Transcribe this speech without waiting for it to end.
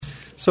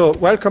So,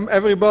 welcome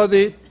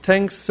everybody.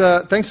 Thanks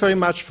very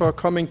much for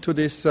coming to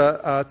this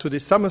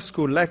summer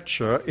school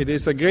lecture. It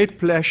is a great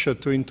pleasure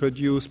to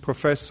introduce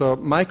Professor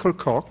Michael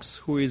Cox,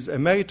 who is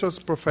Emeritus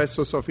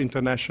Professor of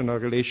International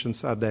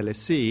Relations at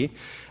LSE.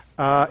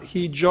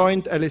 He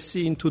joined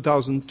LSE in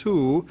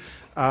 2002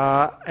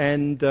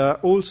 and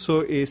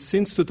also is,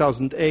 since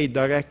 2008,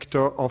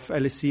 Director of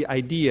LSE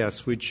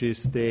Ideas, which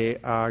is the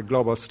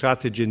global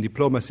strategy and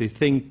diplomacy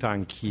think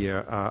tank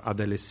here at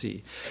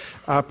LSE.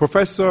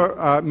 Professor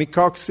Mick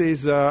Cox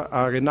is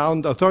a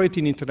renowned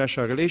authority in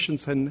international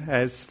relations and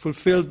has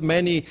fulfilled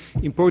many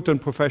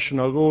important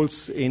professional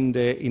roles in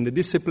the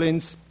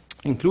disciplines,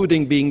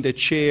 including being the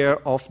chair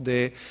of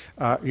the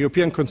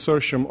European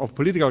Consortium of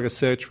Political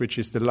Research, which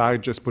is the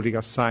largest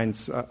political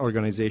science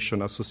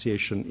organization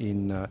association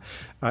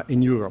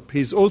in Europe.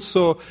 He's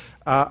also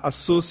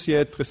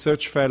Associate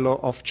Research Fellow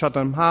of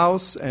Chatham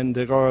House and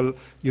the Royal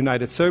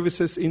United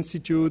Services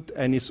Institute,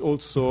 and is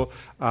also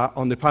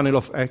on the panel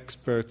of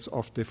experts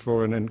of the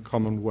Foreign and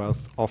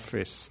Commonwealth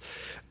Office.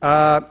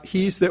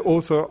 He's the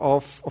author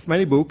of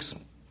many books,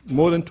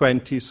 more than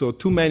 20, so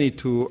too many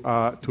to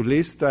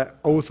list,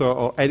 author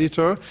or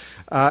editor,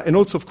 and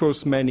also, of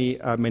course, many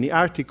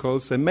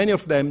articles, and many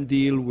of them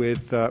deal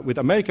with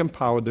American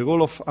power, the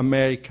role of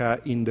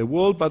America in the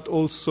world, but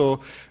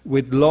also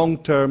with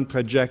long-term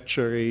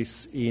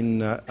trajectories in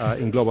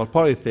global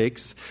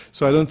politics.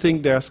 So I don't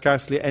think there are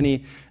scarcely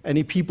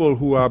any people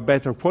who are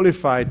better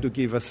qualified to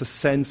give us a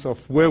sense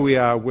of where we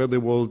are, where the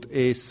world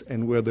is,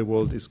 and where the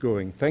world is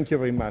going. Thank you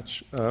very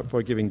much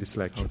for giving this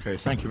lecture. Okay,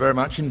 thank you very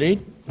much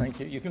indeed. Thank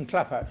you. You can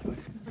clap, actually.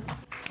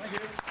 Thank you.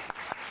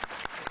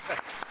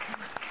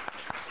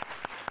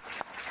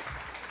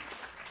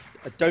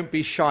 Don't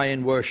be shy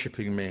in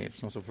worshipping me.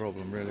 It's not a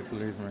problem, really,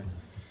 believe me.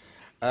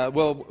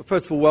 Well,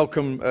 first of all,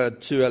 welcome to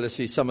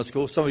LSE Summer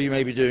School. Some of you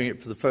may be doing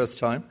it for the first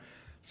time.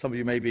 Some of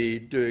you may be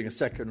doing a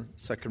second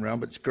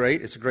round, but it's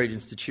great. It's a great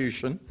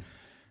institution,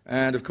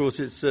 and of course,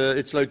 it's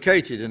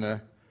located in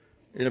a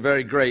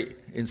very great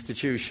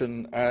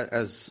institution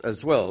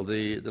as well.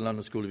 The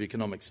London School of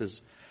Economics.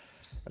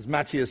 As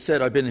Matty has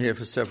said, I've been here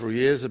for several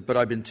years, but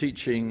I've been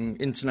teaching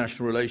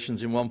international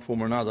relations in one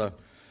form or another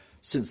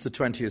since the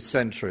 20th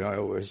century, I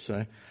always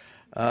say.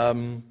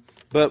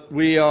 But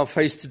we are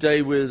faced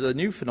today with a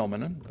new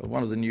phenomenon,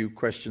 one of the new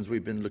questions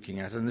we've been looking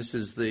at, and this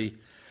is the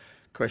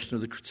question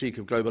of the critique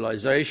of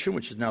globalization,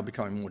 which is now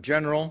becoming more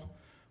general,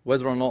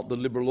 whether or not the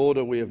liberal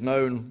order we have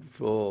known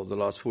for the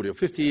last 40 or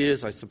 50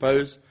 years, I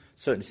suppose,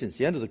 certainly since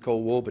the end of the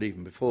Cold War, but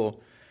even before,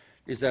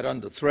 is that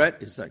under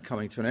threat? Is that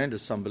coming to an end,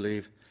 as some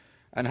believe?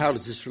 And how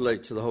does this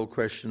relate to the whole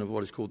question of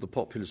what is called the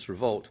populist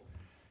revolt,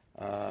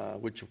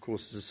 which, of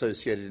course, is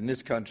associated in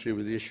this country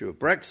with the issue of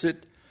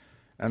Brexit,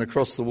 and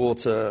across the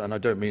water, and I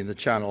don't mean the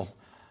Channel,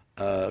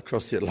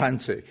 across the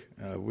Atlantic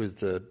with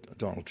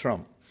Donald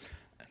Trump.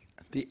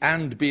 The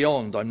and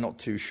beyond, I'm not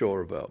too sure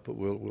about, but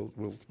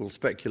we'll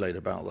speculate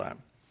about that.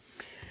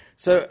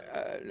 So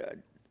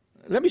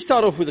let me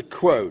start off with a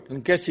quote,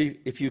 and guess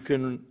if you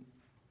can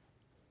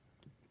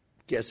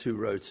guess who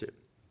wrote it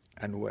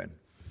and when.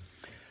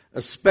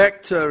 A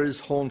spectre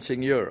is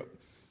haunting Europe,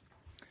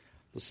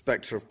 the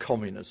spectre of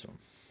communism.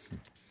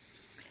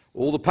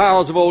 All the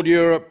powers of old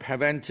Europe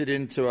have entered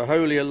into a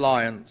holy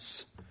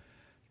alliance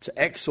to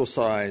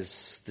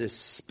exorcise this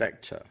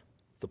spectre.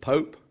 The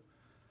Pope,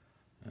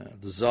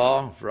 the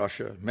Tsar of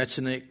Russia,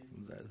 Metternich,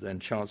 then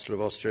Chancellor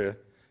of Austria,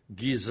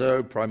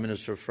 Guizot, Prime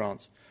Minister of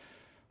France,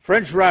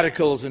 French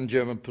radicals and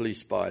German police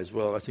spies.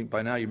 Well, I think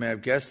by now you may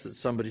have guessed that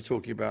somebody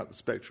talking about the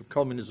spectre of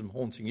communism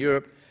haunting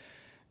Europe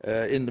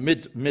in the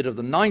mid of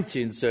the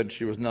 19th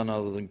century was none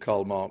other than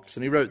Karl Marx.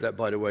 And he wrote that,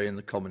 by the way, in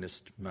the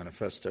Communist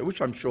Manifesto,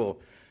 which I'm sure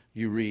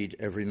you read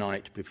every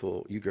night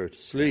before you go to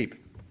sleep.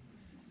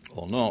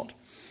 Or not.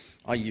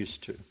 I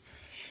used to.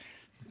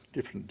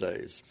 Different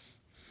days.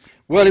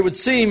 Well, it would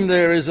seem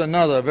there is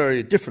another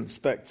very different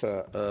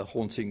spectre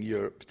haunting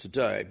Europe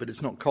today, but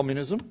it's not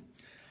communism.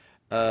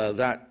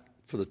 That,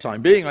 for the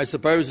time being, I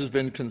suppose, has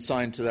been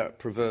consigned to that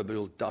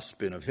proverbial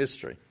dustbin of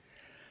history.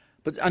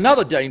 But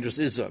another dangerous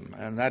ism,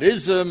 and that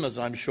ism, as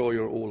I'm sure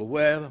you're all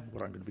aware,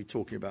 what I'm going to be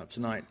talking about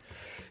tonight,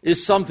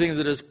 is something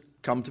that has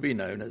come to be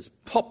known as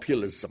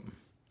populism.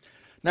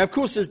 Now, of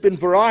course, there's been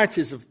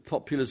varieties of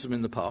populism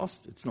in the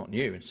past. It's not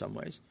new in some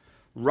ways.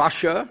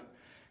 Russia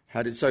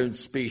had its own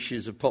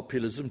species of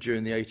populism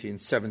during the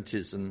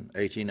 1870s and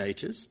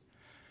 1880s.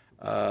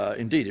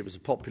 Indeed, it was a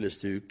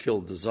populist who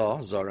killed the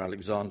Tsar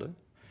Alexander.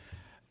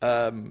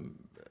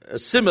 A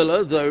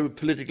similar, though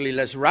politically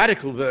less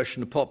radical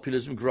version of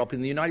populism grew up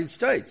in the United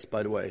States,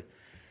 by the way,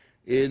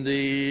 in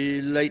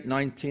the late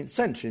 19th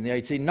century, in the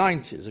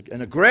 1890s,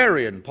 an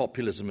agrarian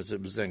populism, as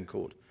it was then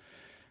called.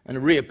 And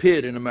it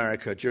reappeared in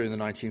America during the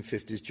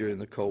 1950s, during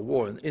the Cold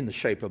War, in the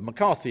shape of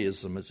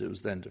McCarthyism, as it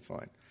was then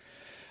defined.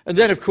 And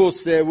then, of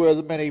course, there were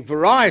the many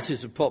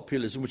varieties of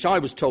populism, which I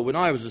was told when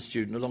I was a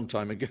student a long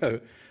time ago,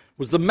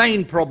 was the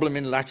main problem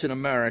in Latin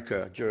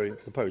America during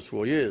the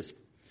post-war years.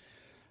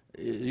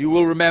 You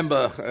will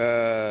remember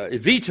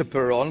Evita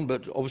Perón,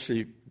 but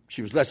obviously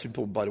she was less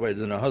important, by the way,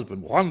 than her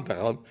husband, Juan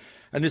Perón,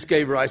 And this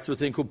gave rise to a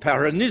thing called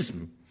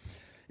Peronism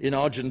in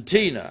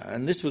Argentina.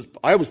 And this was,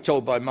 I was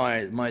told by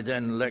my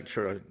then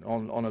lecturer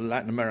on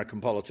Latin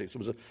American politics, it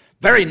was a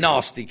very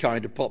nasty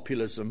kind of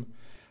populism,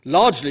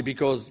 largely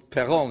because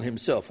Perón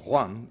himself,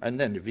 Juan, and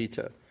then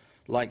Evita,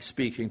 liked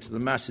speaking to the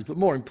masses, but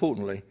more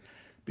importantly,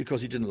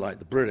 because he didn't like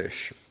the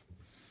British.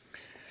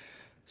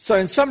 So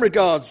in some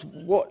regards,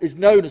 what is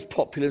known as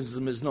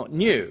populism is not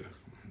new.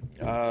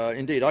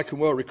 Indeed, I can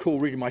well recall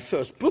reading my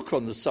first book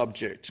on the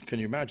subject, can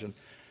you imagine?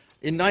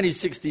 In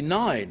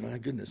 1969, my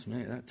goodness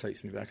me, that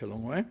takes me back a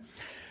long way,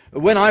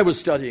 when I was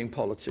studying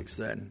politics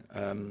then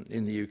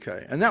in the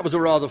UK. And that was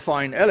a rather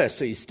fine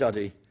LSE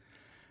study,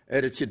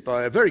 edited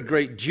by a very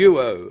great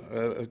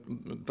duo,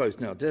 both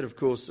now dead, of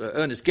course,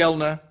 Ernest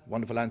Gellner,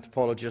 wonderful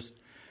anthropologist,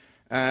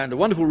 and a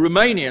wonderful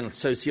Romanian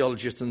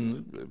sociologist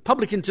and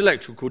public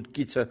intellectual called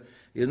Gita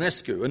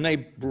Ionescu. And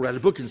they read a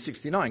book in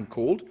 1969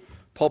 called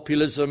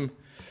Populism,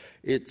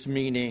 Its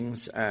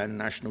Meanings and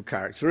National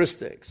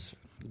Characteristics,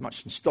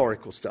 much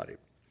historical study.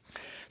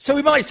 So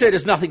we might say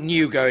there's nothing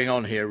new going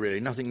on here,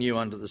 really, nothing new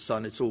under the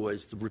sun. It's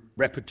always the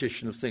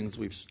repetition of things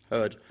we've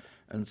heard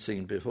and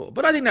seen before.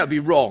 But I think that would be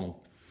wrong,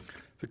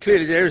 for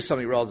clearly there is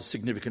something rather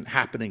significant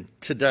happening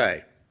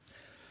today.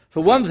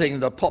 For one thing,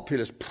 the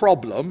populist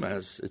problem,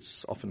 as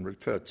it's often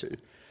referred to,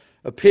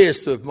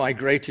 appears to have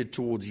migrated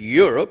towards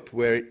Europe,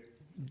 where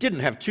it didn't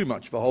have too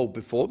much of a hold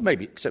before,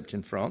 maybe except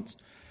in France.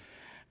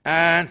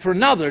 And for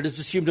another, it has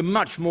assumed a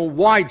much more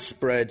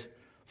widespread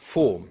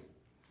form.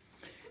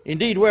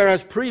 Indeed,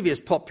 whereas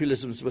previous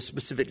populisms were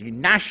specifically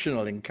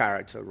national in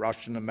character,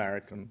 Russian,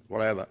 American,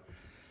 whatever,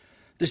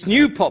 this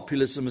new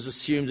populism has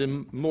assumed a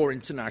more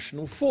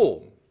international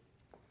form.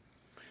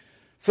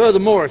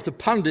 Furthermore, if the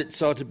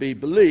pundits are to be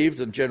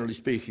believed, and generally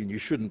speaking you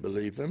shouldn't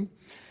believe them,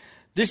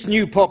 this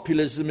new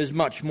populism is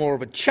much more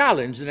of a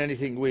challenge than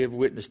anything we have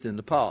witnessed in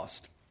the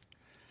past.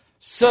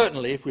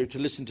 Certainly, if we were to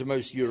listen to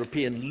most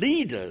European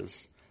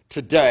leaders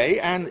today,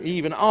 and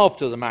even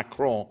after the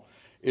Macron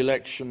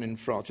election in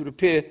France, it would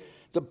appear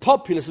that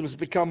populism has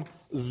become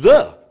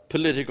the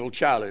political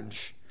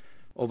challenge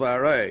of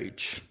our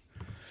age.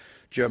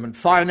 German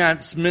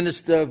Finance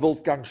Minister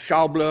Wolfgang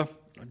Schäuble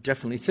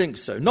definitely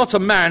thinks so. Not a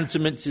man to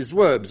mince his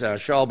words, our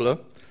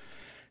Schäuble.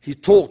 He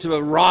talked of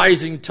a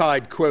rising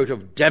tide, quote,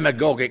 of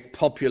demagogic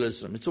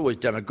populism. It's always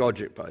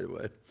demagogic, by the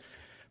way,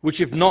 which,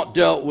 if not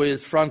dealt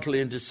with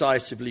frontally and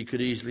decisively,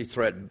 could easily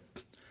threaten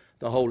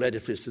the whole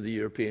edifice of the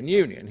European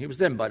Union. He was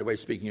then, by the way,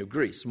 speaking of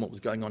Greece and what was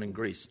going on in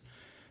Greece.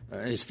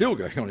 And it's still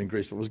going on in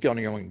Greece, but was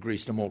going on in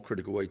Greece in a more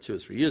critical way 2 or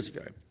 3 years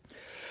ago.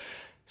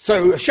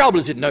 So Schäuble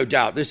is in no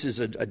doubt this is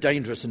a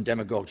dangerous and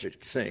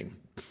demagogic thing.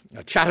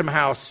 A Chatham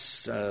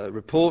House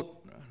report,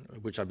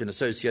 which I've been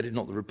associated,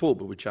 not the report,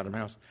 but with Chatham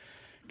House,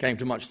 came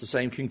to much the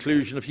same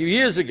conclusion a few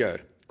years ago.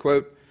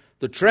 Quote,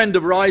 the trend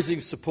of rising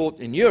support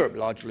in Europe,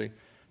 largely,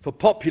 for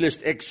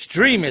populist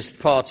extremist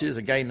parties,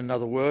 again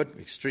another word,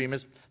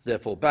 extremist,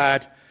 therefore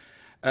bad,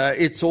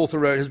 its author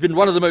wrote, has been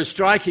one of the most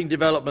striking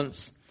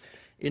developments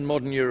in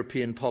modern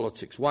European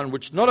politics, one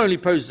which not only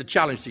poses a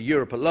challenge to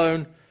Europe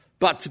alone,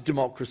 but to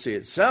democracy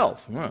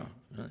itself. Well,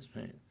 that's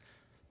a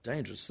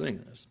dangerous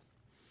thing, this.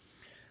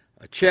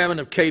 A chairman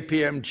of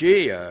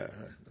KPMG,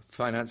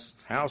 finance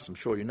house, I'm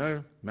sure you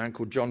know, a man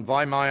called John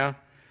Weimeyer,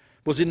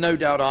 was in no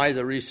doubt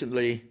either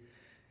recently.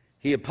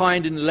 He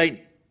opined in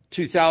late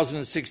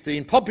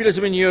 2016,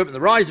 populism in Europe and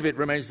the rise of it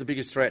remains the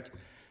biggest threat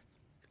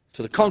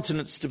to the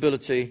continent's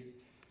stability,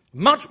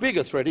 much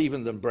bigger threat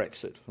even than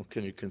Brexit. Well,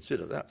 can you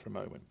consider that for a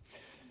moment?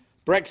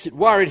 Brexit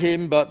worried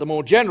him, but the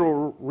more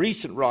general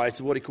recent rise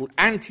of what he called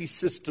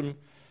anti-system,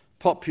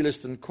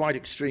 populist and quite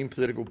extreme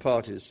political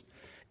parties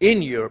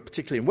in Europe,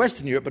 particularly in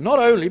Western Europe, but not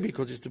only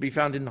because it's to be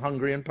found in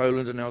Hungary and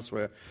Poland and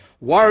elsewhere,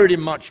 worried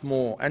him much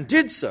more, and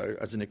did so,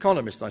 as an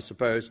economist, I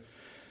suppose,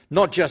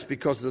 not just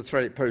because of the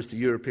threat it posed to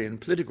European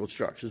political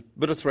structures,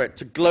 but a threat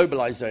to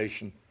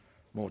globalization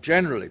more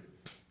generally.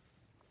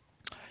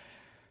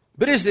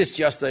 But is this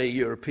just a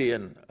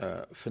European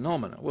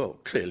phenomenon? Well,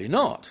 clearly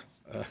not.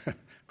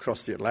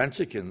 Across the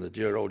Atlantic in the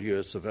dear old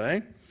US of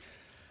A,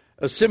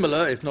 a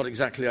similar, if not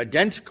exactly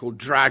identical,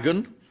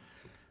 dragon,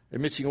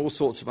 emitting all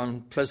sorts of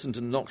unpleasant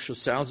and noxious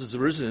sounds, has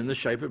arisen in the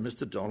shape of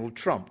Mr. Donald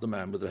Trump, the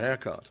man with the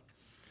haircut.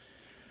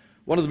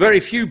 One of the very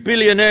few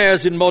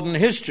billionaires in modern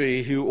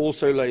history who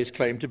also lays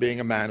claim to being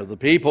a man of the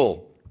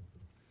people.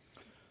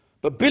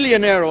 But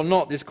billionaire or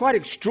not, this quite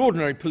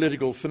extraordinary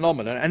political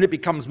phenomenon, and it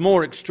becomes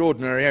more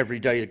extraordinary every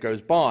day that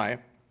goes by,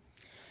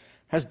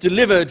 has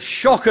delivered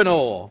shock and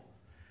awe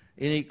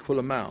in equal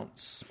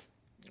amounts,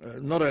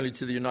 not only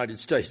to the United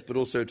States, but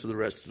also to the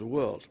rest of the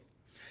world.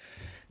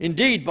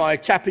 Indeed, by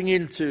tapping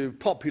into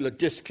popular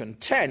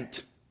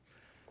discontent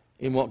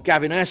in what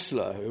Gavin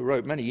Esler, who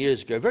wrote many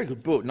years ago, a very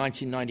good book,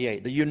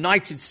 1998, The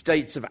United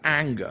States of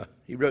Anger,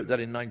 he wrote that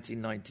in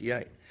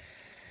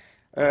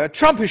 1998,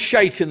 Trump has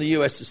shaken the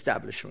US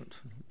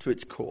establishment to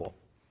its core.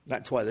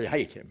 That's why they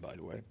hate him, by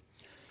the way.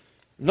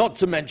 Not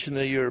to mention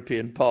their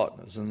European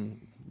partners, and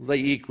they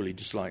equally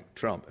dislike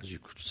Trump, as you've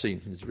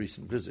seen in his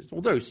recent visits,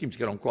 although he seemed to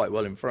get on quite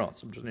well in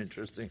France, which was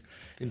an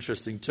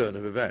interesting turn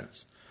of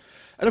events.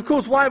 And of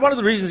course, one of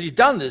the reasons he's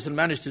done this and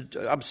managed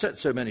to upset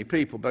so many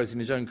people, both in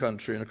his own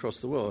country and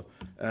across the world,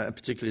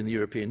 particularly in the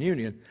European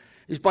Union,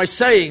 is by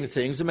saying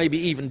things and maybe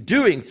even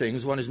doing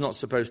things one is not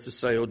supposed to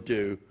say or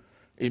do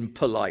in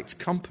polite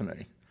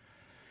company.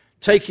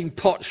 Taking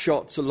pot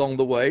shots along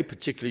the way,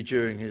 particularly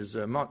during his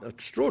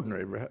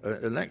extraordinary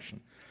election.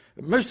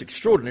 The most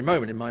extraordinary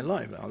moment in my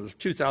life. It was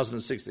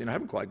 2016. I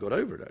haven't quite got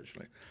over it,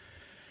 actually.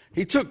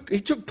 He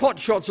took pot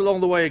shots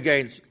along the way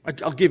against,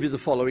 I'll give you the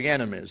following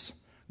enemies.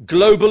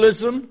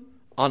 Globalism,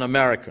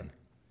 un-American.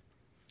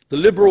 The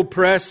liberal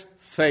press,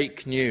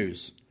 fake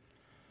news.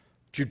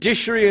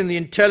 Judiciary and the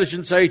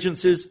intelligence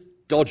agencies,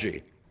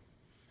 dodgy.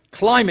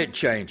 Climate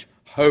change,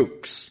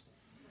 hoax.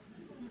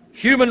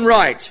 Human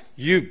rights,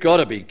 you've got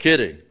to be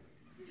kidding.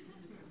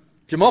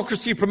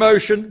 Democracy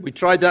promotion, we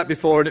tried that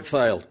before and it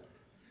failed.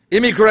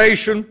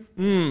 Immigration,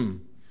 And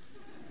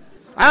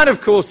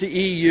of course the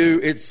EU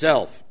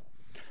itself.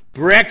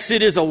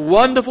 Brexit is a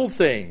wonderful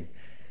thing,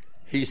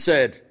 he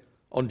said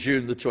on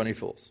June the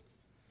 24th.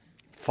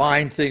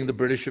 Fine thing the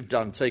British have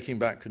done, taking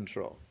back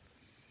control.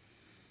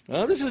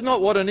 Now, this is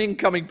not what an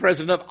incoming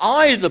president of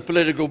either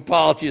political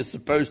party is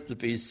supposed to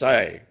be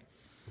saying.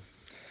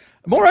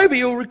 Moreover,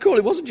 you'll recall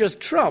it wasn't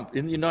just Trump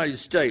in the United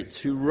States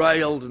who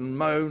railed and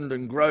moaned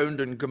and groaned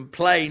and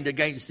complained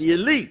against the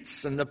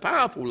elites and the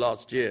powerful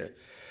last year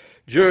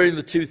during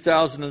the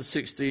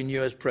 2016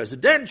 US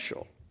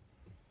presidential.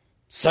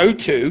 So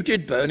too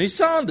did Bernie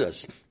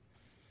Sanders.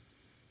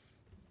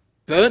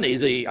 Bernie,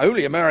 the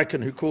only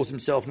American who calls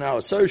himself now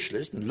a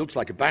socialist and looks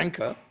like a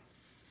banker,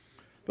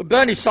 but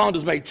Bernie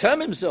Sanders may term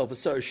himself a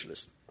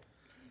socialist.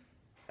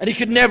 And he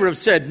could never have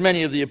said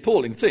many of the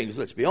appalling things,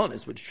 let's be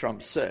honest, which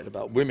Trump said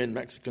about women,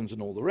 Mexicans,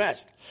 and all the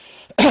rest.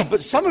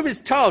 But some of his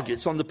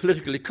targets on the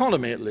political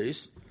economy, at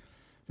least,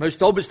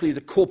 most obviously the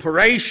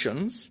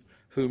corporations,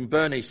 whom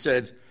Bernie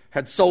said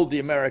had sold the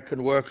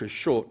American workers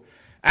short,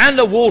 and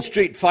the Wall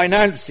Street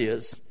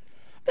financiers,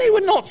 they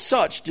were not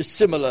such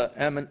dissimilar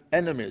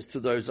enemies to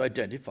those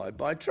identified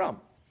by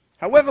Trump.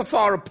 However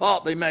far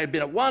apart they may have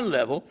been at one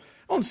level,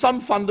 on some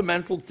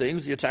fundamental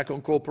things, the attack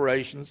on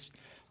corporations,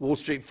 Wall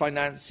Street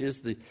financiers,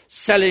 the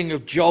selling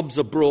of jobs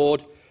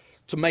abroad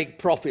to make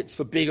profits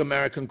for big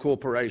American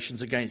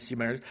corporations against the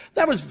Americans,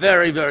 that was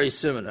very, very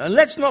similar. And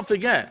let's not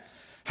forget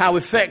how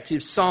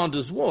effective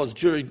Sanders was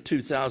during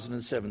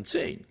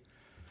 2017.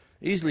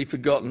 Easily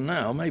forgotten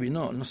now, maybe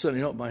not, and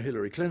certainly not by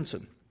Hillary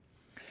Clinton.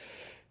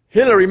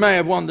 Hillary may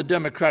have won the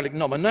Democratic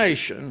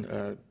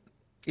nomination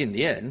in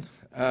the end,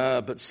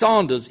 but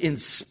Sanders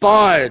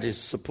inspired his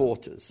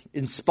supporters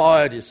in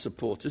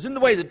the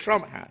way that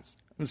Trump has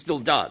and still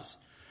does,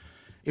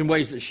 in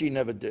ways that she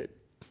never did.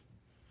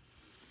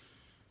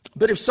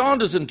 But if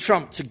Sanders and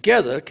Trump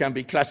together can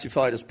be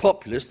classified as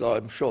populist, though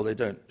I'm sure they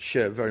don't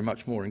share very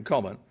much more in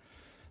common,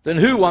 then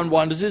who, one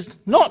wonders, is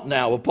not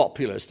now a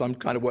populist? I'm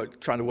kind of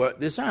trying to work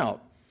this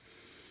out.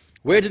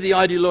 Where do the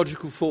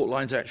ideological fault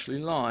lines actually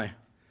lie?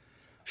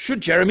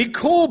 Should Jeremy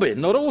Corbyn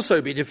not also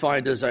be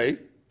defined as a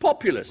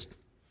populist?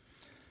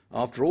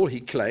 After all, he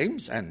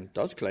claims, and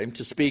does claim,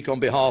 to speak on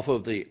behalf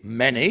of the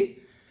many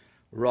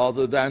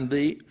rather than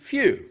the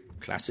few.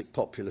 Classic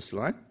populist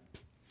line.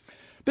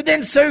 But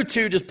then so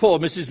too does poor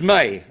Mrs.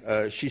 May.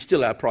 She's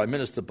still our Prime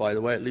Minister, by the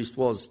way, at least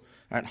was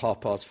at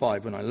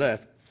 5:30 when I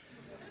left.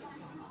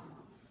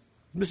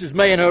 Mrs.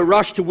 May, in her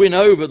rush to win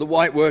over the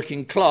white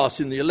working class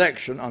in the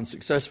election,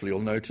 unsuccessfully,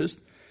 you'll notice,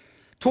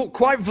 talked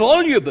quite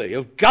volubly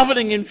of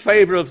governing in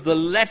favour of the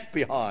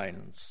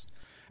left-behinds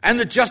and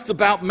the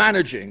just-about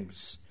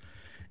managings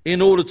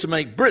in order to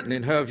make Britain,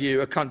 in her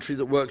view, a country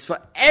that works for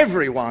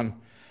everyone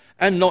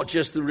and not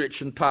just the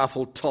rich and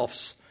powerful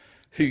toffs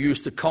who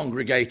used to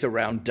congregate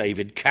around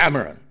David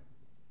Cameron.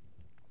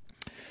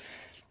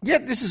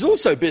 Yet this has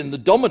also been the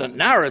dominant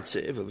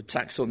narrative of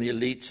attacks on the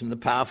elites and the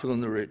powerful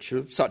and the rich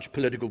of such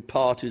political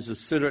parties as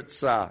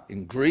Syriza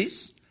in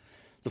Greece,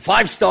 the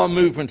Five Star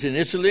Movement in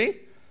Italy,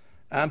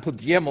 and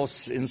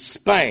Podemos in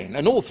Spain.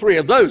 And all three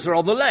of those are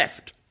on the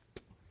left.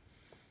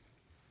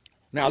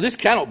 Now, this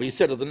cannot be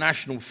said of the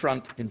National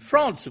Front in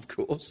France, of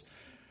course,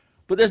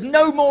 but there's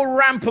no more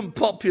rampant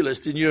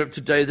populist in Europe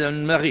today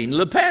than Marine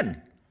Le Pen,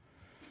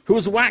 who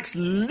has waxed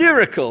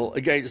lyrical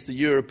against the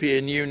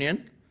European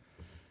Union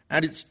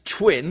and its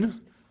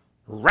twin,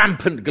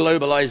 rampant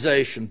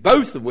globalization,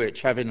 both of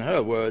which have, in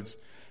her words,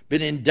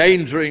 been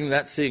endangering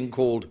that thing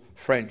called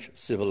French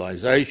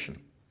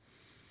civilization.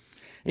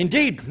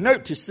 Indeed,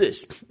 notice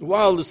this,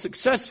 while the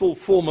successful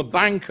former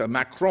banker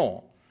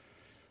Macron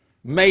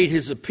made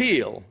his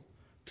appeal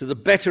to the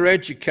better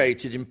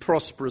educated in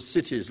prosperous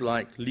cities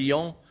like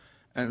Lyon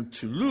and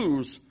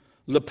Toulouse,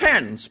 Le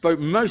Pen spoke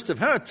most of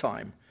her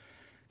time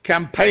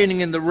campaigning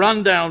in the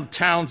rundown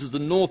towns of the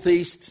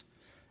northeast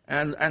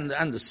and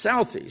the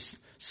southeast,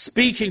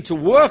 speaking to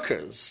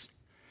workers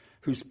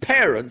whose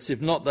parents,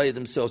 if not they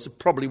themselves, have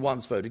probably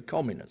once voted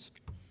communist.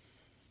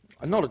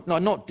 A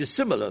not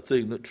dissimilar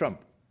thing that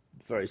Trump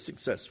very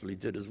successfully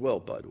did as well,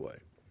 by the way.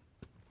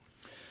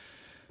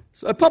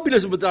 So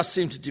populism would thus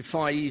seem to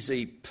defy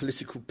easy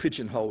political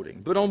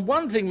pigeonholing. But on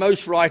one thing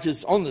most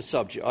writers on the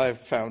subject I have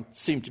found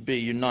seem to be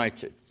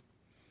united.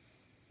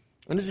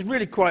 And there's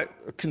really quite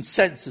a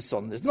consensus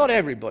on this. Not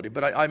everybody,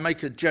 but I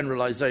make a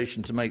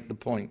generalization to make the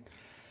point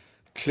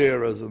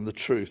clearer than the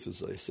truth, as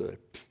they say.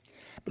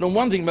 But on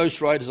one thing most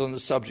writers on the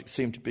subject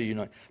seem to be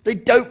united. They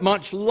don't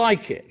much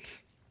like it,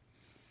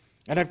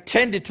 and have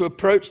tended to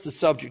approach the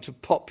subject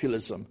of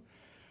populism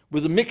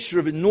with a mixture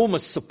of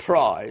enormous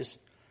surprise.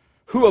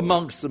 Who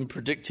amongst them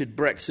predicted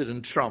Brexit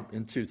and Trump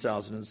in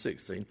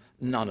 2016?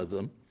 None of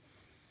them.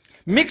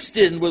 Mixed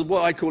in with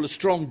what I call a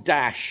strong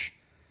dash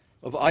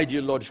of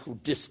ideological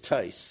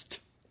distaste.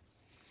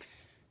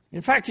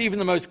 In fact, even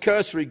the most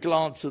cursory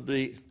glance at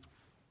the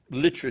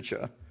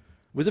literature,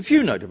 with a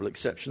few notable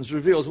exceptions,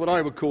 reveals what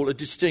I would call a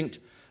distinct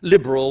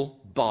liberal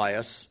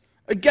bias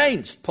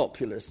against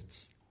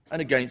populists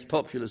and against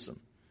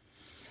populism.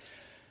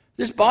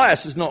 This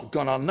bias has not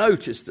gone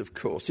unnoticed, of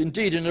course.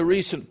 Indeed, in a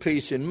recent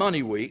piece in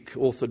Money Week,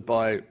 authored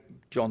by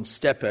John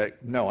Stepek,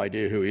 no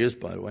idea who he is,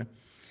 by the way,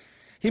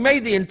 he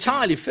made the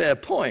entirely fair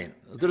point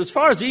that as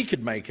far as he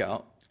could make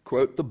out,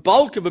 quote, the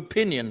bulk of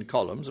opinion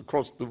columns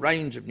across the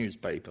range of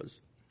newspapers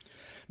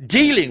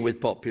dealing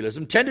with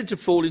populism tended to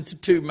fall into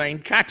two main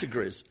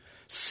categories: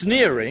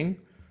 sneering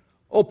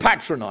or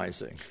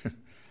patronising.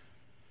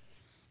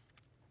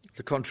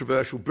 The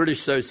controversial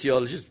British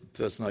sociologist, a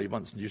person I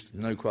once used to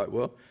know quite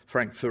well,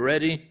 Frank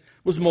Furedi,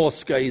 was more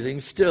scathing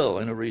still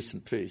in a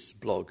recent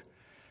blog.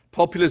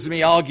 Populism,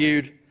 he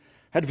argued,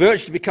 had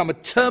virtually become a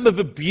term of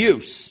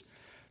abuse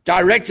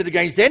directed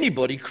against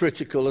anybody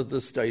critical of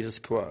the status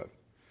quo.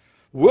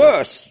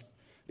 Worse,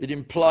 it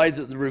implied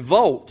that the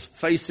revolt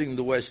facing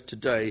the West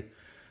today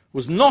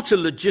was not a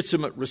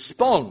legitimate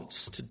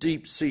response to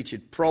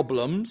deep-seated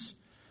problems,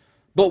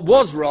 but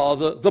was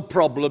rather the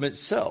problem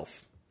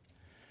itself.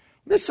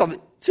 There's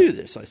something to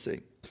this, I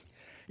think.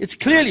 It's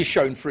clearly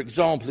shown, for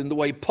example, in the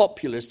way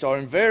populists are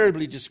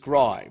invariably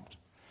described.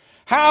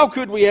 How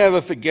could we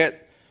ever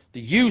forget the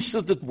use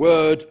of the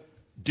word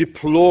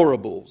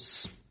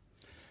deplorables,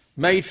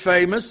 made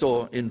famous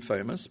or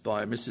infamous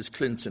by Mrs.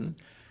 Clinton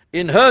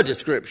in her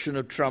description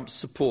of Trump's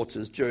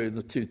supporters during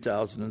the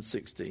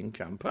 2016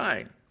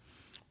 campaign.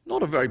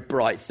 Not a very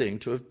bright thing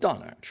to have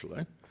done,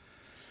 actually.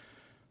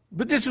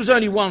 But this was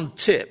only one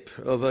tip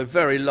of a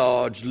very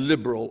large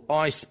liberal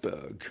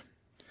iceberg.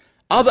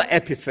 Other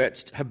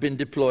epithets have been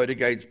deployed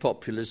against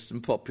populists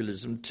and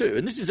populism too,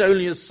 and this is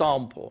only a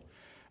sample,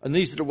 and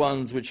these are the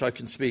ones which I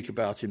can speak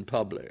about in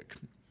public.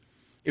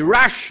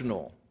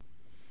 Irrational,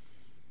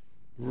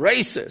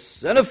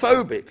 racist,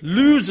 xenophobic,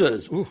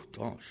 losers,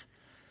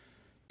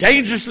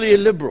 dangerously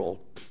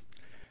illiberal,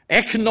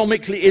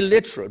 economically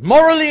illiterate,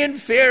 morally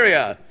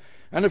inferior,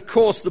 and of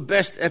course the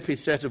best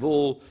epithet of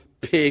all,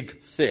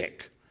 pig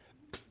thick.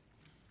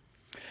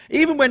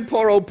 Even when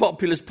poor old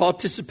populists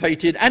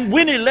participate in and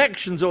win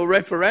elections or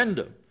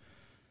referendum,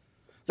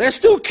 they're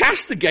still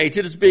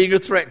castigated as being a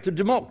threat to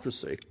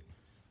democracy.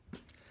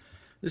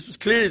 This was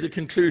clearly the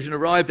conclusion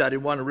arrived at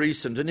in one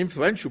recent and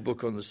influential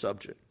book on the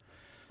subject.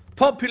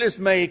 Populists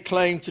may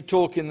claim to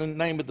talk in the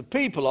name of the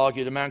people,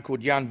 argued a man called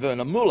Jan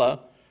Werner Müller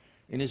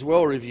in his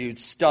well-reviewed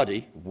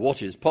study,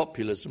 What is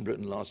Populism?,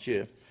 written last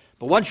year.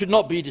 But one should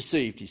not be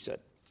deceived, he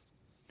said.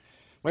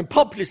 When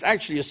populists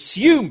actually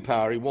assume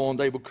power, he warned,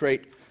 they will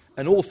create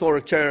an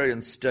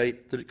authoritarian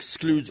state that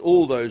excludes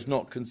all those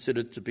not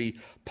considered to be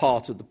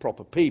part of the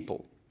proper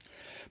people.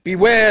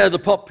 Beware the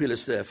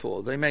populists,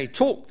 therefore. They may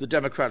talk the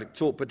democratic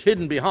talk, but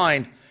hidden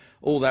behind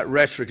all that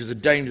rhetoric is a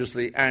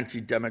dangerously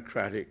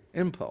anti-democratic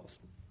impulse.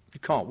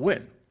 You can't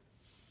win.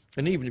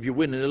 And even if you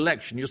win an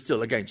election, you're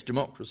still against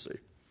democracy.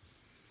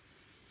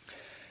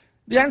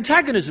 The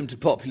antagonism to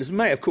populism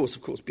may, of course,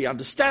 be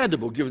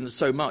understandable, given that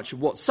so much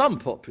of what some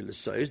populists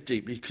say is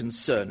deeply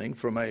concerning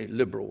from a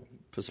liberal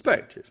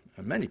perspective,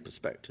 and many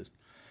perspectives.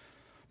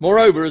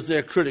 Moreover, as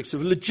their critics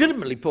have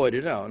legitimately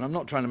pointed out, and I'm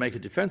not trying to make a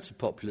defence of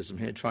populism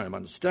here, trying to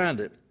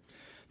understand it,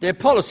 their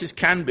policies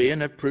can be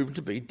and have proven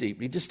to be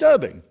deeply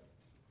disturbing.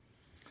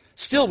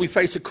 Still, we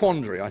face a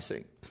quandary, I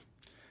think.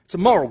 It's a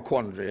moral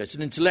quandary, it's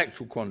an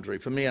intellectual quandary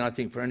for me and I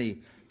think for any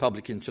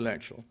public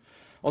intellectual.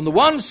 On the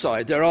one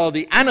side, there are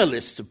the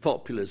analysts of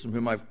populism,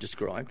 whom I've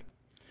described,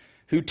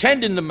 who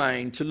tend in the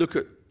main to look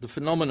at the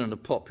phenomenon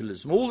of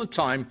populism all the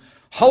time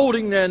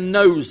holding their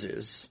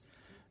noses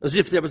as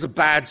if there was a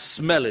bad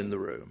smell in the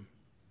room.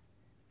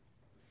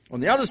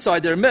 On the other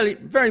side, there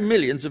are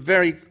millions of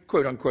very,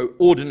 quote-unquote,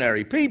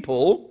 ordinary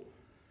people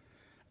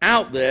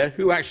out there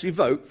who actually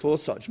vote for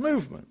such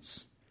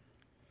movements.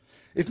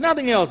 If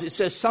nothing else, it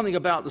says something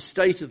about the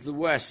state of the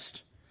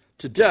West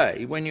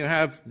today when you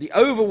have the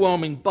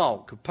overwhelming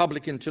bulk of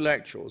public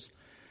intellectuals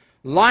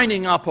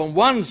lining up on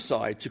one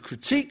side to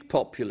critique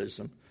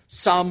populism,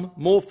 some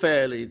more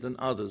fairly than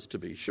others, to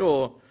be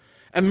sure,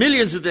 and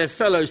millions of their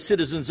fellow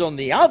citizens on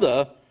the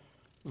other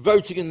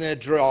voting in their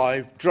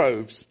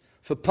droves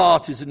for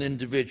parties and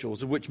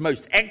individuals of which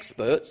most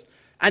experts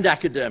and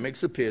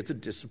academics appear to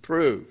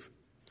disapprove.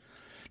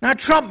 Now,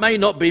 Trump may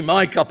not be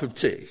my cup of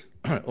tea,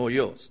 or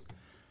yours,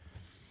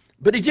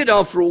 But he did,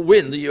 after all,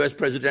 win the US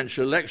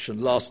presidential election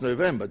last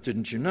November,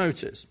 didn't you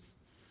notice?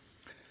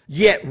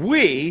 Yet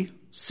we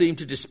seem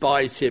to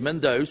despise him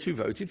and those who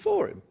voted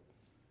for him.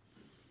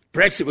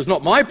 Brexit was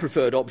not my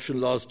preferred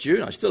option last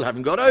June. I still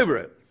haven't got over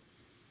it.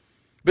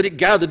 But it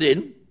gathered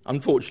in,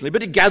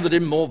 unfortunately,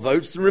 more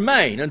votes than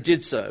Remain, and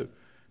did so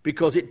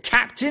because it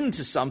tapped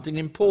into something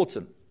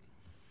important.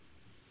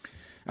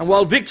 And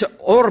while Viktor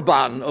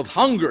Orban of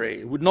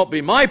Hungary would not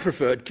be my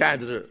preferred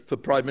candidate for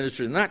Prime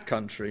Minister in that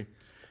country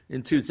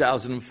in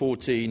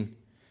 2014,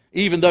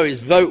 even though his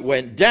vote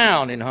went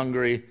down in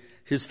Hungary,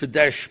 his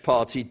Fidesz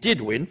party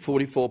did win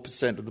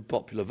 44% of the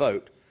popular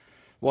vote,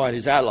 while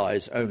his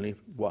allies only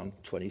won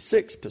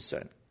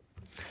 26%.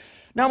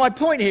 Now, my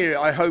point here,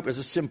 I hope, is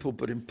a simple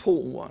but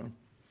important one.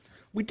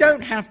 We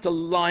don't have to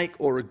like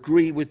or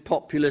agree with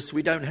populists.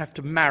 We don't have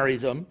to marry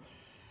them.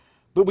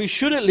 But we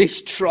should at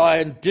least try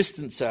and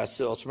distance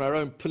ourselves from our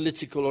own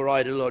political or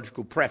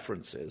ideological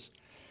preferences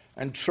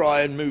and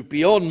try and move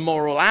beyond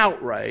moral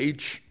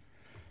outrage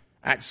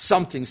at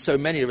something so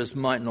many of us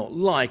might not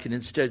like and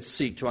instead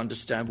seek to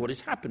understand what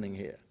is happening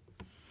here.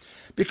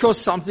 Because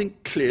something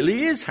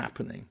clearly is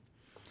happening.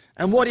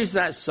 And what is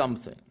that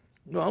something?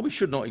 Well, we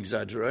should not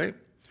exaggerate,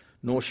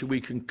 nor should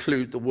we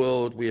conclude the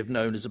world we have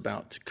known is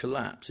about to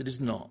collapse. It is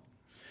not.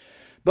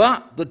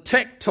 But the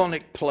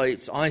tectonic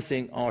plates, I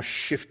think, are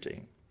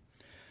shifting.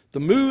 The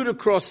mood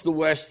across the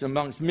West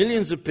amongst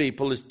millions of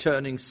people is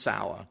turning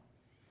sour.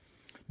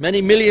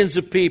 Many millions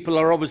of people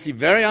are obviously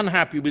very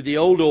unhappy with the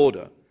old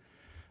order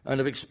and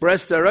have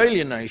expressed their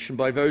alienation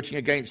by voting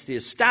against the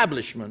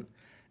establishment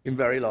in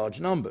very large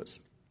numbers.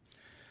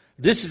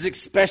 This has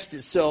expressed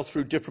itself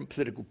through different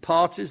political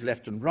parties,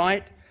 left and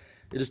right.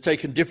 It has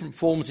taken different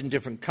forms in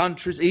different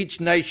countries. Each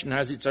nation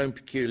has its own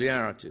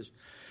peculiarities.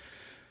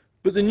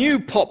 But the new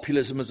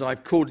populism, as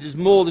I've called it, is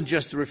more than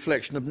just a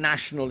reflection of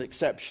national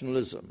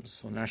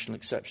exceptionalisms or national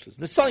exceptionalism.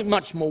 There's something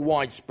much more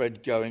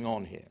widespread going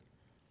on here.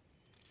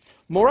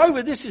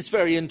 Moreover, this is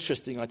very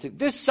interesting, I think.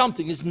 This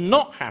something is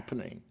not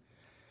happening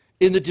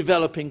in the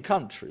developing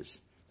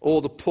countries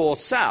or the poor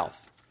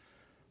South,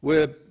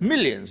 where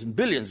millions and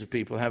billions of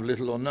people have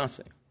little or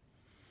nothing.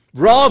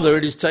 Rather,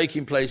 it is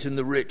taking place in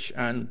the rich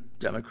and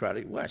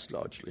democratic West,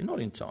 largely.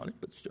 Not entirely,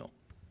 but still.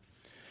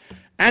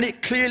 And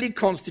it clearly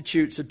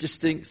constitutes a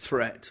distinct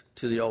threat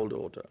to the old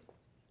order.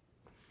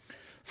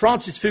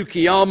 Francis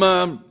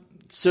Fukuyama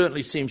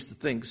certainly seems to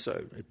think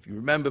so. If you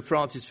remember,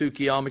 Francis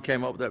Fukuyama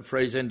came up with that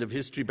phrase, end of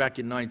history, back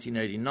in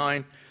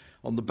 1989.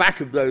 On the back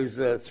of those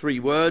three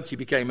words, he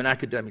became an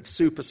academic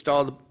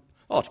superstar. The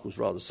article's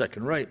rather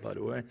second-rate, by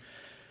the way.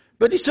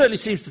 But he certainly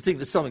seems to think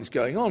that something's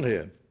going on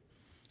here.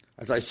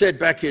 As I said,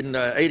 back in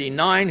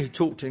 1989, he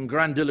talked in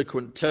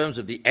grandiloquent terms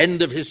of the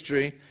end of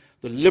history.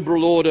 The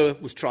liberal order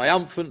was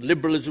triumphant.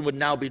 Liberalism would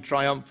now be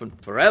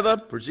triumphant forever,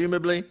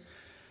 presumably.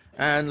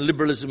 And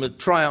liberalism had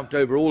triumphed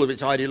over all of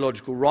its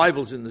ideological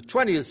rivals in the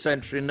 20th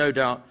century, and no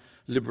doubt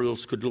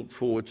liberals could look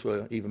forward to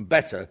an even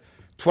better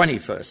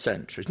 21st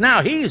century.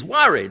 Now, he's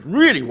worried,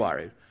 really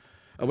worried.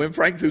 And when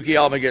Frank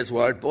Fukuyama gets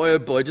worried, boy, oh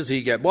boy, does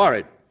he get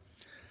worried.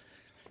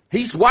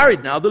 He's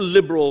worried now the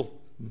liberal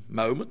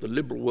moment, the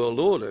liberal world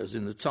order, as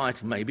in the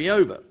title, may be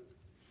over.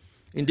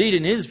 Indeed,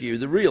 in his view,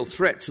 the real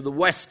threat to the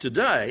West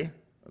today,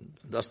 and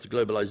thus to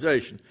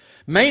globalization,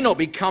 may not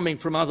be coming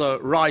from other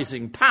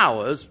rising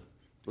powers,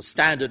 the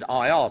standard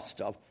IR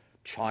stuff,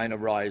 China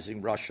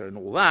rising, Russia and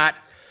all that.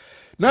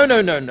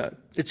 No.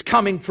 It's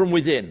coming from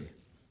within,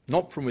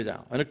 not from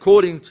without. And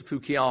according to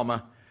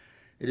Fukuyama,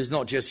 it is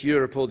not just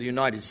Europe or the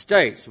United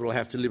States that will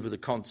have to live with the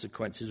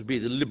consequences. It will be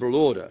the liberal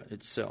order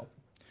itself.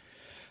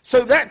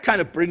 So that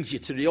kind of brings you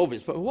to the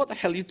obvious. But what the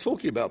hell are you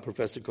talking about,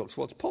 Professor Cox?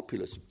 What's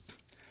populism?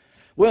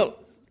 Well,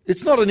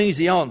 it's not an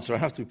easy answer, I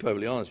have to be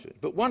perfectly honest with you.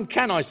 But one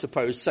can, I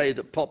suppose, say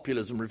that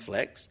populism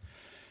reflects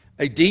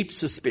a deep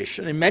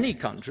suspicion in many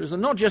countries,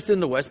 and not just in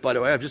the West, by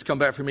the way. I've just come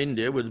back from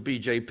India, where the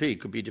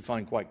BJP could be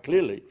defined quite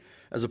clearly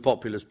as a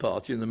populist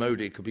party, and the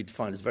Modi could be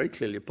defined as very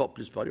clearly a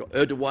populist party, or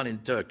Erdogan in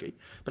Turkey.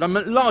 But I'm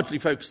largely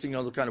focusing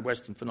on the kind of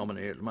Western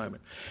phenomenon here at the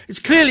moment. It's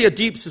clearly a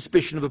deep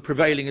suspicion of a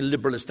prevailing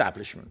liberal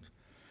establishment.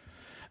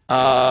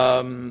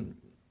 That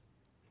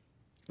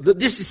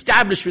this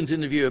establishment,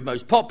 in the view of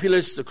most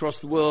populists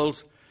across the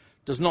world,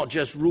 does not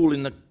just rule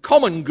in the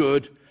common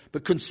good,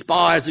 but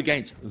conspires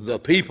against the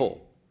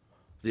people,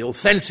 the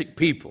authentic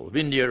people of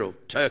India or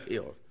Turkey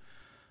or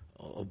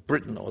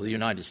Britain or the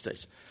United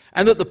States.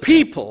 And that the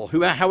people,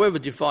 who are however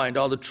defined,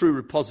 are the true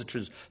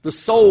repositories, the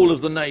soul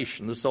of the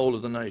nation, the soul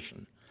of the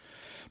nation.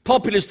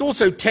 Populists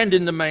also tend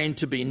in the main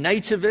to be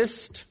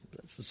nativist,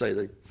 that's to say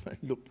they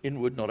look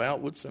inward, not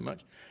outward so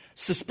much.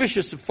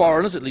 Suspicious of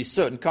foreigners, at least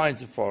certain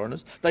kinds of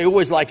foreigners. They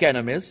always like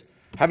enemies.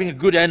 Having a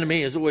good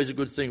enemy is always a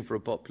good thing for a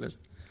populist.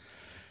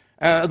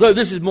 Though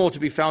this is more to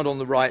be found on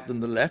the right than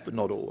the left, but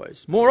not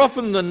always. More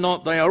often than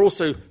not, they are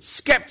also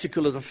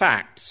sceptical of the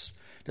facts.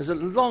 There's a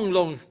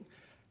long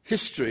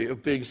history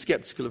of being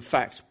sceptical of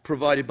facts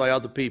provided by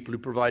other people who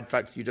provide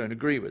facts you don't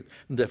agree with,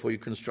 and therefore you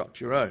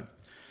construct your own.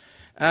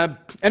 And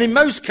in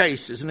most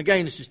cases, and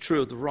again this is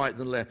true of the right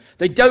and the left,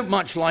 they don't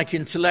much like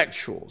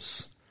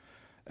intellectuals.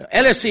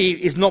 LSE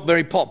is not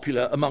very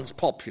popular amongst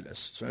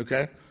populists,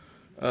 okay?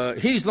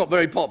 He's not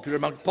very popular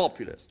amongst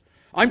populists.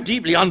 I'm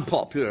deeply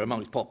unpopular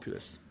amongst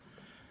populists.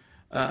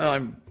 And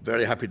I'm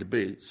very happy to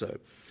be so.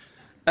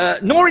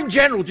 Nor in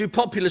general do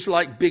populists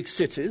like big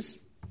cities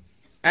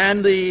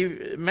and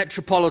the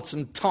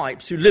metropolitan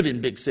types who live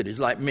in big cities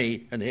like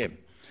me and him.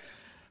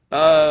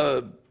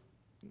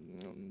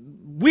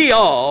 We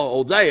are,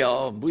 or they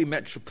are, we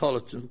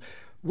metropolitan,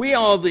 we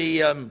are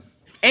the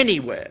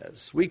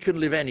anywheres. We can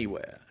live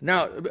anywhere.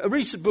 Now, a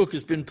recent book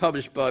has been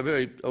published by a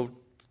very old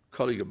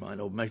colleague of mine,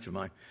 old mate of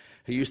mine,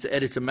 who used to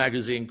edit a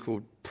magazine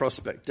called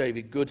Prospect,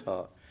 David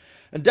Goodhart.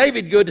 And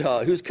David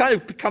Goodhart, who's kind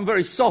of become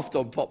very soft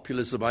on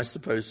populism, I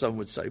suppose some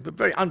would say, but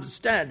very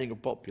understanding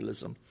of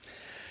populism,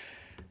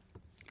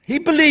 he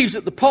believes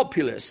that the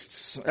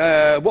populists,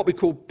 what we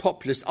call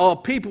populists, are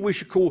people we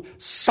should call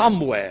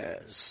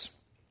somewheres.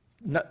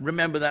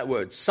 Remember that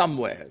word,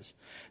 somewheres.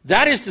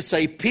 That is to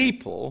say,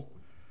 people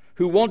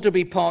who want to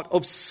be part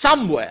of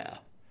somewhere,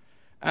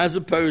 as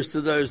opposed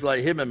to those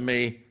like him and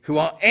me who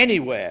are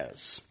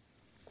anywheres.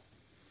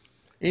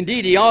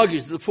 Indeed, he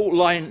argues that the fault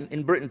line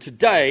in Britain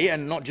today,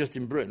 and not just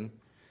in Britain,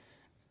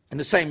 and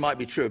the same might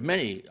be true of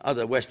many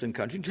other Western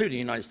countries, including the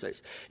United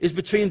States, is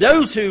between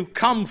those who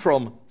come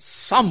from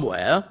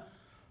somewhere,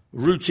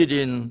 rooted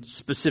in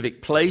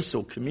specific place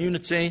or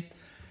community,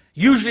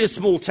 usually a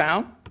small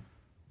town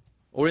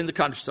or in the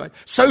countryside,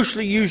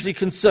 socially usually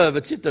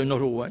conservative, though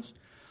not always,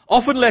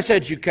 often less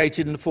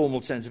educated in the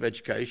formal sense of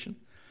education,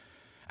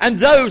 and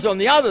those on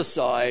the other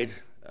side,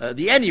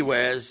 the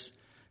anywheres,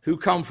 who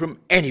come from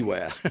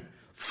anywhere,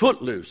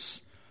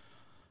 footloose,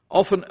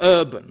 often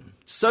urban,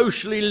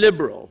 socially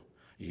liberal,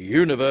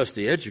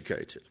 university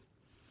educated,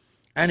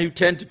 and who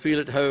tend to feel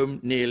at home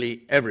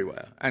nearly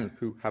everywhere, and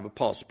who have a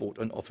passport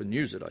and often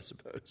use it, I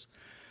suppose.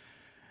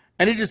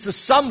 And it is the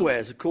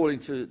somewheres, according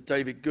to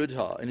David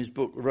Goodhart in his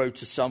book Road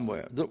to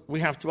Somewhere, that we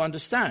have to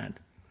understand.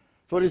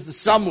 For it is the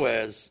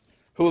somewheres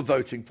who are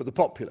voting for the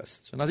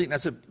populists. And I think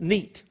that's a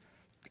neat,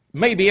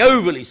 maybe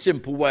overly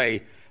simple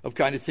way of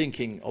kind of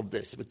thinking of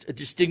this, a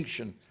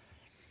distinction.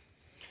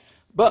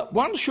 But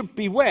one should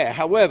beware,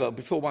 however,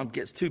 before one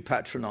gets too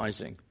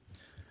patronising,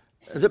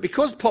 that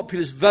because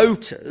populist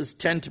voters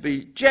tend to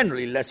be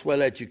generally less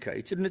well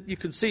educated, and you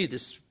can see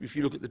this if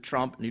you look at the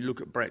Trump and you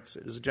look at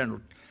Brexit, there's a general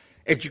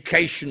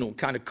educational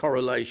kind of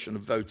correlation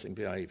of voting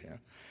behaviour.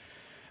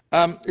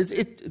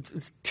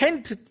 It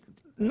tend to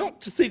not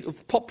to think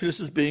of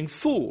populists as being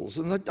fools,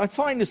 and I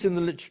find this in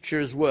the literature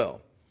as well.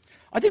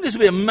 I think this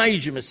would be a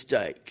major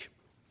mistake.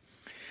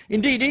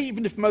 Indeed,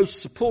 even if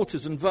most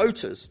supporters and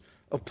voters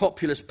of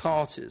populist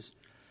parties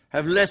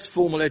have less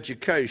formal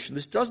education,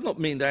 this does not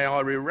mean they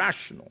are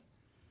irrational.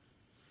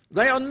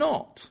 They are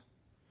not.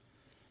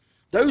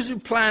 Those who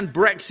planned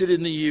Brexit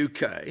in the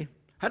UK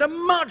had a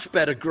much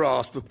better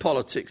grasp of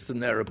politics than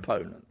their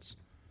opponents.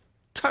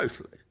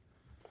 Totally.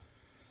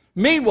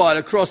 Meanwhile,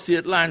 across the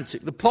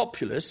Atlantic, the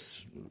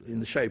populists, in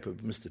the shape of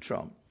Mr.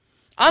 Trump,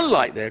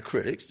 unlike their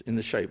critics, in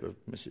the shape of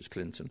Mrs.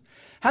 Clinton,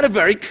 had a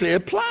very clear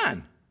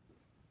plan.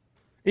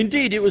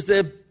 Indeed, it was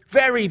their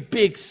very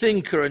big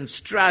thinker and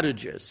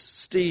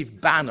strategist,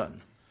 Steve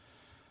Bannon,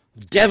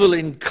 devil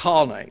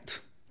incarnate,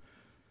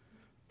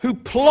 who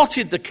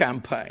plotted the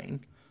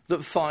campaign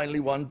that finally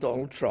won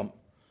Donald Trump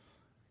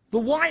the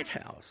White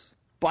House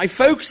by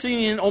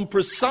focusing in on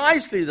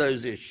precisely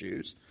those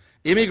issues: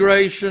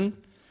 immigration,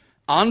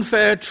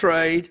 unfair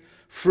trade,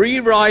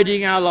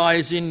 free-riding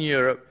allies in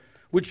Europe,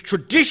 which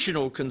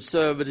traditional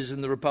conservatives in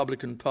the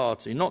Republican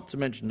Party, not to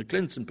mention the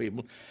Clinton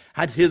people,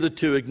 had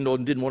hitherto ignored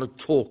and didn't want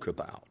to talk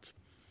about.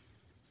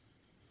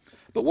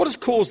 But what has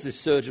caused this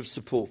surge of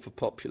support for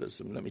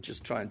populism? Let me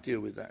just try and deal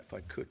with that if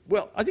I could.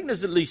 Well, I think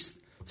there's at least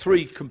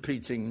three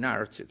competing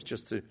narratives,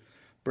 just to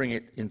bring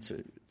it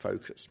into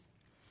focus.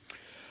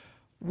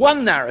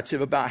 One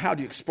narrative about how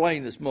do you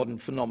explain this modern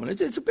phenomenon,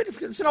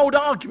 it's an old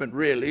argument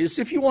really, is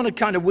if you want to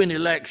kind of win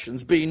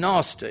elections, be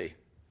nasty.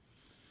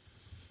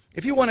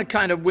 If you want to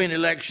kind of win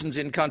elections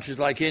in countries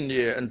like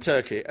India and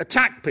Turkey,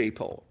 attack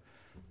people.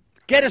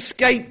 Get a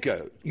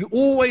scapegoat. You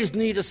always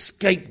need a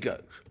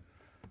scapegoat.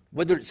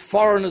 Whether it's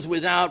foreigners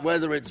without,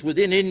 whether it's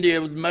within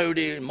India with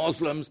Modi,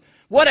 Muslims,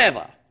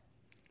 whatever.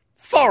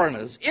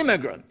 Foreigners,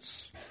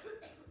 immigrants.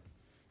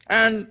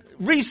 And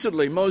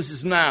recently,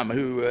 Moses Nam,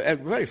 who a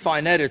very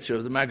fine editor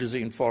of the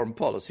magazine Foreign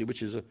Policy,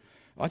 which is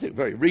I think,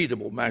 very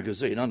readable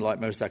magazine, unlike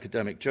most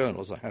academic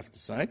journals, I have to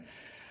say,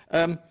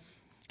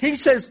 he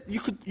says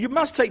you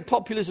must take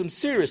populism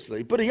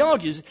seriously, but he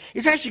argues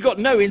it's actually got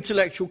no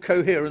intellectual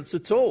coherence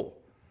at all.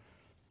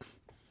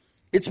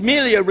 It's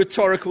merely a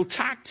rhetorical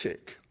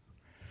tactic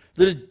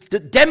that the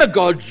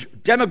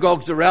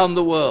demagogues around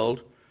the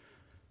world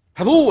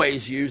have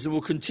always used and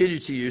will continue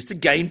to use to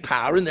gain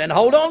power and then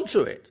hold on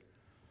to it.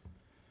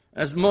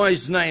 As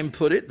Moyes' name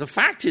put it, the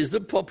fact is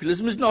that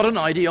populism is not an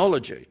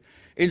ideology.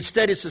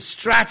 Instead, it's a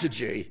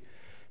strategy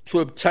to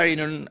obtain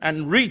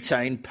and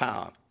retain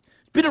power.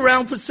 It's been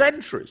around for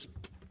centuries,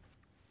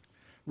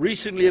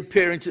 recently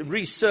appearing to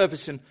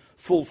resurface in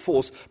full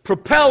force,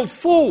 propelled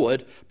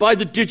forward by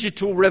the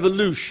digital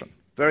revolution,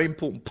 very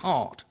important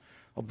part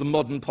of the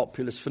modern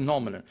populist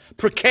phenomenon.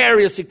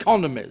 Precarious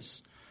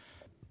economies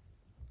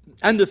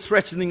and the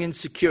threatening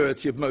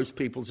insecurity of most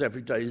people's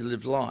everyday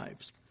lived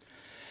lives.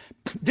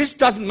 This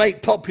doesn't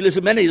make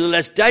populism any the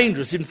less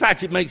dangerous. In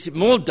fact, it makes it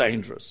more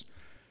dangerous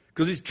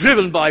because it's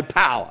driven by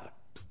power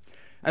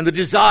and the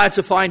desire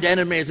to find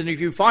enemies, and if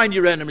you find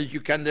your enemies,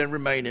 you can then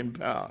remain in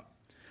power.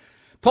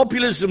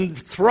 Populism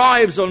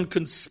thrives on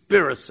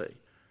conspiracy.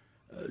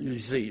 You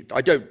see,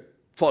 I don't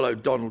follow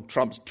Donald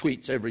Trump's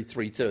tweets every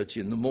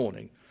 3:30 in the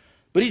morning,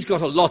 but he's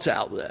got a lot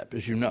out there,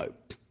 as you know.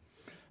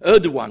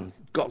 Erdogan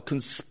got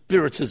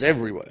conspirators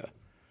everywhere,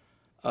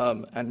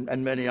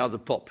 and many other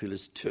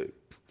populists too.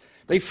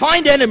 They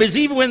find enemies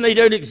even when they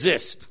don't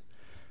exist.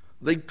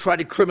 They try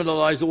to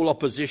criminalize all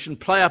opposition,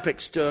 play up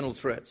external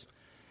threats,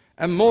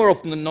 and more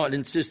often than not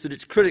insist that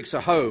its critics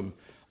at home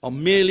are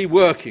merely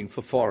working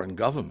for foreign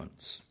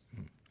governments.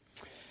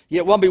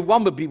 Yet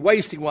one would be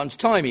wasting one's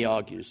time, he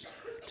argues,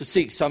 to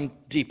seek some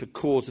deeper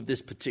cause of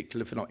this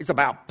particular phenomenon. It's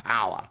about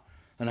power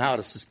and how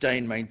to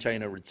sustain,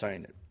 maintain, or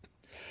retain it.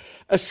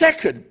 A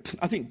second,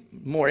 I think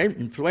more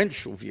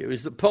influential view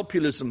is that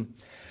populism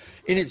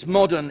in its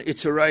modern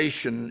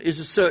iteration is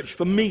a search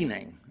for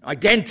meaning,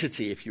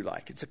 identity, if you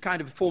like. It's a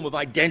kind of form of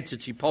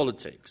identity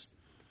politics.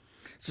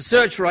 It's a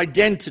search for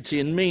identity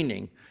and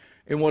meaning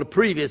in what a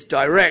previous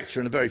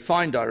director, and a very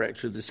fine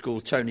director of the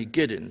school, Tony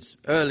Giddens,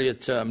 earlier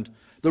termed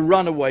the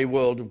runaway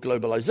world of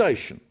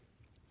globalization.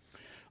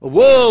 A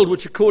world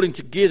which, according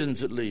to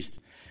Giddens at least,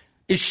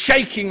 is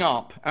shaking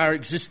up our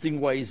existing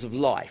ways of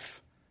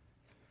life,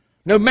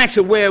 no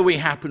matter where we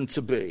happen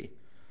to be.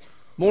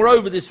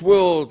 Moreover, this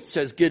world,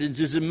 says Giddens,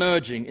 is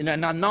emerging in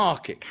an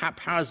anarchic,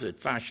 haphazard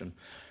fashion,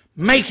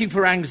 making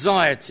for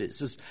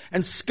anxieties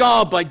and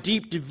scarred by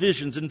deep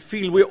divisions and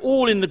feeling we're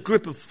all in the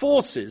grip of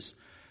forces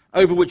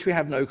over which we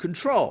have no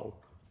control.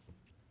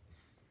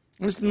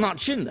 And there's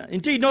much in that.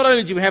 Indeed, not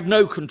only do we have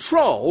no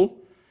control,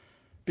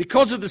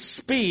 because of the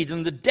speed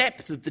and the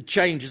depth of the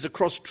changes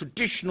across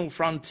traditional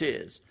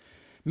frontiers,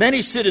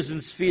 many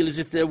citizens feel as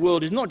if their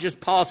world is not just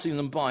passing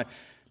them by,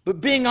 but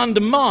being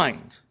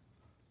undermined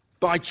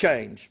by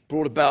change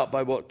brought about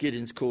by what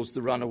Giddens calls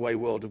the runaway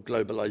world of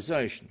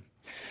globalization.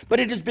 But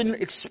it has been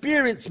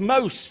experienced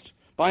most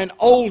by an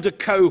older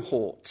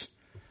cohort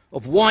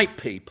of white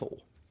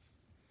people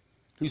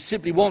who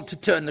simply want to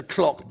turn the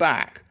clock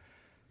back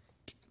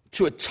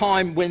to a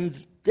time when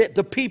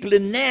the people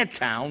in their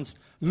towns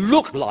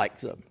looked like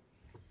them,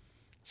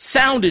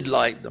 sounded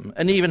like them,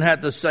 and even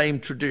had the same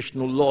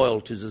traditional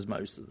loyalties as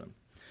most of them.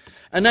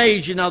 An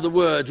age, in other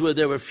words, where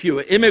there were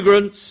fewer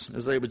immigrants,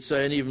 as they would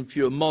say, and even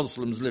fewer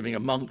Muslims living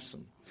amongst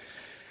them.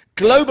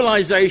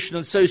 Globalization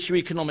and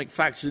socio-economic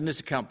factors in this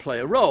account play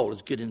a role,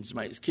 as Giddens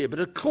makes clear, but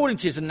according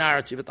to his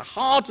narrative, at the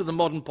heart of the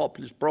modern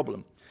populist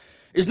problem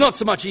is not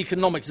so much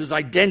economics as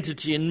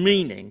identity and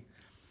meaning,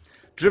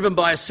 driven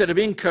by a set of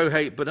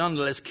inchoate but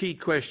nonetheless key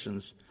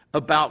questions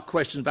about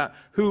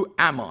who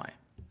am I?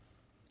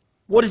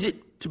 What is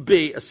it to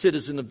be a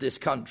citizen of this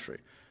country?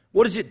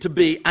 What is it to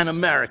be an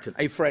American,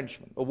 a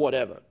Frenchman, or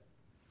whatever?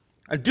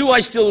 And do I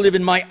still live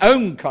in my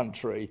own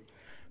country,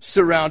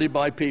 surrounded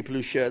by people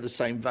who share the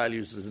same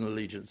values and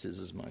allegiances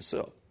as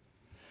myself?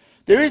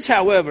 There is,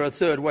 however, a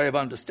third way of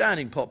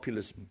understanding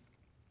populism.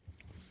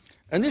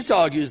 And this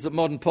argues that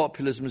modern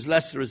populism is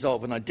less the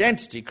result of an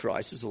identity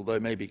crisis, although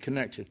it may be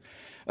connected,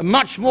 and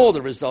much more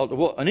the result of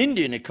what an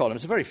Indian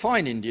economist, a very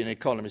fine Indian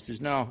economist who's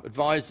now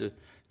advisor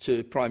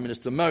to Prime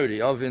Minister Modi,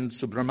 Arvind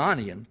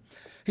Subramanian,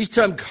 he's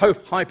termed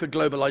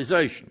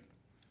hyperglobalization.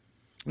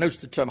 Notice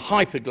the term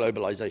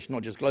hyperglobalization,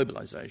 not just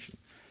globalization.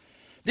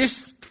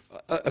 This,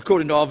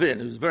 according to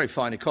Arvind, who's a very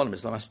fine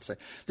economist, I must say,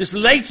 this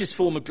latest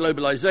form of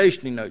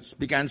globalization, he notes,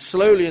 began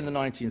slowly in the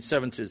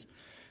 1970s,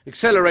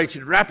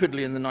 accelerated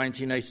rapidly in the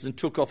 1980s, and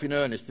took off in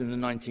earnest in the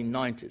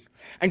 1990s,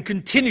 and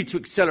continued to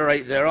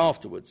accelerate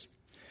thereafterwards.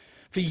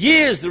 For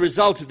years, the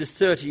result of this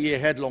 30-year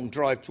headlong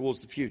drive towards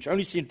the future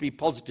only seemed to be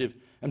positive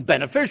and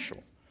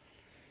beneficial.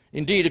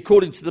 Indeed,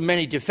 according to the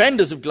many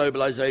defenders of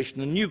globalization,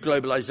 the new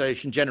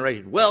globalization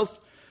generated wealth,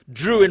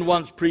 drew in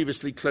once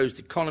previously closed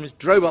economies,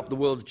 drove up the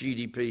world's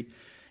GDP,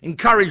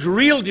 encouraged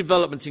real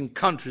development in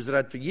countries that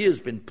had for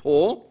years been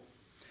poor,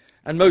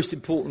 and most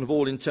important of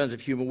all in terms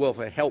of human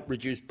welfare, helped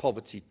reduce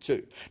poverty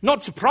too.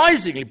 Not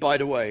surprisingly, by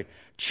the way,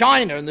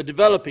 China and the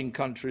developing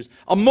countries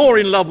are more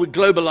in love with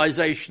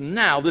globalization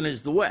now than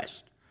is the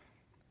West.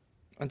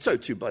 And so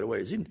too, by the way,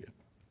 is India.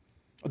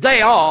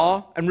 They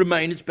are and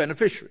remain its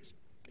beneficiaries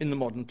in the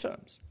modern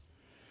terms.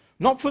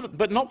 Not for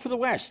the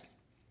West.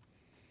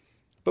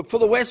 But for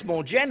the West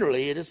more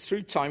generally, it has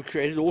through time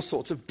created all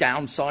sorts of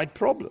downside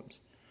problems.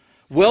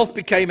 Wealth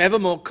became ever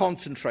more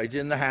concentrated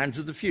in the hands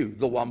of the few,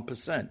 the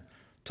 1%.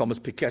 Thomas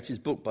Piketty's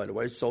book, by the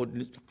way, sold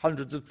in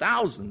hundreds of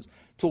thousands,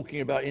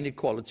 talking about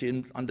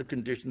inequality under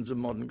conditions of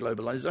modern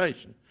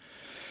globalization.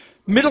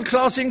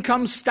 Middle-class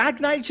incomes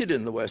stagnated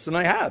in the West, and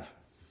they have.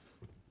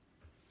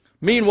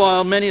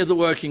 Meanwhile, many of the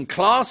working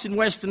class in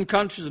Western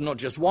countries, and not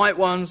just white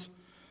ones,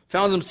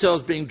 found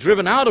themselves being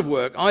driven out of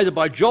work either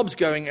by jobs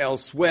going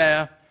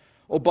elsewhere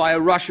or by a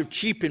rush of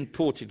cheap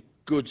imported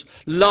goods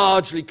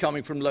largely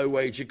coming from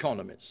low-wage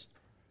economies.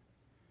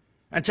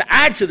 And to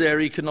add to their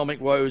economic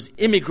woes,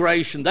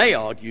 immigration, they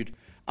argued,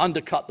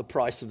 undercut the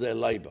price of their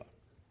labour.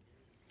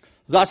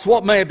 Thus,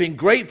 what may have been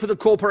great for the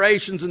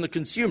corporations and the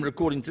consumer,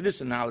 according to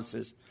this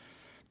analysis,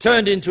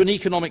 turned into an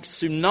economic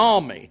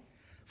tsunami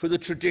for the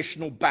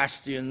traditional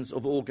bastions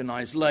of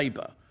organised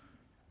labour.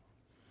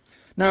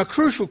 Now, a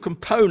crucial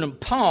component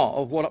part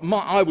of what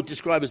I would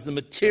describe as the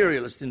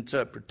materialist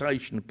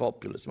interpretation of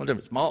populism, I don't know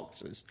if it's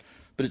Marxist,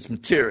 but it's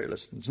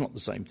materialist, it's not the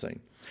same thing.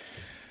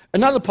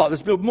 Another part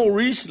that's more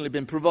recently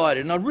been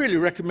provided, and I really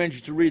recommend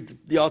you to read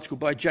the article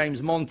by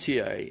James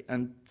Montier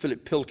and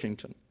Philip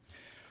Pilkington.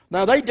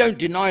 Now, they don't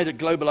deny that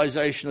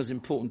globalisation has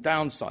important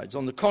downsides.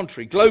 On the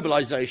contrary,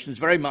 globalisation is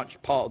very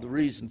much part of the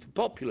reason for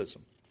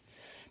populism.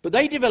 But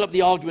they develop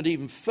the argument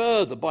even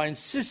further by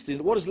insisting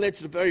that what has led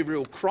to the very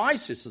real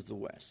crisis of the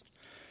West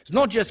is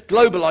not just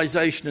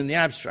globalisation in the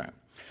abstract,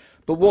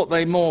 but what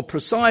they more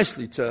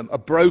precisely term a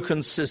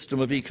broken system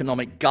of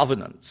economic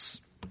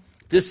governance.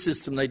 This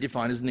system they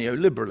define as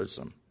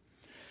neoliberalism.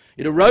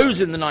 It arose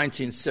in the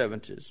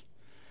 1970s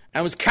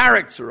and was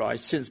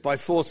characterised since by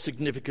four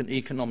significant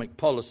economic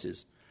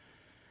policies.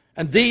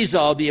 And these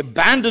are the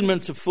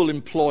abandonment of full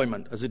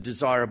employment as a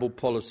desirable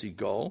policy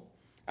goal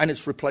and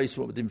its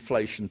replacement with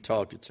inflation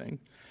targeting,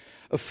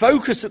 a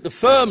focus at the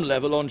firm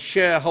level on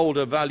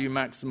shareholder value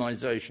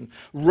maximisation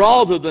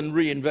rather than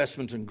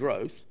reinvestment and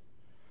growth,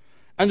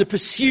 and the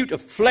pursuit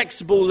of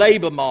flexible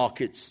labour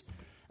markets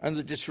and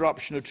the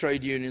disruption of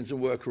trade unions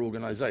and worker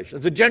organisations.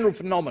 It's a general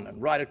phenomenon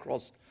right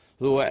across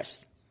the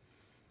West.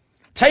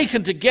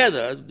 Taken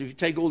together, if you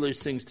take all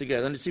those things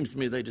together, and it seems to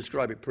me they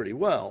describe it pretty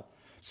well,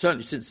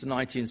 certainly since the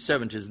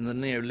 1970s and the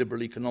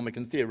neoliberal economic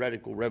and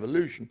theoretical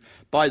revolution,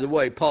 by the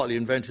way, partly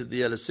invented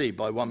the LSE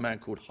by one man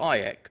called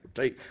Hayek.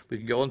 We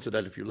can go on to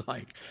that if you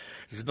like.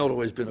 It's not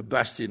always been a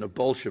bastion of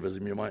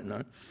Bolshevism, you might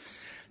know.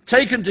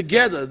 Taken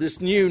together,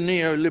 this new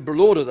neoliberal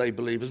order, they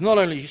believe, has not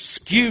only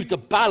skewed the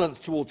balance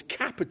towards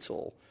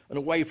capital and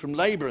away from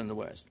labour in the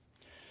West,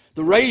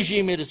 the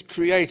regime it has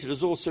created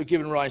has also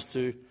given rise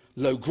to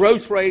low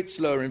growth rates,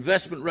 lower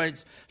investment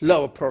rates,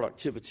 lower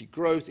productivity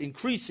growth,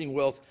 increasing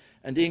wealth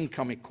and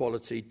income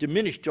equality,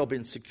 diminished job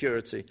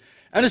insecurity,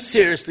 and a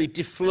seriously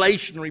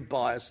deflationary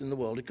bias in the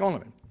world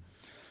economy.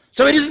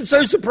 So it isn't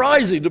so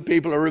surprising that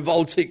people are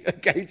revolting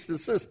against the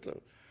system.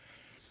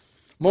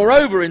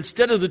 Moreover,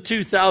 instead of the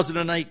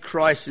 2008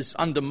 crisis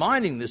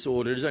undermining this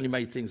order, it has only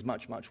made things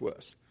much, much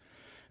worse.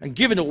 And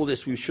given all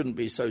this, we shouldn't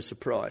be so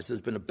surprised.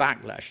 There's been a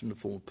backlash in the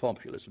form of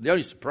populism. The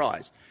only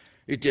surprise,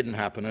 it didn't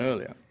happen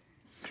earlier.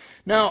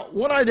 Now,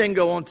 what I then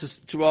go on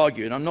to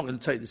argue, and I'm not going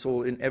to take this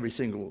all in every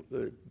single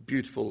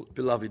beautiful,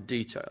 beloved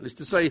detail, is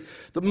to say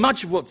that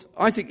much of what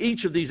I think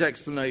each of these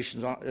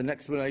explanations are an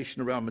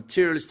explanation around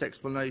materialist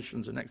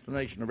explanations, an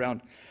explanation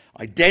around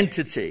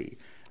identity,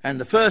 and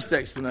the first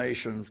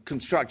explanation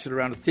constructed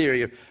around a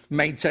theory of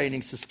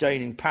maintaining,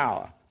 sustaining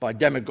power by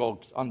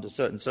demagogues under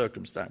certain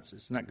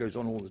circumstances, and that goes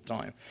on all the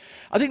time.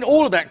 I think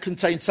all of that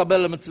contains some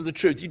elements of the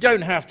truth. You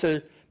don't have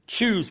to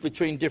choose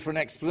between different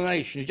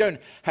explanations. You don't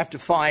have to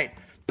fight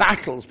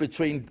battles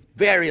between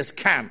various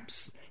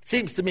camps. It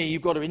seems to me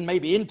you've got to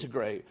maybe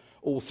integrate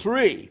all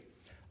three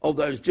of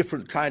those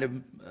different kind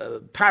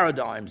of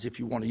paradigms, if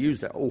you want to use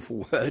that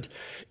awful word,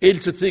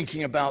 into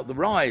thinking about the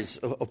rise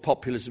of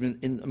populism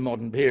in the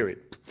modern period.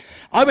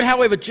 I would,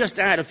 however, just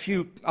add a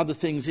few other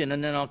things in,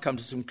 and then I'll come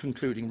to some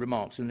concluding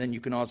remarks, and then you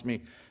can ask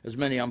me as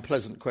many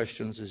unpleasant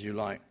questions as you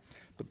like,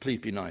 but please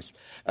be nice.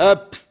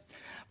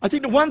 I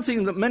think the one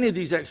thing that many of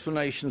these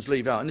explanations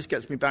leave out, and this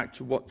gets me back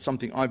to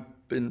something I've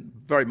been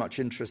very much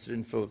interested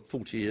in for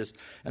 40 years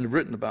and have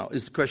written about,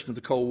 is the question of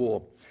the Cold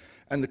War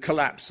and the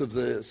collapse of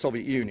the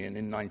Soviet Union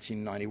in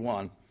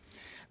 1991.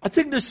 I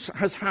think this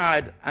has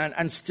had,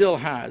 and still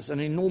has, an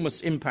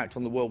enormous impact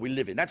on the world we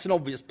live in. That's an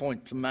obvious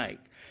point to make.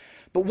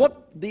 But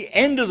what the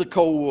end of the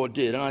Cold War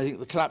did, and I think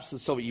the collapse of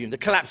the Soviet Union, the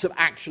collapse of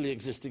actually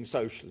existing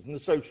socialism, the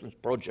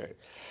socialist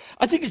project,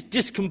 I think it's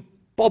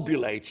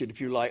discombobulated, if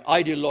you like,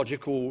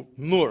 ideological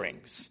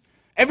moorings.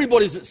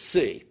 Everybody's at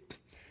sea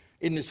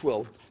in this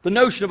world. The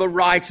notion of a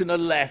right and a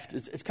left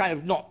is kind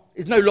of not,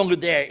 is no longer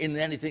there in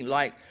anything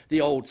like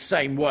the old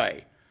same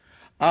way.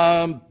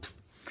 And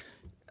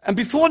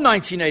before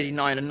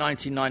 1989 and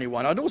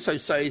 1991, I'd also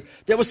say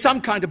there was some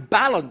kind of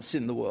balance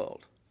in the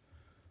world.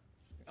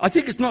 I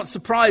think it's not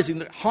surprising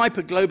that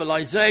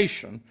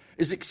hyperglobalization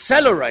is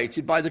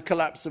accelerated by the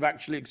collapse of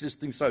actually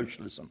existing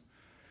socialism.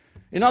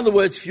 In other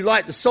words, if you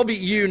like, the Soviet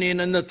Union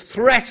and the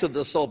threat of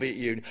the Soviet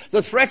Union,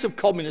 the threat of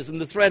communism,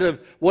 the threat of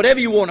whatever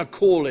you want to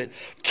call it,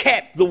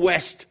 kept the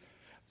West,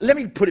 let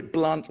me put it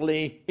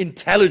bluntly,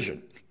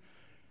 intelligent,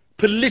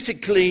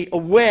 politically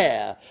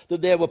aware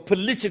that there were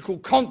political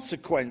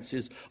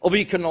consequences of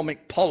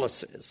economic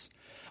policies.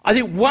 I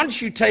think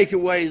once you take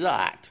away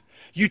that,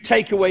 you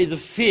take away the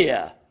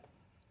fear.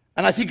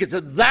 And I think it's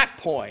at that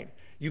point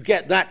you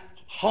get that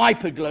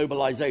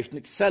hyper-globalization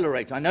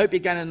accelerate. I know it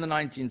began in the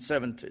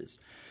 1970s.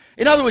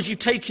 In other words, you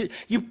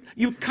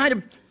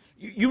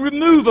you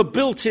remove a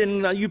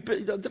built-in,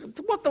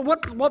 what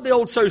the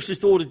old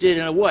socialist order did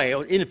in a way,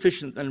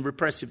 inefficient and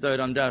repressive though it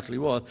undoubtedly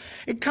was,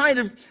 it kind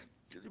of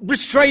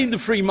restrained the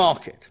free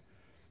market.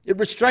 It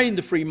restrained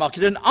the free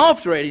market, and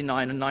after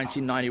 1989 and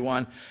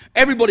 1991,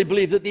 everybody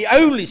believed that the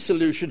only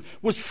solution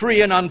was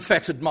free and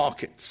unfettered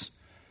markets.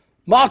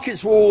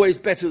 Markets were always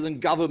better than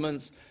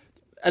governments.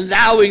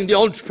 Allowing the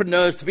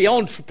entrepreneurs to be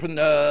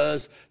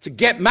entrepreneurs, to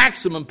get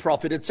maximum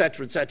profit,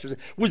 etc.,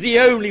 was the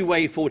only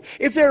way forward.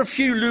 If there are a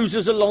few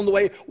losers along the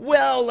way,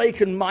 well, they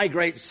can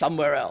migrate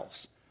somewhere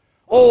else.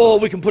 Or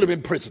we can put them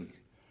in prison,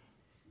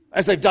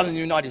 as they've done in the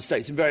United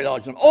States in very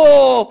large numbers.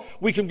 Or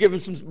we can give them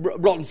some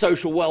rotten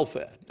social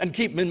welfare and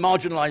keep them in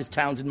marginalized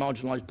towns in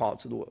marginalized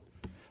parts of the world.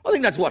 I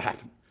think that's what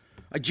happened.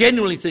 I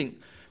genuinely think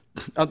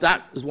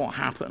that is what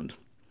happened.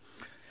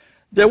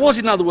 There was,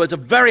 in other words, a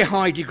very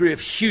high degree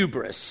of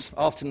hubris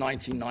after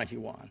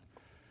 1991.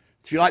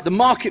 If you like, the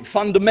market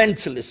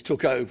fundamentalists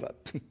took over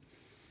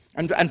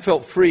and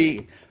felt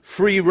free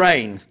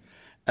rein.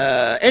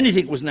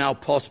 Anything was now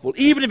possible.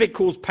 Even if it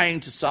caused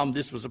pain to some,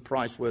 this was a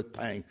price worth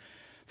paying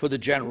for the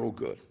general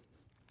good.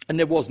 And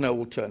there was no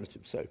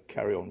alternative, so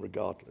carry on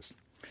regardless.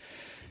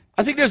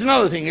 I think there's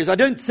another thing, is I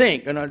don't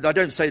think, and I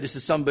don't say this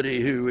as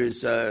somebody who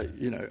is,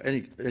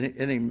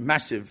 any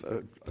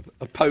massive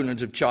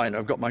opponent of China.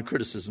 I've got my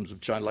criticisms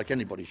of China, like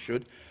anybody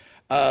should,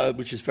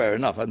 which is fair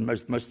enough. And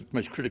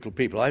most critical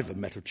people I've ever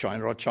met of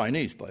China are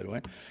Chinese, by the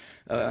way.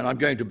 And I'm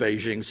going to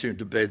Beijing, soon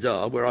to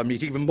Beida, where I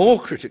meet even more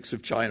critics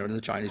of China and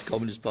the Chinese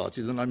Communist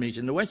Party than I meet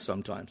in the West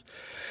sometimes.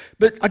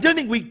 But I don't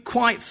think we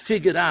quite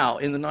figured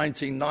out in the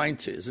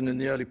 1990s and in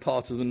the early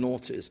part of the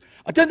noughties,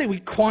 I don't think we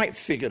quite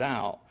figured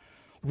out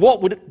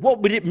what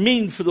would it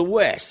mean for the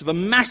West of a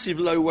massive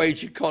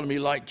low-wage economy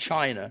like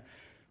China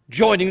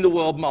joining the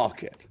world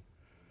market?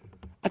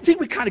 I think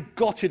we kind of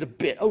got it a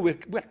bit. Oh,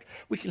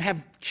 we can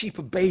have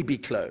cheaper baby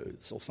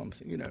clothes or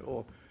something,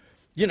 or,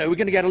 we're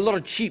going to get a lot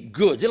of cheap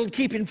goods. It'll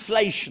keep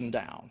inflation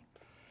down.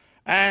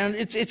 And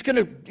it's going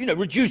to,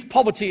 reduce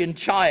poverty in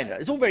China.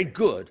 It's all very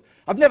good.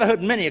 I've never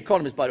heard many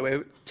economists, by the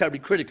way, terribly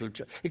critical of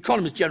China.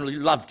 Economists generally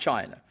love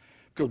China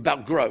because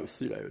about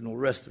growth, and all the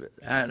rest of it.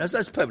 And that's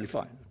perfectly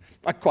fine.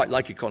 I quite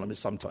like economists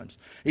sometimes,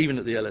 even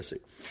at the LSE.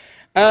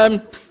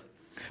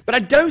 But I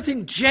don't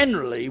think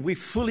generally we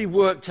fully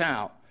worked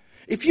out.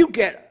 If you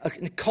get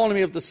an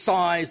economy of the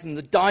size and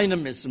the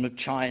dynamism of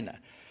China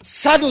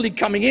suddenly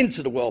coming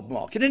into the world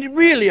market, and it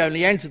really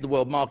only entered the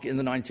world market in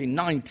the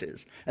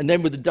 1990s, and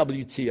then with the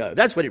WTO,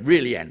 that's when it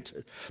really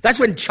entered. That's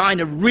when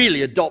China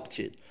really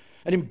adopted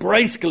and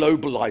embraced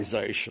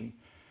globalization.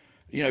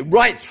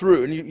 Right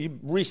through, and you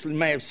recently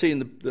may have seen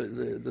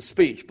the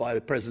speech by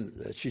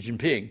President Xi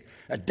Jinping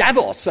at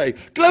Davos say,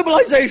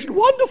 globalization,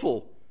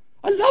 wonderful.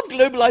 I love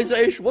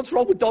globalization. What's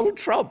wrong with Donald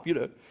Trump?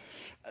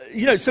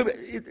 So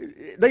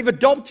they've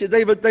adopted,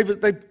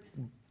 they've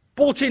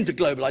bought into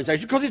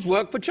globalization because it's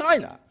worked for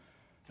China.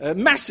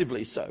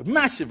 Massively so.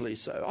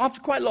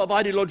 After quite a lot of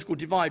ideological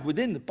divide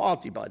within the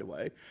party, by the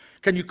way,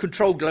 can you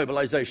control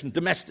globalization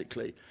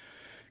domestically?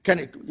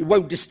 It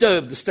won't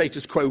disturb the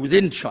status quo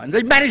within China.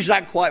 They managed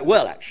that quite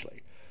well,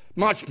 actually,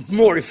 much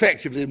more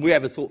effectively than we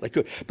ever thought they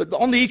could. But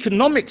on the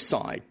economic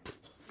side,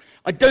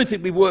 I don't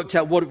think we worked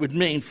out what it would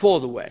mean for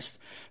the West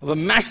of a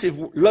massive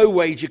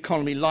low-wage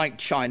economy like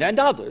China and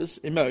others,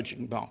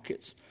 emerging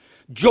markets,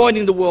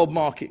 joining the World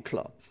Market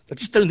Club. I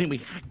just don't think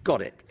we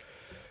got it.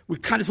 We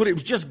kind of thought it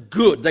was just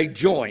good they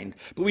joined,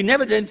 but we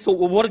never then thought,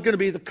 well, what are going to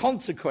be the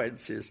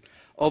consequences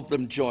of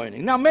them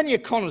joining? Now, many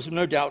economists will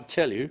no doubt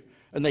tell you,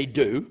 and they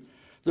do,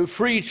 that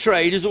free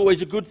trade is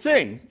always a good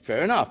thing.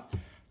 Fair enough.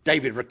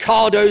 David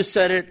Ricardo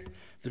said it.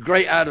 The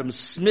great Adam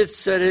Smith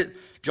said it.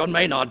 John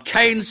Maynard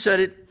Keynes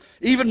said it.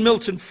 Even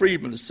Milton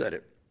Friedman said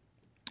it.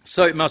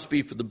 So it must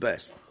be for the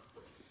best.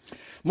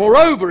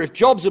 Moreover, if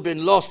jobs have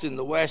been lost in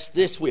the West,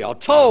 this, we are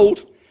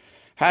told,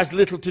 has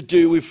little to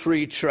do with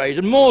free trade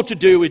and more to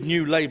do with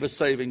new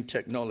labour-saving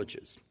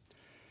technologies.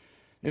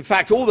 In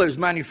fact, all those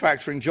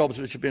manufacturing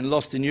jobs which have been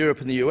lost in Europe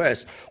and the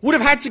US would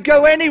have had to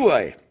go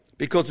anyway,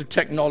 because of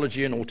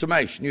technology and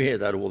automation. You hear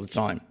that all the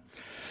time.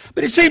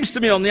 But it seems to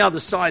me on the other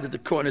side of the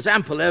coin there's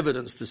ample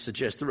evidence to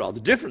suggest a rather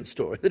different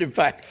story, that in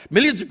fact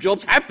millions of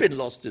jobs have been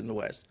lost in the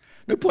West.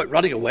 No point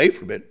running away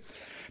from it,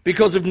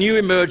 because of new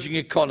emerging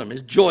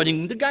economies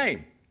joining the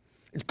game.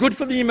 It's good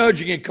for the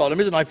emerging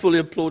economies, and I fully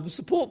applaud and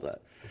support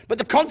that. But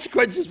the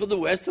consequences for the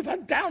West have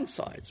had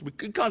downsides. We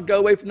can't go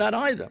away from that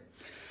either.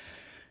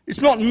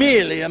 It's not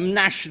merely a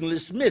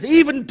nationalist myth.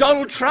 Even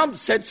Donald Trump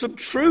said some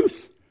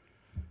truth.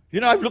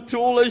 I've looked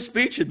through all those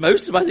speeches.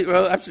 Most of them, I think,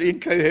 are absolutely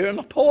incoherent and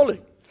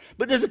appalling.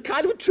 But there's a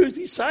kind of a truth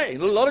he's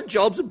saying. A lot of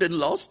jobs have been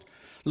lost.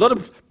 A lot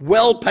of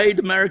well-paid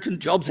American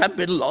jobs have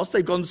been lost.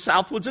 They've gone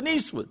southwards and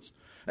eastwards.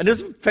 And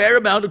there's a fair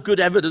amount of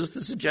good evidence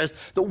to suggest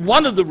that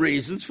one of the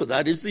reasons for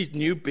that is these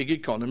new big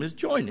economies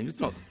joining. It's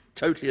not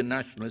totally a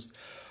nationalist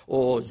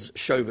or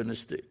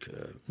chauvinistic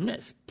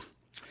myth.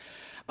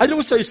 I'd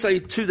also say,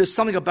 too, there's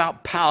something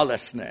about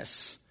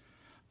powerlessness.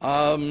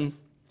 I've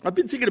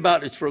been thinking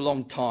about this for a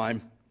long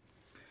time.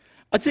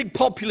 I think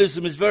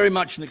populism is very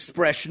much an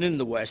expression in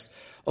the West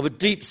of a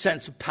deep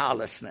sense of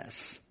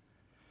powerlessness.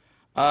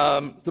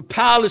 The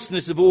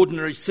powerlessness of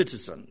ordinary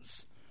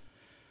citizens.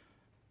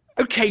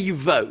 Okay, you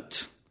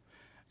vote.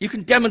 You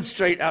can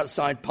demonstrate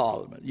outside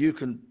Parliament. You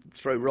can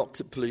throw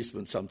rocks at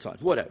policemen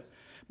sometimes, whatever.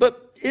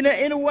 But in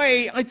a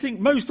way, I think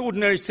most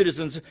ordinary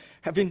citizens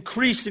have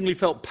increasingly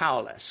felt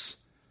powerless,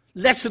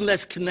 less and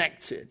less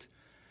connected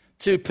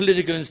to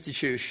political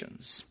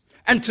institutions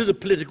and to the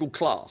political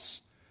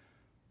class.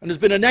 And there's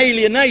been an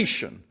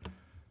alienation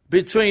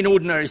between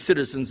ordinary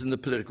citizens and the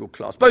political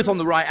class, both on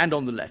the right and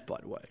on the left, by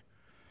the way.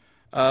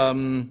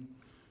 And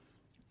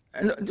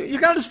you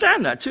can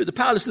understand that too, the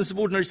powerlessness of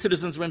ordinary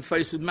citizens when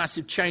faced with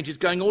massive changes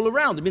going all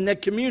around them in their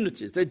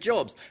communities, their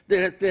jobs,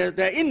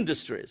 their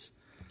industries.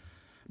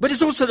 But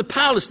it's also the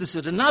powerlessness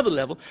at another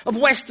level of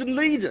Western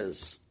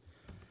leaders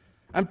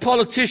and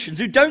politicians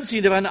who don't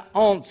seem to have an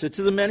answer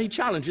to the many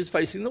challenges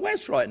facing the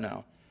West right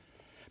now.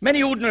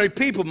 Many ordinary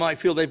people might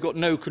feel they've got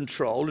no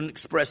control and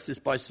express this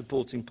by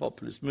supporting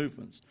populist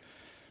movements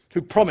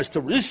who promise to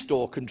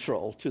restore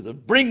control to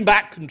them, bring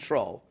back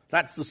control.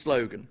 That's the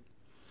slogan.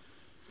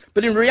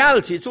 But in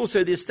reality, it's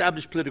also the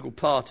established political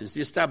parties,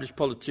 the established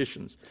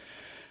politicians,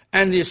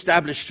 and the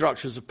established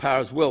structures of power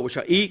as well, which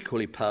are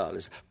equally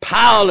powerless.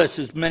 Powerless,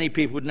 as many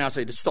people would now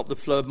say, to stop the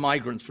flow of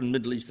migrants from the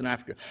Middle East and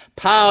Africa.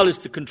 Powerless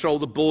to control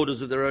the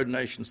borders of their own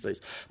nation states.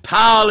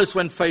 Powerless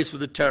when faced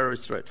with a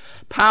terrorist threat.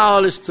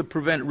 Powerless to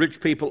prevent rich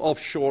people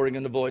offshoring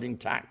and avoiding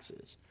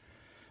taxes.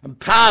 And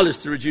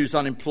powerless to reduce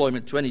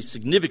unemployment to any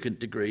significant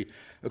degree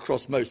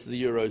across most of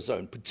the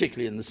Eurozone,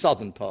 particularly in the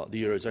southern part of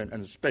the Eurozone,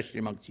 and especially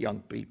amongst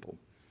young people.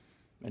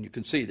 And you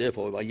can see,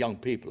 therefore, why young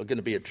people are going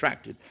to be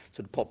attracted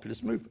to the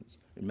populist movements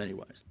in many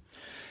ways.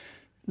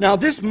 Now,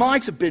 this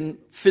might have been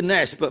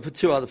finessed, but for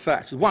two other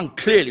factors. One,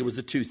 clearly, was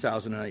the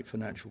 2008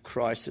 financial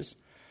crisis.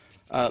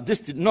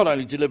 This not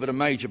only delivered a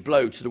major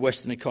blow to the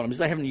Western economies,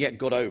 they haven't yet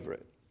got over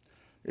it.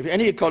 If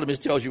any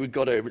economist tells you we've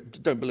got over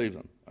it, don't believe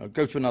them.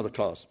 Go to another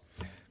class.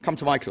 Come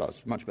to my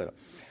class, much better.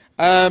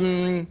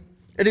 And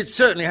it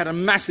certainly had a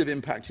massive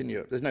impact in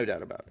Europe, there's no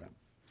doubt about that.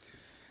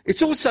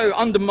 It's also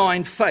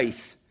undermined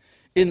faith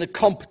in the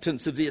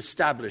competence of the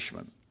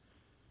establishment.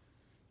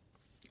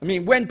 I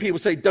mean, when people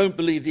say, don't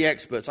believe the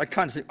experts, I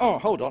kind of think, oh,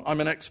 hold on, I'm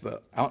an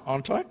expert,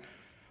 aren't I?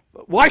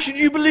 Why should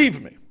you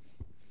believe me?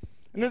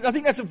 And I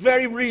think that's a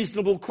very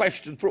reasonable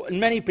question for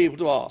many people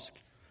to ask.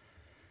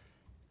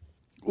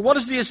 What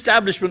has the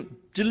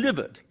establishment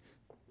delivered?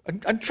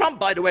 And Trump,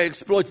 by the way,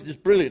 exploited this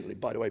brilliantly,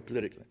 by the way,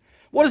 politically.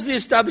 What has the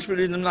establishment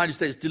in the United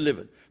States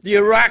delivered? The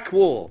Iraq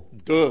War.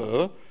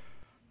 Duh.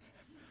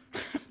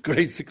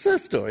 Great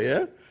success story,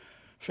 yeah?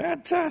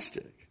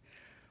 Fantastic.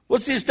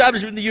 What's the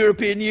establishment in the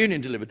European Union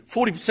delivered?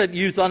 40%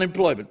 youth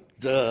unemployment.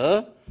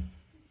 Duh.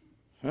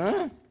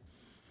 Huh?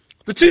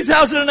 The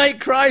 2008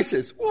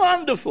 crisis.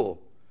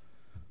 Wonderful.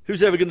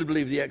 Who's ever going to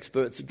believe the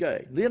experts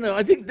again? You know,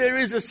 I think there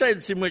is a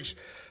sense in which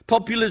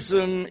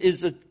populism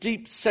is a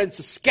deep sense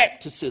of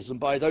skepticism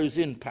by those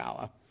in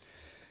power.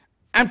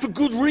 And for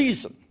good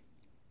reason.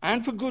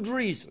 And for good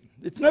reason.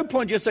 It's no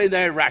point just saying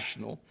they're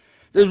irrational.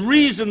 There's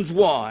reasons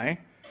why,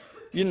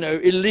 you know,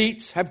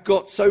 elites have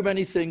got so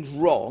many things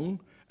wrong,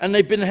 and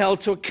they've been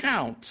held to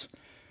account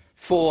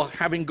for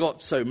having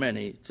got so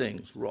many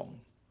things wrong.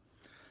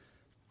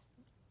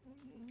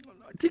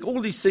 I think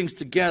all these things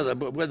together,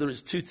 but whether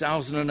it's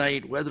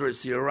 2008, whether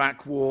it's the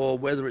Iraq War,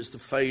 whether it's the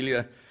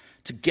failure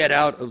to get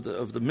out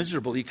of the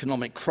miserable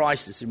economic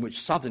crisis in which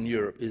southern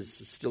Europe is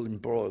still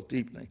embroiled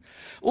deeply,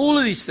 all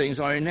of these things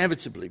are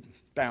inevitably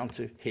bound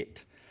to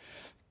hit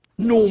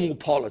normal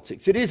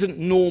politics. It isn't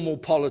normal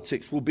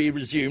politics will be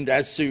resumed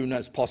as soon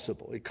as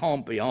possible. It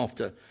can't be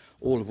after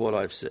all of what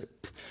I've said.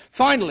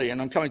 Finally,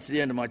 and I'm coming to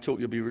the end of my talk,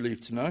 you'll be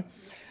relieved to know,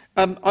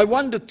 I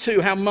wonder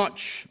too how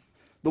much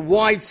the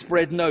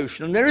widespread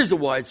notion, and there is a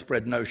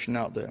widespread notion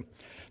out there,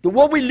 that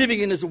what we're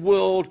living in is a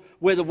world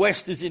where the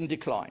West is in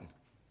decline.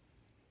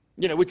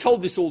 You know, we're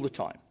told this all the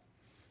time.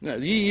 You know,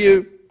 the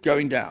EU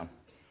going down.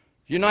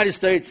 The United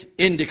States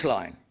in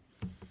decline.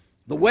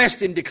 The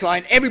West in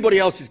decline, everybody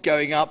else is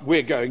going up,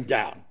 we're going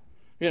down.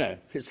 You know,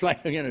 it's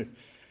like, you know,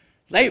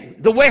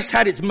 the West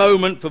had its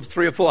moment for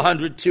 300 or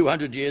 400,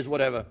 200 years,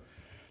 whatever.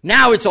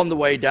 Now it's on the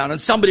way down,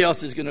 and somebody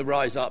else is going to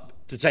rise up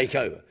to take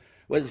over.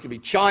 Whether it's going to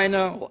be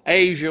China, or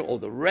Asia, or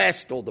the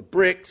rest, or the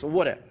BRICS, or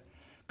whatever.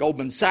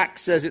 Goldman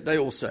Sachs says it, they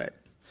all say it.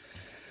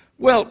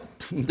 Well,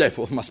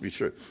 therefore it must be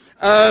true.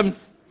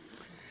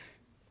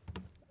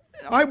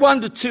 I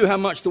wonder too how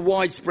much the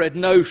widespread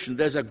notion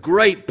there's a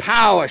great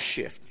power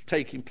shift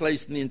taking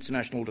place in the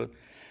international order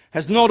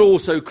has not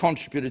also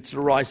contributed to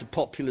the rise of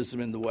populism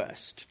in the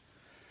West.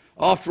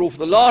 After all, for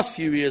the last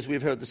few years,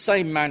 we've heard the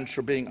same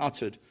mantra being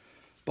uttered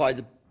by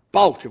the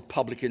bulk of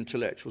public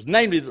intellectuals,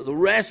 namely that the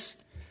rest,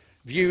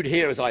 viewed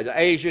here as either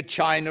Asia,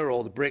 China,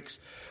 or the BRICS,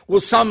 will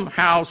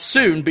somehow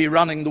soon be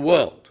running the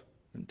world.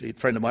 Indeed, a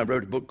friend of mine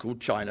wrote a book called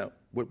China,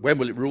 When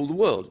Will It Rule the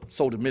World? It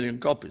sold 1 million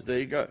copies. There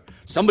you go.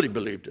 Somebody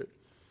believed it.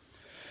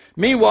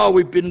 Meanwhile,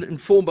 we've been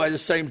informed by the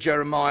same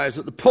Jeremiahs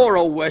that the poor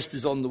old West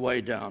is on the way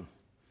down.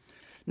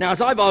 Now,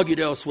 as I've argued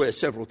elsewhere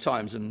several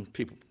times, and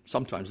people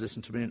sometimes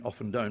listen to me and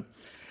often don't,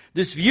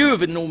 This view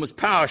of enormous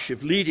power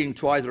shift leading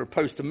to either a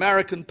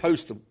post-American,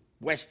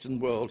 post-Western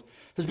world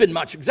has been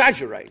much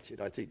exaggerated.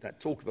 I think that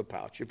talk of a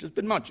power shift has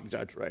been much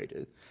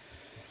exaggerated.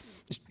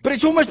 But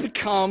it's almost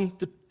become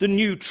the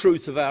new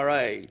truth of our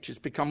age. It's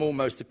become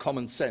almost the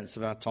common sense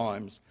of our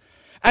times.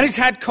 And it's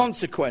had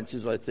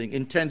consequences, I think,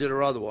 intended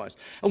or otherwise.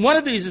 And one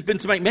of these has been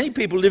to make many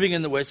people living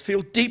in the West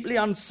feel deeply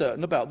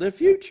uncertain about their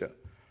future.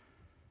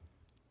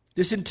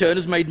 This, in turn,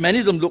 has made many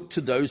of them look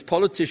to those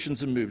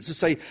politicians and movements to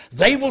say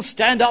they will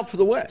stand up for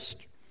the West.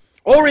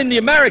 Or, in the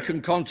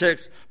American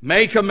context,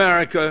 make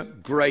America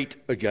great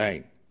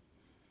again.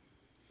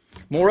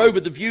 Moreover,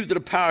 the view that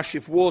a power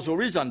shift was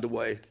or is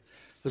underway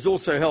has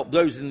also helped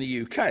those in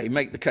the UK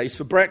make the case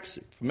for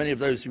Brexit. For many of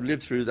those who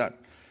lived through that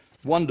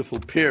wonderful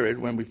period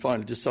when we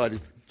finally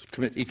decided to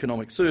commit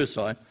economic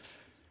suicide,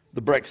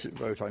 the Brexit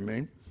vote, I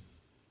mean,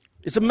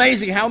 it's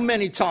amazing how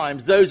many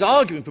times those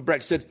arguing for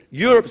Brexit said,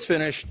 Europe's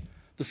finished,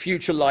 the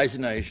future lies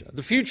in Asia.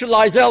 The future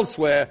lies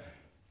elsewhere.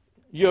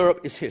 Europe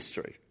is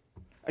history.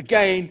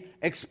 Again,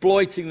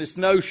 exploiting this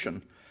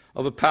notion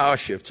of a power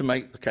shift to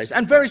make the case.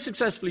 And very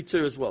successfully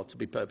too as well, to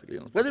be perfectly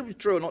honest. Whether it was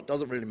true or not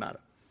doesn't really matter.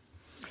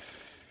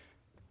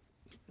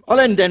 I'll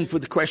end then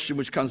with the question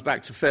which comes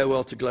back to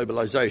farewell to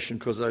globalisation,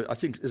 because I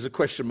think there's a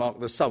question mark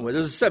there somewhere.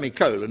 There's a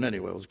semicolon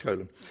anyway, or a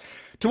colon.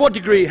 To what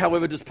degree,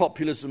 however, does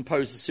populism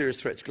pose a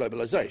serious threat to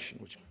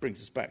globalisation? Which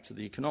brings us back to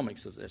the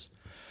economics of this.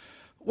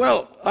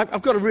 Well,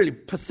 I've got a really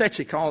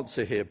pathetic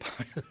answer here.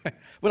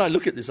 When I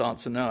look at this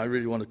answer now, I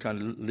really want to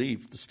kind of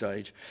leave the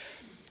stage.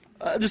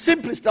 The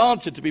simplest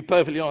answer, to be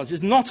perfectly honest,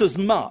 is not as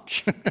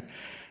much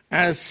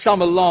as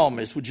some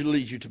alarmists would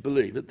lead you to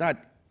believe.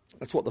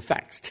 That's what the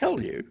facts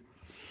tell you.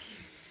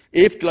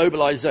 If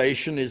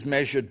globalization is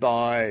measured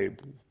by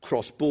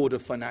cross-border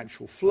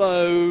financial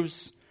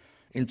flows,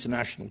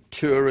 international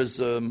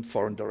tourism,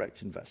 foreign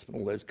direct investment,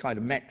 all those kind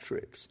of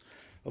metrics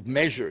of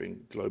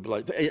measuring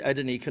globalization at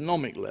an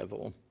economic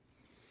level,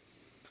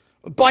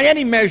 by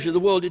any measure, the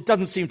world, it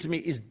doesn't seem to me,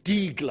 is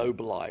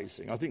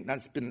deglobalizing. I think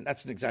that's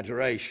an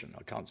exaggeration.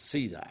 I can't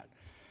see that.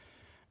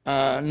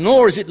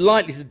 Nor is it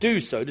likely to do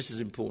so, this is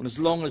important, as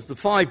long as the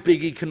 5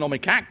 big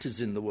economic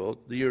actors in the world,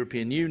 the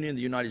European Union,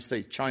 the United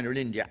States, China and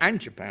India and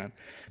Japan,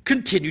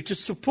 continue to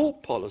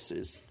support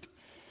policies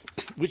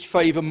which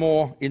favour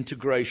more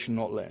integration,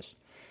 not less,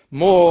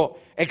 more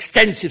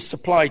extensive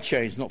supply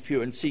chains, not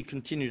fewer, and see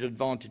continued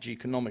advantage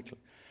economically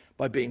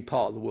by being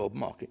part of the world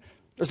market.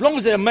 As long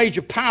as there are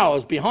major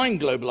powers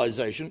behind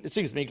globalization, it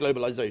seems to me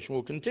globalization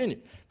will continue,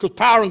 because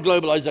power and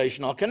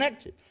globalization are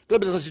connected.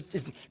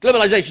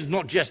 Globalization is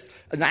not just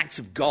an act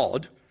of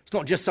God. It's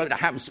not just something that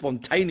happens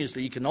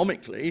spontaneously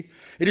economically.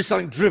 It is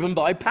something driven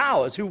by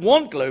powers who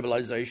want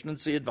globalization and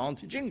see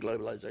advantage in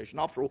globalization.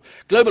 After all,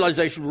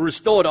 globalization was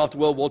restored after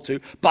World War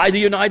II by the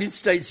United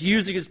States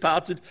using its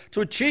power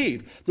to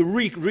achieve the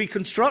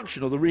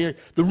reconstruction or the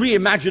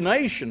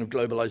reimagination of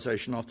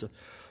globalization after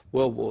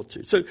World War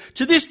II. So,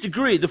 to this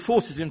degree, the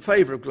forces in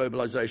favour of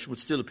globalization would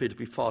still appear to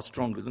be far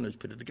stronger than those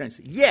pitted against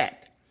it.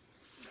 Yet,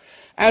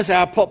 as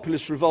our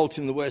populist revolt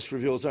in the West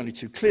reveals only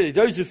too clearly,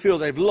 those who feel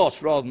they've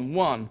lost rather than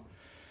won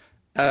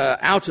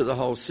out of the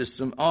whole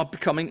system are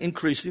becoming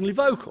increasingly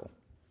vocal,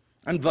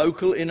 and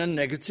vocal in a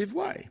negative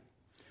way.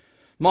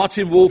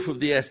 Martin Wolf of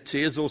the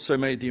FT has also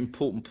made the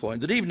important point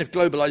that even if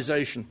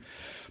globalization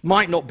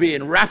might not be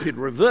in rapid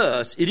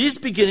reverse, it is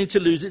beginning to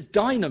lose its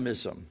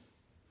dynamism.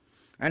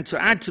 And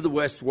to add to the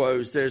West's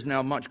woes, there is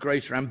now much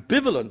greater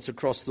ambivalence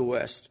across the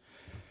West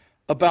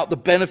about the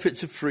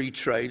benefits of free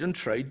trade and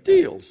trade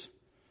deals.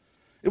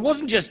 It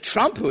wasn't just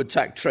Trump who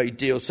attacked trade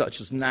deals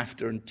such as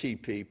NAFTA and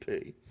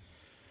TPP.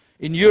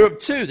 In Europe,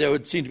 too, there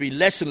would seem to be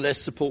less and less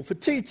support for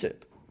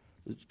TTIP,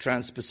 the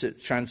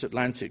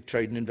Transatlantic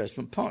Trade and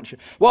Investment Partnership.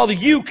 While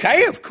the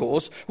UK, of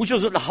course, which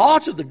was at the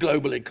heart of the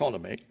global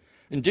economy,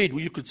 indeed,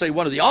 you could say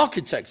one of the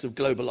architects of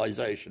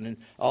globalization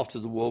after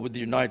the war with the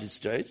United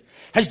States,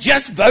 has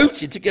just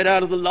voted to get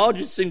out of the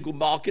largest single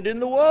market in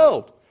the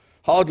world.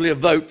 Hardly a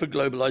vote for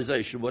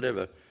globalization,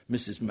 whatever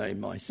Mrs. May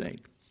might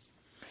think.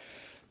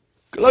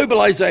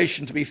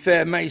 Globalization, to be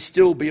fair, may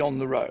still be on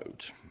the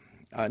road.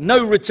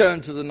 No return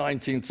to the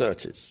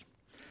 1930s.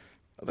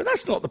 But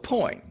that's not the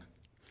point.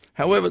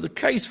 However, the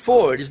case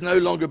for it is no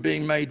longer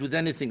being made with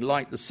anything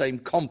like the same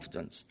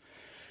confidence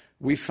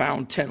we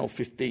found 10 or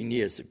 15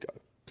 years ago.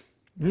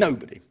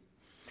 Nobody.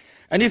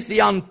 And if the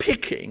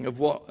unpicking of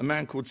what a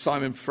man called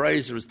Simon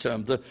Fraser has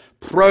termed the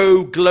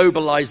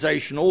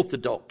pro-globalization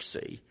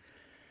orthodoxy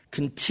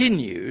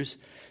continues,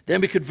 then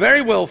we could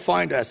very well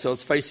find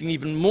ourselves facing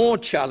even more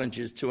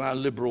challenges to our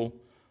liberal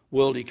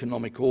world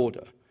economic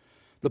order.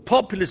 The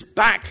populist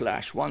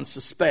backlash, one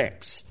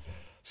suspects,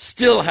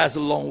 still has a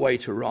long way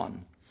to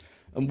run.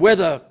 And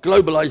whether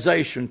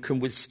globalization can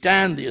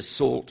withstand the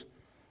assault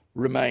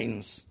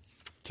remains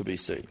to be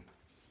seen.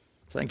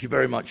 Thank you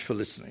very much for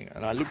listening,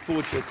 and I look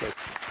forward to your questions.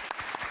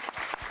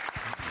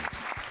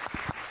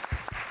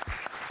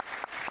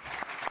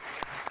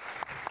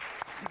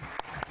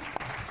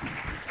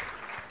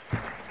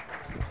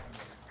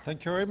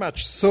 Thank you very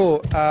much. So,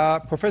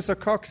 Professor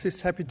Cox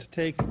is happy to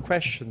take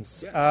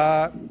questions.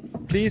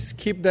 please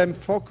keep them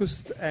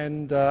focused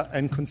and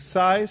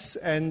concise,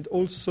 and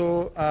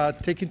also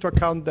take into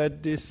account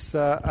that this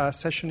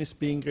session is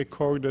being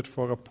recorded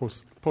for a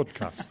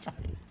podcast.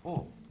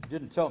 Oh, you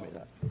didn't tell me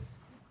that.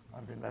 I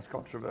think that's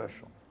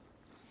controversial.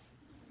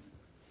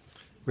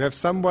 We have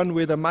someone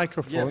with a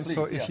microphone, Yeah, please,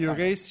 so if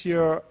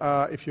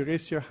you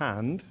raise your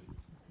hand.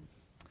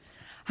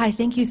 Hi,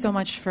 thank you so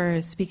much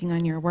for speaking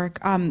on your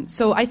work.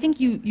 So I think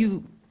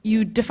you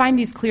define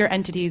these clear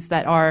entities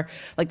that are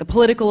like the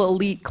political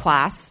elite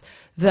class,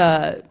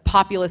 the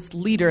populist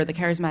leader, the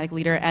charismatic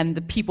leader, and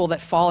the people that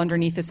fall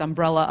underneath this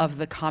umbrella of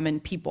the common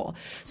people.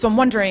 So I'm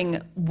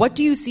wondering, what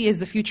do you see as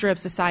the future of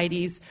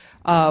societies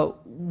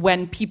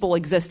when people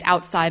exist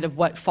outside of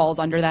what falls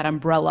under that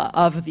umbrella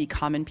of the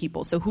common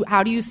people? So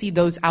how do you see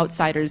those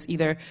outsiders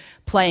either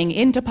playing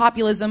into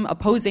populism,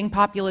 opposing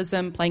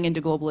populism, playing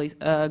into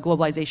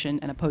globalization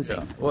and opposing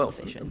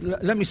globalization? Well,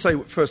 let me say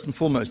first and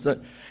foremost that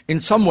in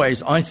some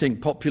ways I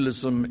think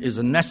populism is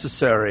a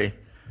necessary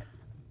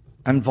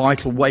and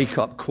vital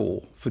wake-up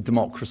call for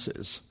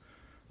democracies.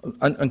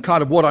 And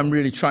kind of what I'm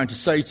really trying to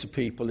say to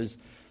people is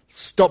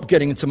stop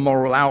getting into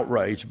moral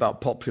outrage about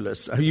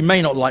populists. You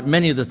may not like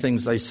many of the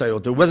things they say or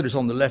do, whether it's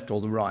on the left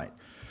or the right.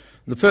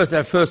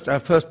 Our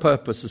first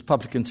purpose as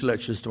public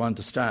intellectuals is to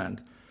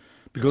understand,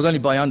 because only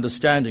by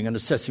understanding and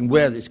assessing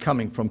where it's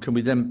coming from can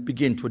we then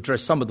begin to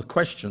address some of the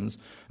questions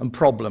and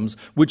problems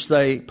which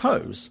they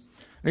pose.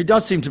 And it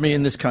does seem to me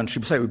in this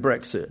country, say with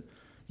Brexit,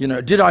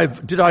 did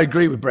I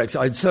agree with Brexit?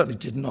 I certainly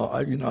did not.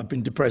 I've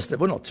been depressed.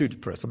 Well, not too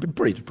depressed. I've been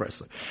pretty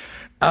depressed.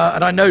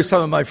 And I know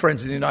some of my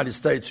friends in the United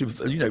States who've,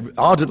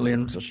 ardently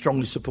and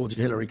strongly supported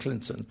Hillary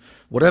Clinton,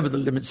 whatever the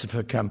limits of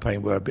her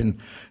campaign were, have been,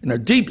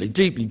 deeply,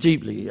 deeply,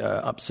 deeply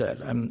upset.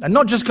 And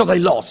not just because they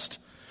lost.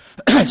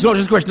 It's not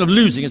just a question of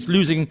losing. It's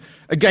losing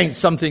against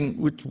something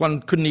which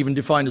one couldn't even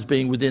define as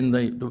being within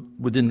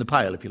the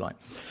pale, if you like.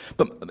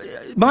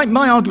 But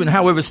my argument,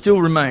 however,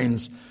 still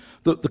remains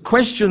that the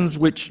questions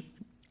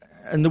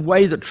and the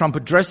way that Trump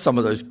addressed some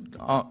of those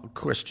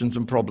questions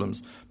and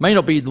problems may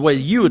not be the way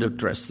you would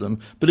address them,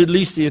 but at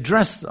least he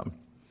addressed them.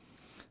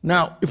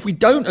 Now, if we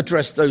don't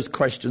address those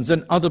questions,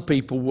 then other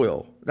people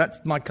will. That's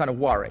my kind of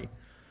worry.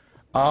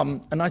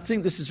 And I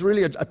think this is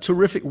really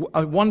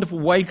a wonderful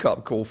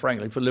wake-up call,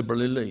 frankly, for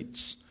liberal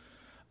elites.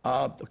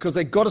 Because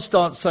they've got to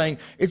start saying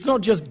it's not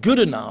just good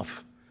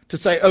enough to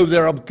say, oh,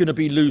 there are going to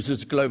be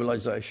losers of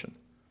globalization.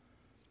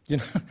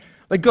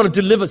 They've got to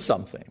deliver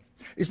something.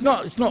 It's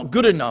not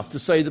good enough to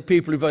say that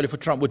people who voted for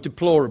Trump were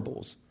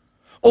deplorables.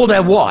 Or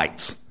they're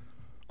white.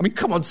 I mean,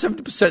 come on,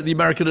 70% of the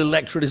American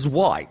electorate is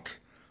white.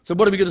 So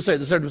what are we going to say?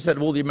 The 70%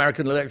 of all the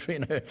American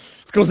electorate,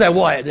 because they're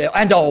white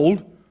and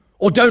old,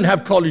 or don't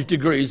have college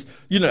degrees,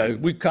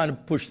 we kind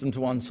of push them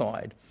to one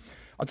side.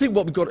 I think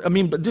what we've got,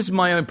 but this is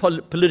my own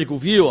political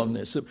view on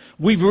this.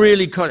 We've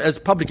really, as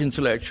public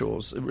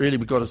intellectuals,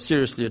 we've got to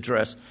seriously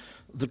address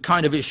the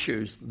kind of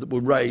issues that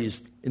were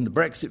raised in the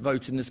Brexit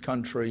vote in this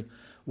country,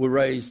 were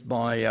raised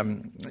by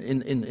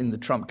in the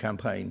Trump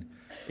campaign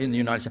in the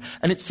United States.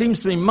 And it seems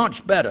to me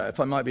much better, if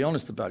I might be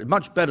honest about it,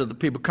 much better that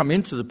people come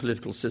into the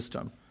political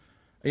system,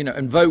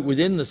 and vote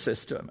within the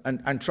system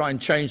and try and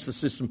change the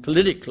system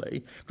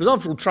politically. Because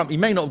after all, Trump, he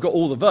may not have got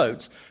all the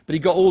votes, but he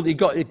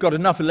got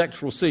enough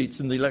electoral seats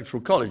in the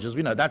Electoral College. As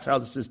we know, that's how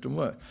the system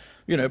works.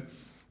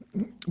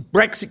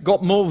 Brexit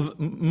got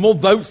more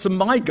votes than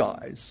my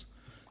guys,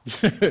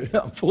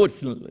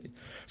 unfortunately.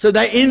 So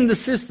they're in the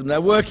system,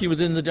 they're working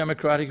within the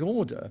democratic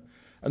order,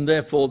 and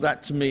therefore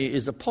that to me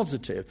is a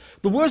positive.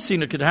 The worst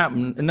thing that could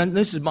happen, and then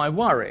this is my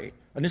worry,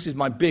 and this is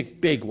my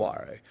big, big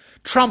worry,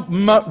 Trump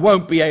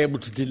won't be able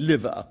to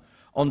deliver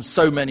on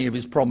so many of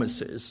his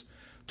promises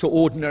to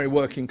ordinary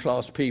working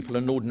class people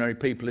and ordinary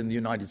people in the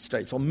United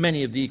States, on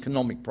many of the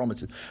economic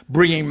promises,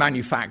 bringing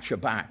manufacture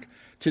back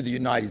to the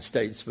United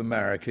States of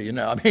America.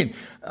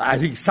 I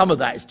think some of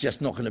that is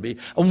just not going to be.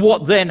 And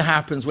what then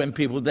happens when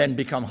people then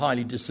become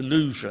highly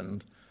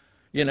disillusioned,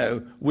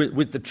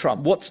 with the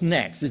Trump? What's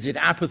next? Is it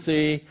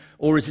apathy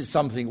or is it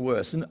something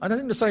worse? And I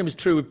think the same is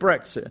true with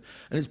Brexit.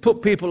 And it's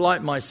put people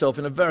like myself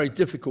in a very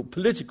difficult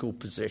political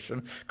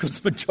position because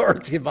the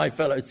majority of my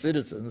fellow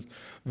citizens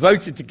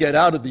voted to get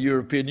out of the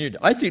European Union.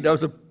 I think that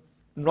was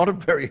not a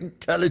very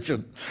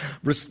intelligent,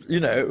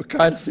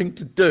 kind of thing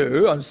to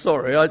do. I'm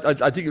sorry. I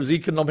think it was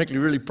economically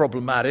really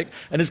problematic,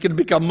 and it's going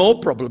to become more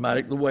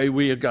problematic the way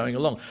we are going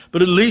along.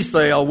 But at least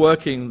they are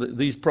working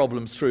these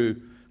problems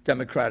through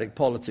democratic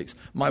politics.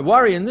 My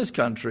worry in this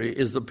country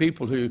is that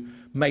people who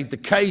made the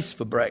case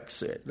for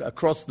Brexit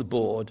across the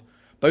board,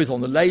 both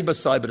on the Labour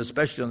side but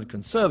especially on the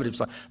Conservative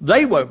side,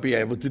 they won't be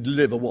able to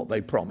deliver what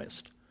they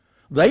promised.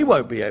 They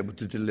won't be able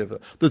to deliver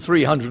the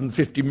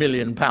 £350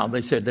 million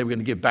they said they were going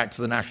to give back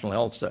to the National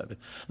Health Service.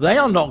 They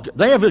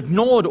have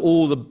ignored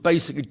all the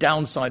basic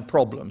downside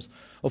problems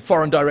of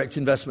foreign direct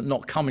investment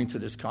not coming to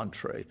this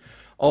country,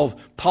 of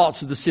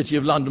parts of the city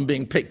of London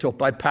being picked up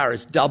by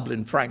Paris,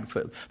 Dublin,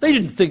 Frankfurt. They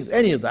didn't think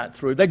any of that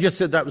through. They just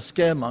said that was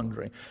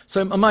scaremongering.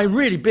 So my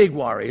really big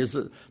worry is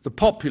that the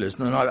populists,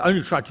 and I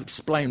only try to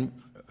explain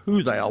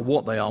who they are,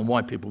 what they are, and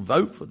why people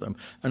vote for them,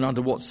 and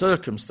under what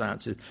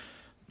circumstances.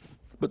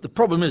 But the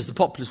problem is the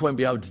populists won't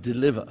be able to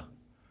deliver.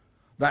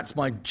 That's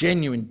my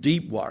genuine,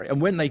 deep worry.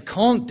 And when they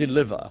can't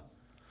deliver,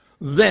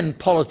 then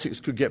politics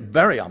could get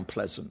very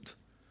unpleasant,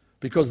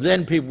 because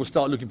then people will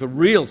start looking for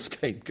real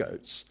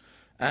scapegoats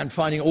and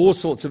finding all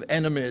sorts of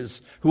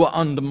enemies who are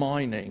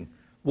undermining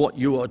what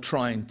you are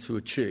trying to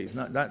achieve.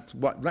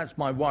 That's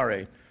my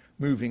worry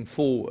moving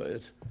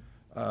forward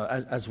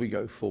as we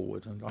go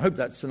forward. And I hope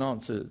that's an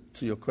answer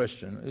to your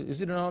question.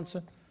 Is it an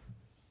answer?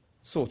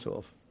 Sort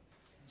of.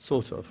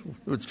 Sort of.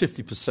 It's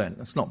 50%.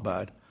 That's not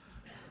bad.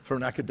 For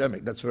an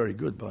academic, that's very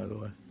good, by the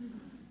way.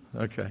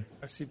 Okay.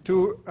 I see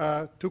two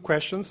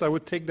questions. I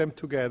would take them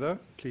together,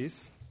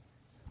 please.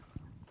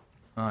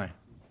 Hi.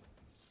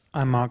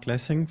 I'm Mark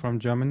Lessing from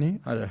Germany.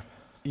 Hi there.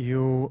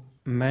 You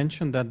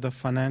mentioned that the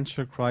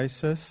financial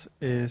crisis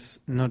is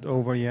not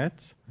over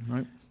yet.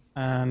 Right.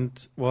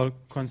 And, well,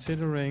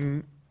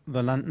 considering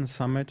the London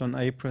summit on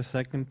April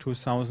 2nd,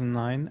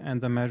 2009,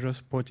 and the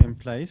measures put in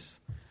place,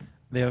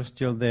 they are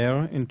still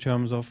there in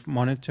terms of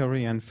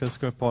monetary and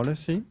fiscal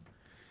policy.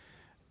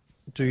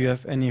 Do you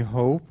have any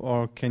hope,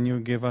 or can you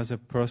give us a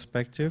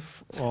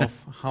perspective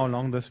of how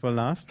long this will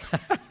last?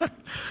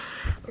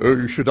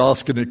 You should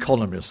ask an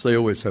economist. They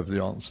always have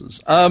the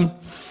answers.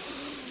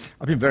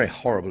 I've been very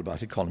horrible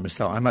about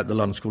economists. I'm at the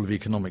London School of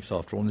Economics,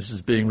 after all, and this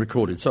is being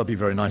recorded, so I'll be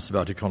very nice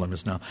about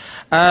economists now.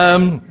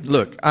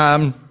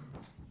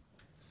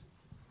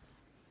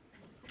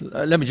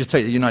 Let me just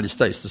take the United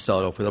States to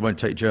start off with. I won't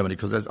take Germany,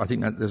 because I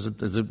think that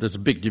there's a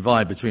big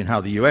divide between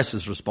how the US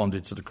has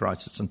responded to the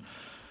crisis and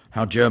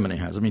how Germany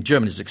has. I mean,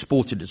 Germany's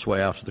exported its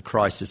way out of the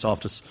crisis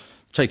after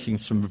taking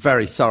some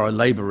very thorough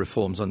labour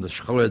reforms under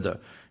Schröder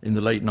in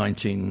the late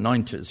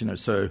 1990s,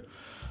 so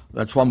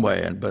that's one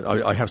way in. But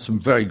I have some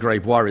very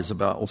grave worries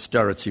about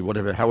austerity,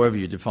 however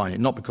you define it,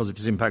 not because of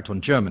its impact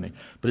on Germany,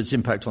 but its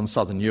impact on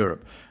southern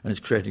Europe. And it's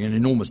creating an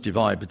enormous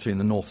divide between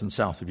the north and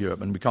south of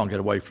Europe, and we can't get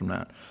away from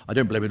that. I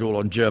don't blame it all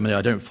on Germany.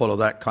 I don't follow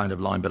that kind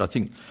of line, but I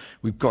think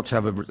we've got to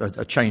have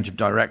a change of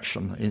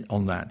direction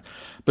on that.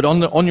 But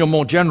on your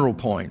more general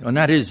point, and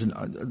that is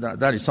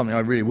something I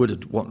really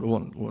would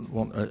want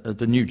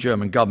the new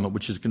German government,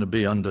 which is going to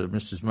be under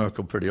Mrs.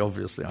 Merkel pretty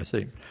obviously, I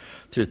think,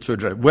 to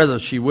address, whether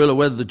she will or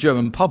whether the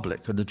German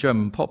public and the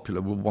German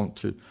popular will want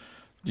to,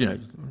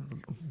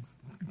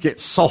 get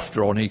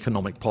softer on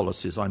economic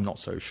policies. I'm not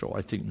so sure.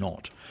 I think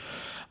not.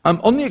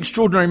 On the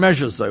extraordinary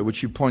measures, though,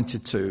 which you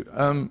pointed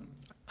to,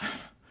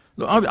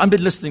 look, I've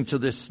been listening to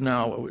this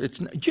now.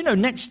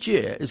 Next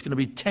year is going to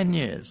be 10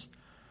 years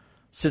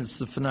since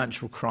the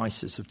financial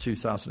crisis of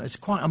 2000. It's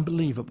quite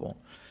unbelievable.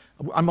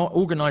 I'm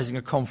organising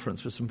a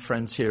conference with some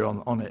friends here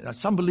on it.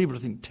 It's unbelievable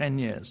to think 10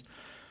 years.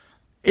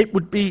 It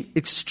would be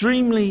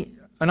extremely,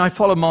 and I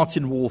follow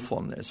Martin Wolf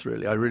on this,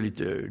 really, I really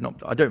do.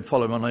 I don't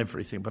follow him on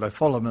everything, but I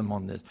follow him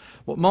on this.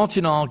 What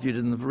Martin argued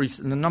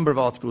in a number of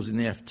articles in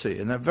the FT,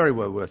 and they're very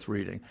well worth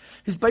reading,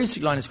 his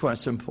basic line is quite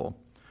simple.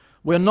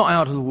 We're not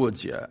out of the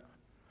woods yet.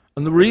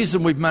 And the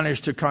reason we've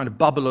managed to kind of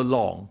bubble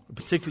along,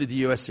 particularly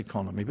the US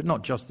economy, but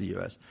not just the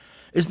US,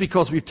 is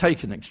because we've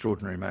taken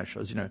extraordinary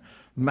measures,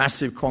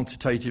 massive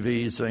quantitative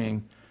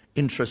easing,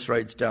 interest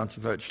rates down to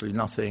virtually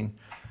nothing.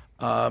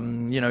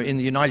 In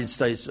the United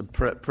States,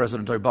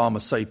 President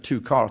Obama saved two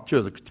of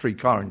the three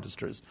car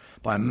industries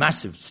by a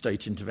massive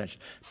state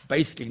intervention,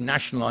 basically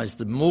nationalized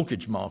the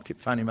mortgage market,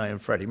 Fannie Mae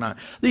and Freddie Mac.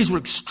 These were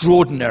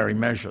extraordinary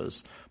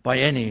measures by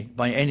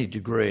any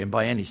degree and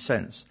by any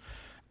sense.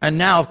 And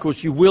now, of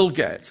course, you will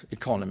get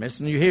economists,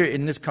 and you hear it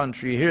in this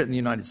country, you hear it in the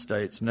United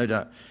States, no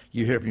doubt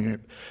you hear it in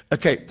Europe.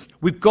 Okay,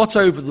 we've got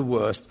over the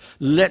worst.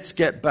 Let's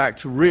get back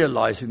to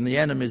realizing the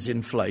enemy's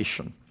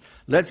inflation.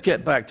 Let's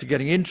get back to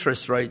getting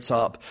interest rates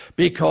up,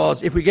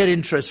 because if we get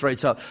interest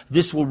rates up,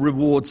 this will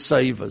reward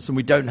savers, and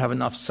we don't have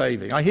enough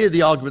saving. I hear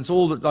the arguments,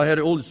 I heard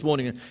it all this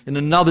morning in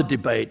another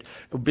debate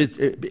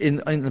in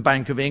the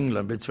Bank of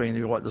England between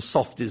the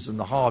softies and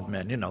the hard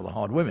men, the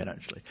hard women,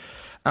 actually.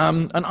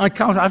 And I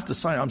have to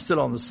say, I'm still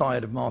on the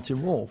side of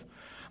Martin Wolf.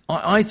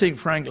 I think,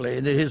 frankly,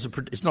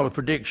 it's not a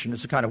prediction,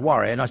 it's a kind of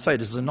worry, and I say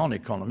this as a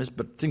non-economist,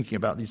 but thinking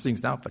about these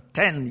things now for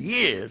 10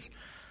 years,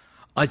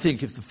 I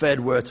think if the Fed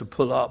were to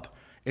pull up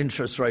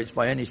interest rates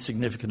by any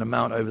significant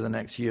amount over the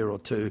next year or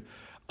two,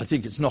 I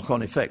think its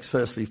knock-on effects,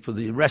 firstly, for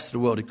the rest of the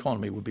world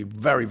economy would be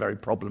very, very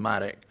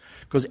problematic,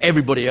 because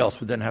everybody else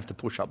would then have to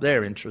push up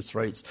their interest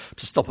rates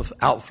to stop an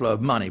outflow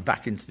of money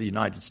back into the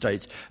United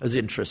States as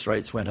interest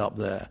rates went up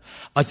there.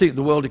 I think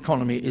the world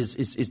economy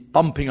is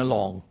bumping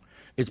along.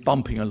 It's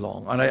bumping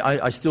along. And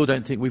I still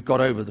don't think we've got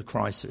over the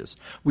crisis.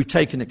 We've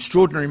taken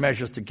extraordinary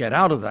measures to get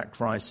out of that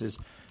crisis,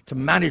 to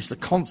manage the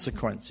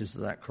consequences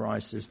of that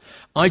crisis.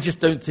 I just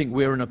don't think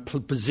we're in a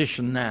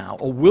position now,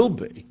 or will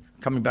be,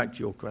 coming back to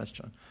your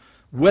question,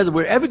 whether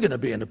we're ever going to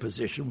be in a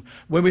position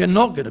where we are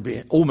not going to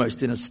be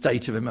almost in a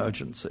state of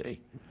emergency,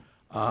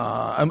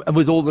 and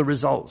with all the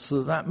results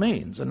that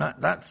means. And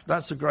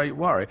that's a great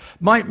worry.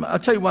 I'll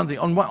tell you one thing.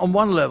 On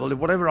one level,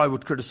 whatever I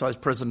would criticize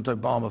President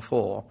Obama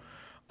for,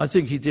 I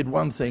think he did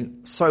one thing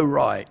so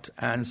right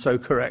and so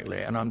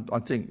correctly, and I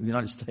think the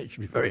United States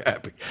should be very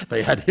happy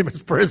they had him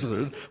as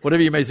president,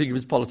 whatever you may think of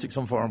his politics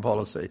on foreign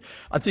policy.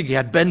 I think he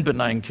had Ben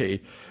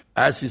Bernanke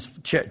as his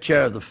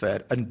chair of the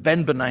Fed, and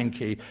Ben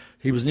Bernanke,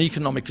 he was an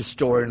economic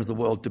historian of the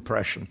World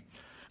Depression.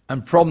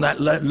 And from that,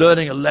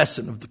 learning a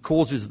lesson of the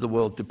causes of the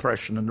World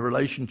Depression and the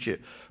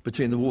relationship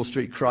between the Wall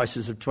Street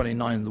crisis of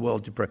 29 and the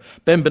World Depression,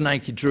 Ben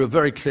Bernanke drew a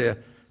very clear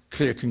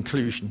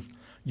conclusion.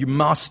 You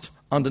must,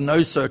 under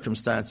no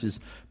circumstances,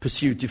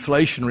 pursue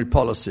deflationary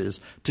policies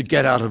to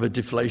get out of a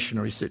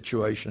deflationary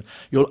situation.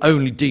 You'll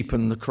only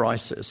deepen the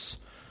crisis.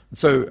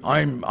 So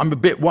I'm a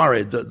bit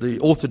worried that the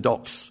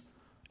orthodox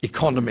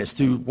economists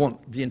who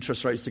want the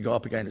interest rates to go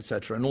up again,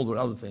 etc., and all the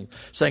other things,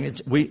 saying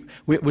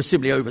we're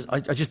simply over. I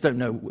just don't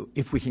know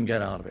if we can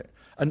get out of it.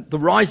 And the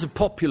rise of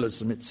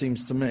populism, it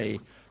seems to me,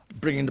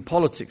 bringing the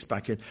politics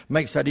back in,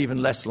 makes that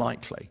even less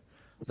likely.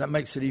 That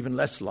makes it even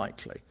less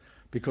likely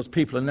because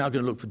people are now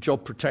going to look for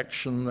job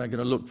protection. They're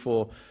going to look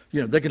for,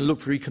 they're going to look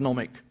for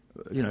economic,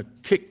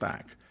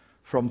 kickback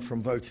from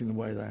voting the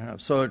way they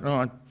have. So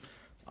no,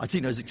 I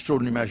think those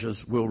extraordinary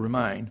measures will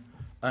remain.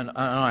 And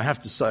I have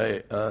to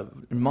say,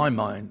 in my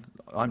mind,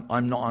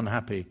 I'm not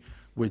unhappy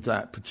with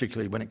that,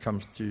 particularly when it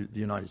comes to the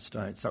United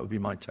States. That would be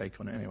my take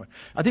on it anyway.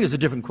 I think it's a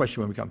different question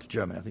when we come to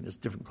Germany. I think there's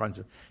different kinds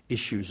of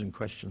issues and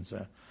questions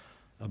there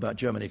about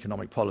German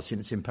economic policy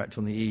and its impact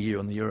on the EU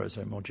and the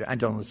Eurozone more generally,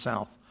 and on the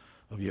south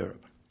of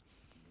Europe.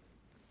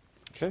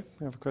 Okay,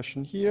 we have a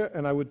question here,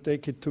 and I would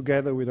take it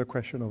together with a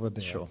question over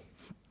there. Sure.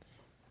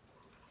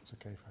 It's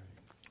okay if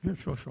I... Yeah,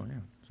 sure, yeah.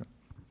 Sure.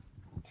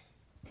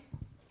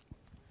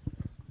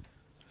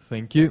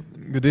 Thank you.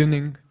 Good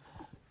evening.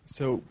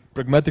 So,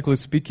 pragmatically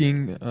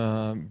speaking,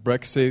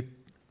 Brexit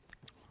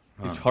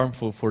is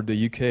harmful for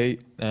the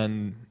UK,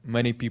 and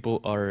many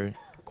people are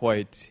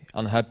quite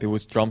unhappy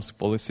with Trump's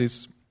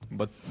policies.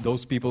 But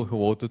those people who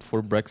voted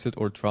for Brexit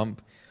or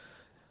Trump,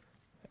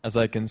 as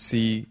I can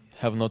see,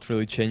 have not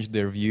really changed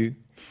their view.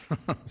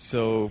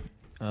 So,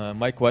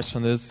 my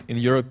question is, in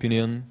your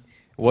opinion,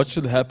 what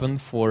should happen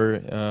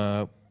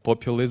for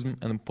populism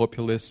and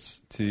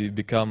populists to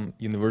become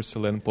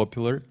universally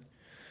unpopular?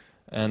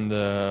 And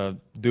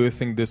do you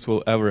think this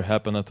will ever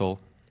happen at all?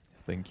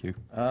 Thank you.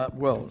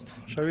 Well,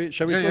 shall we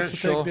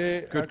also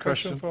take the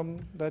question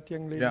from that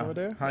young lady over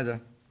there? Hi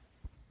there.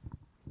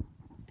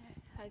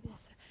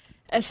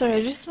 Sorry,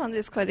 I just found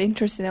this quite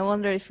interesting. I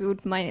wonder if you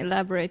would mind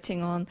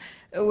elaborating on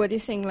what you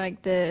think,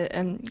 like the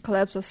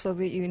collapse of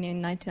Soviet Union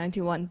in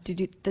 1991.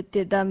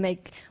 Did that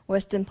make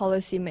Western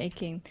policy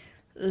making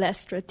less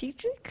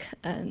strategic?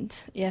 And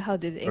how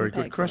did it impact?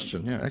 Very good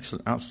question. Yeah,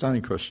 excellent,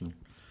 outstanding question.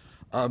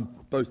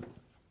 Both.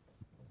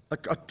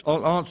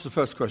 I'll answer the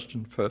first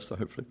question first,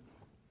 hopefully.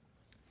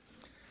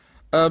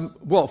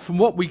 Well, from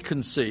what we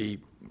can see,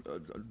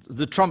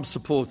 the Trump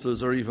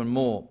supporters are even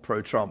more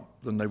pro-Trump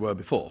than they were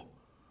before.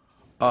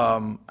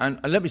 And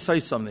let me say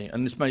something,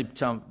 and this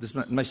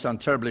may sound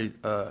terribly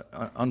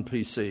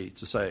un-PC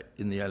to say it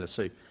in the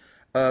LSE,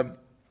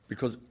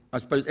 because I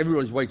suppose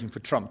everybody's waiting for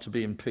Trump to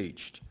be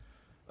impeached.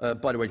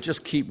 By the way,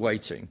 just keep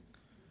waiting.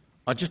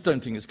 I just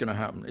don't think it's going to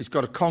happen. It's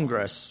got a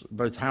Congress,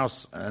 both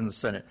House and the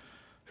Senate,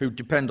 who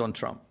depend on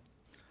Trump.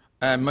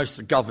 And most of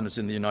the governors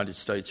in the United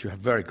States, who have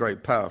very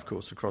great power, of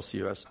course, across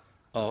the US,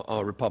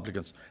 are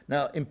Republicans.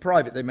 Now, in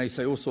private, they may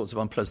say all sorts of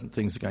unpleasant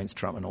things against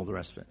Trump and all the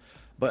rest of it.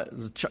 But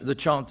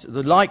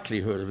the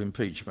likelihood of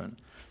impeachment.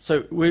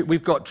 So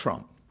we've got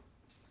Trump.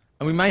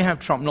 And we may have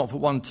Trump not for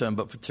one term,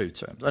 but for 2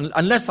 terms. And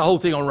unless the whole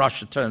thing on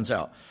Russia turns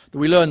out that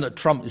we learn that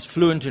Trump is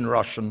fluent in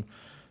Russian,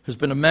 has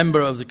been a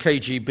member of the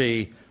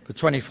KGB for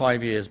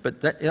 25 years. But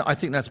I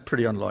think that's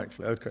pretty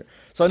unlikely. Okay.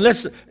 So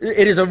unless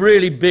it is a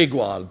really big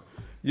one,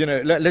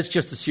 let's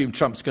just assume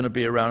Trump's going to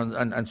be around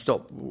and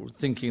stop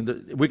thinking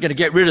that we're going to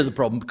get rid of the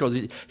problem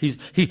because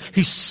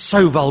he's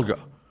so vulgar.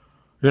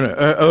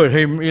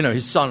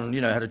 His son,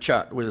 had a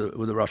chat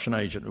with a Russian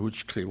agent,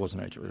 which clearly was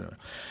an agent.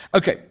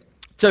 Okay,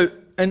 so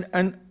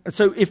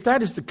so if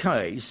that is the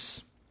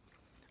case,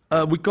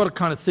 we've got to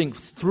kind of think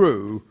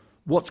through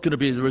what's going to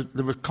be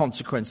the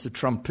consequence of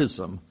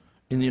Trumpism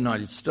in the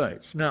United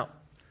States. Now,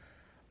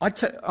 I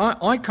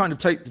kind of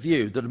take the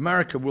view that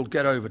America will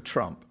get over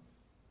Trump,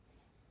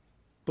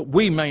 but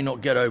we may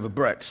not get over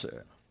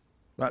Brexit.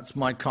 That's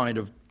my kind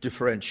of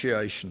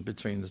differentiation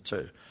between the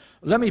two.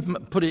 Let me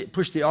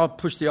push the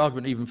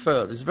argument even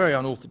further. It's a very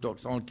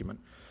unorthodox argument.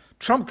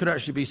 Trump could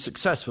actually be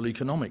successful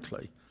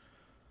economically.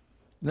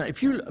 Now, I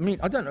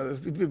don't know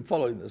if you've been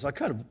following this. I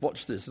kind of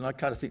watch this and I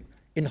kind of think,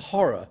 in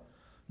horror,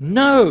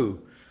 no,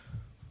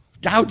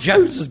 Dow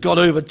Jones has got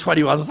over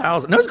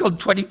 21,000. No, it's got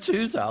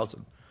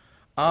 22,000.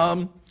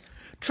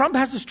 Trump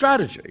has a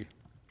strategy.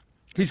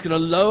 He's going to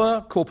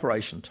lower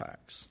corporation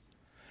tax.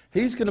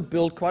 He's going to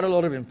build quite a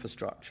lot of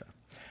infrastructure.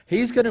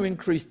 He's going to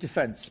increase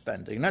defense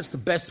spending. And that's the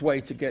best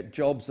way to get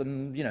jobs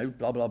and,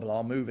 blah, blah,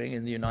 blah, moving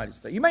in the United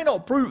States. You may not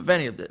approve of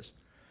any of this.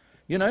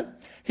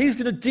 He's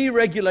going to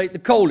deregulate the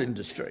coal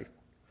industry.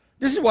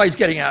 This is why he's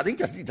getting out. He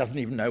doesn't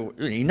even know.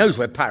 He knows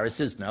where Paris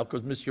is now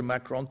because Mr.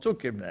 Macron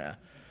took him there.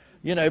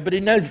 but he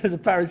knows there's a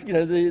Paris,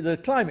 the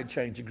climate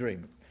change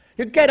agreement.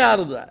 He'd get out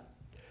of that.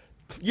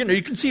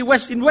 You can see in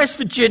West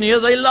Virginia,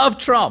 they love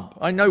Trump.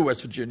 I know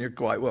West Virginia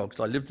quite well because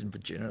I lived in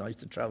Virginia and I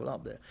used to travel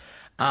up there.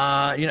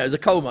 The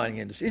coal mining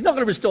industry. He's not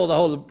going to restore the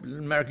whole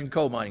American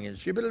coal mining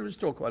industry, but he'll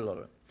restore quite a lot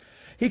of it.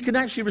 He can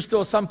actually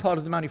restore some part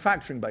of the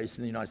manufacturing base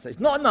in the United States.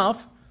 Not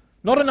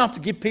enough to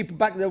give people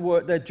back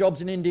their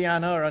jobs in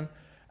Indiana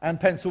and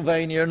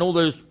Pennsylvania and all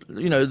those,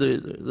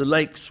 the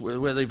lakes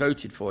where they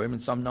voted for him in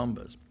some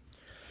numbers.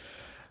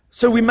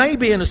 So we may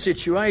be in a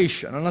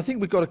situation, and I think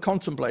we've got to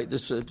contemplate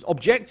this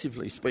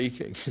objectively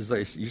speaking, as they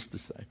used to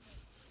say,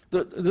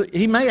 that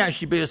he may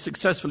actually be a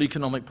successful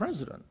economic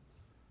president.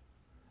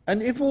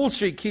 And if Wall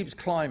Street keeps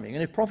climbing,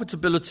 and if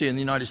profitability in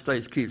the United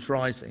States keeps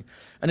rising,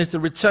 and if the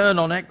return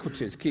on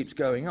equities keeps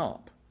going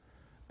up,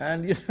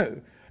 and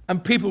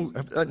people,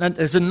 and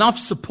there's enough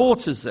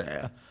supporters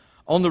there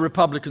on the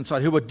Republican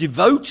side who are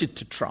devoted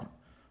to Trump,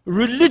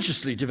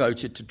 religiously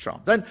devoted to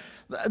Trump, then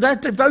they're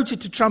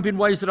devoted to Trump in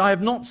ways that I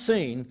have not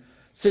seen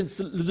since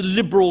the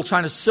liberal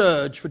kind of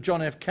surge for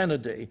John F.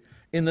 Kennedy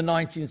in the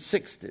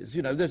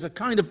 1960s. There's a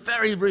kind of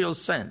very real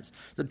sense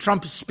that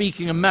Trump is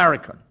speaking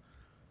American.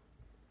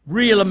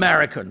 Real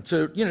American,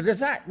 there's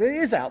that. It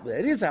is out there.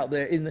 It is out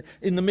there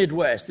in the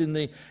Midwest, in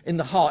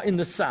the heart, in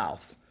the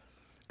South,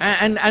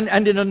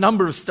 and in a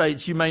number of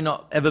states you may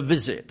not ever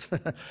visit,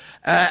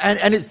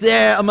 and it's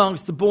there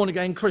amongst the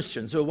born-again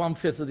Christians who are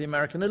 1/5 of the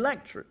American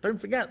electorate.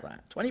 Don't forget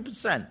that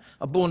 20%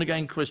 are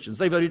born-again Christians.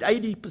 They voted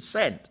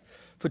 80%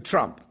 for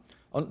Trump.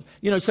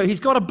 So he's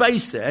got a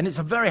base there, and it's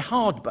a very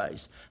hard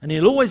base, and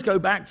he'll always go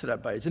back to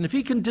that base. And if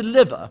he can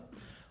deliver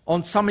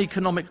on some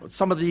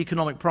of the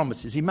economic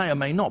promises, he may or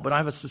may not, but I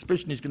have a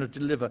suspicion he's going to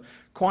deliver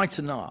quite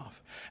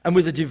enough. And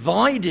with a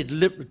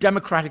divided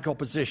Democratic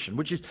opposition,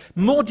 which is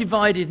more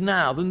divided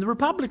now than the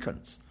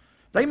Republicans.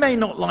 They may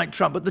not like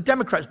Trump, but the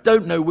Democrats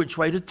don't know which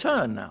way to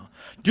turn now.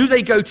 Do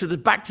they go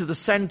back to the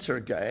center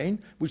again,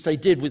 which they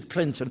did with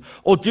Clinton,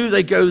 or do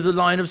they go the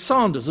line of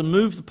Sanders and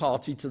move the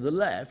party to the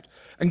left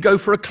and go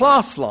for a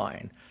class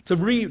line to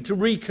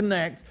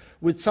reconnect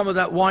with some of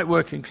that white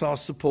working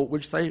class support,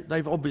 which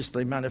they've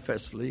obviously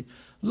manifestly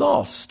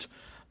lost.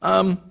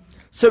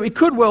 So it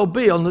could well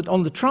be on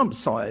the Trump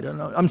side,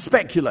 and I'm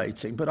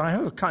speculating, but I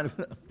have a kind of,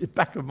 in the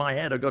back of my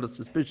head, I've got a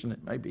suspicion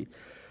it may be,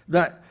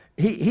 that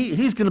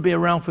he's going to be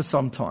around for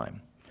some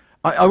time.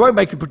 I won't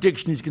make a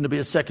prediction he's going to be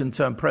a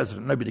second-term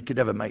president. Nobody could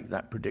ever make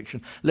that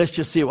prediction. Let's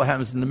just see what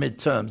happens in the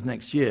midterms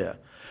next year.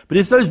 But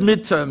if those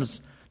midterms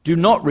do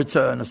not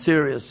return a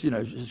serious,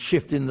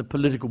 shift in the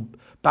political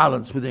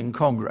balance within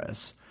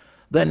Congress,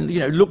 then,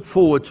 look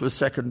forward to a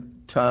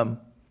second-term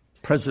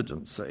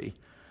presidency.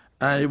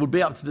 And it will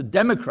be up to the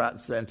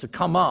Democrats then to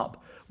come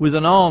up with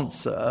an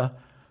answer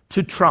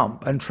to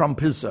Trump and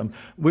Trumpism,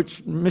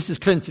 which Mrs.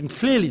 Clinton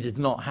clearly did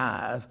not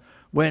have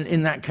when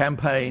in that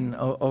campaign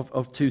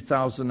of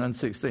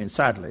 2016,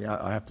 sadly,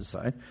 I have to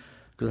say,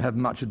 because I have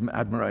much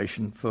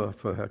admiration for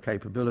her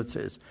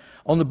capabilities.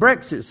 On the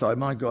Brexit side,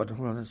 my God,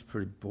 well, that's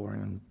pretty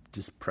boring and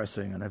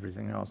depressing and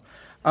everything else.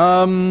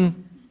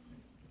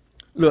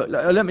 Look,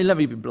 let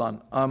me be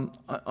blunt.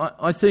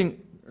 I think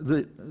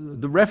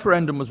the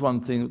referendum was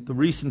one thing. The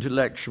recent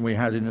election we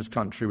had in this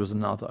country was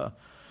another.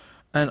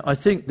 And I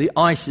think the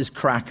ice is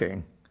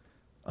cracking.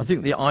 I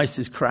think the ice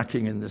is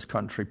cracking in this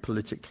country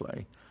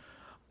politically.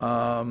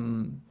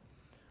 The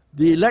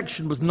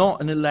election was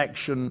not an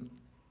election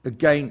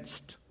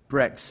against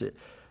Brexit,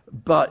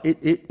 but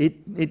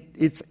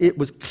it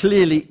was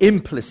clearly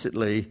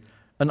implicitly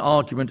an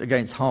argument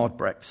against hard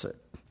Brexit.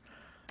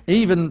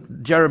 Even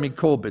Jeremy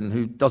Corbyn,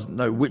 who doesn't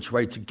know which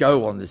way to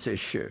go on this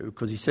issue,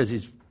 because he says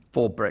he's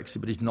for Brexit,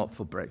 but he's not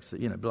for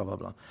Brexit, blah, blah,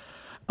 blah.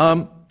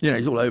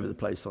 He's all over the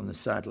place on this,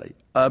 sadly.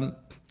 I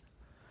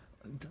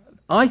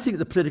think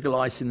the political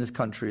ice in this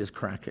country is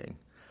cracking.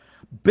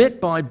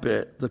 Bit by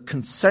bit, the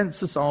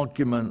consensus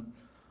argument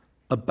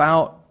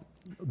about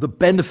the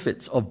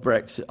benefits of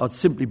Brexit are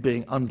simply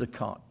being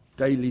undercut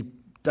day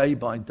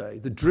by day.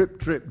 The drip,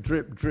 drip,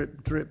 drip,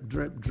 drip, drip,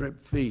 drip,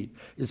 drip feed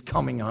is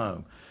coming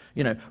home.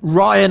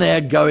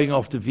 Ryanair going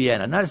off to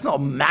Vienna. Now, it's not a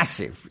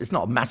massive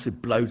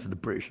blow to the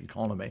British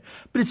economy,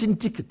 but it's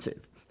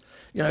indicative.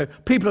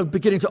 People are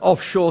beginning to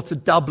offshore to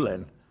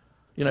Dublin.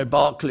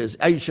 Barclays,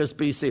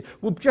 HSBC.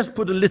 We'll just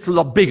put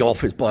a big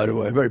office, by the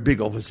way, a very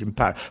big office in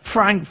Paris.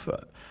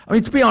 Frankfurt. I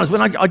mean, to be honest,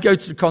 when I go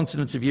to the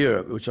continent of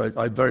Europe, which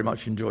I very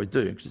much enjoy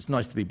doing, because it's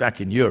nice to be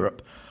back in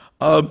Europe,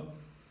 I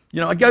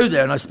go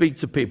there and I speak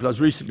to people. I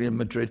was recently in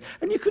Madrid,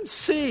 and you can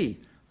see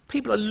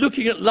people are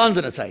looking at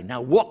London and saying,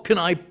 now what can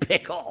I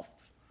pick off?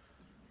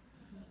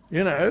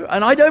 And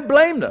I don't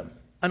blame them.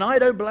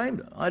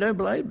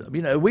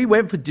 We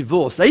went for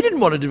divorce. They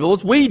didn't want a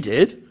divorce. We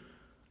did.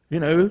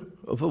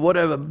 For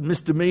whatever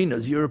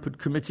misdemeanors Europe had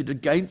committed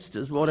against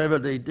us, whatever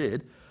they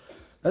did.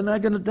 And they're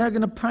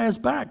going to pay us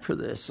back for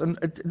this. And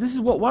this is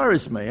what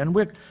worries me. And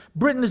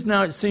Britain is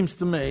now, it seems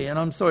to me, and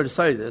I'm sorry to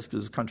say this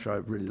because it's a country I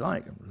really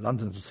like.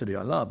 London's a city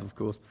I love, of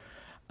course.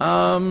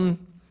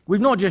 We've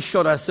not just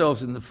shot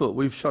ourselves in the foot,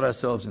 we've shot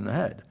ourselves in the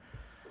head.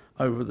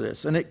 over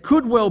this. And it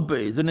could well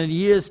be that in a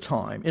year's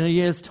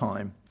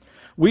time,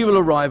 we will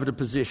arrive at a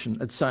position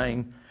at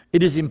saying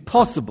it is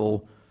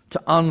impossible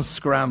to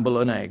unscramble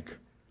an egg.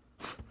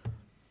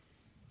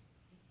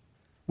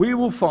 We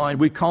will find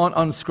we can't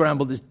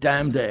unscramble this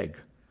damned egg.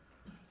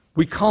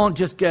 We can't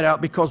just get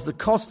out because the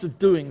cost of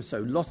doing so,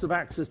 loss of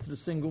access to the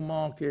single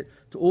market,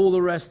 to all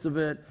the rest of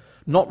it,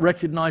 not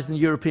recognised in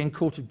the European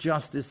Court of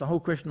Justice, the whole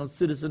question on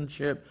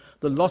citizenship,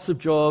 the loss of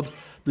jobs,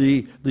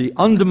 the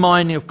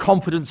undermining of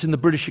confidence in the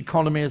British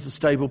economy as a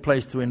stable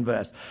place to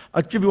invest.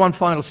 I'll give you one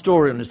final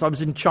story on this. I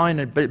was in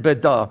China,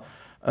 Beida,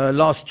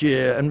 last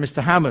year, and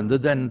Mr. Hammond, the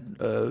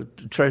then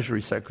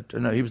Treasury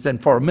Secretary, no, he was then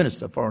Foreign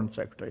Minister, Foreign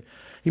Secretary,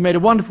 he made a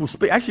wonderful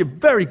speech, actually a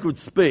very good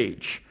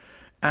speech,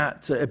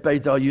 at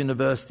Beida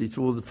University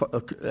to all the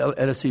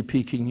LSE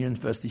Peking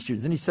University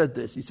students. And he said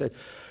this, he said,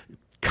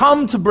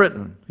 come to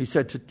Britain, he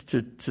said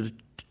to the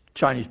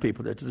Chinese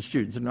people there, to the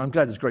students, and I'm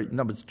glad there's great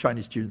numbers of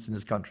Chinese students in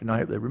this country, and I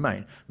hope they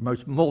remain,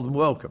 more than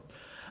welcome,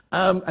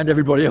 and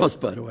everybody else,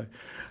 by the way.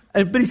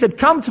 But he said,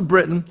 come to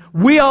Britain,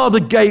 we are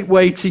the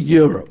gateway to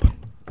Europe.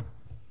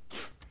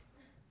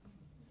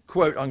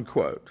 Quote,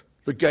 unquote,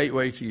 the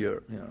gateway to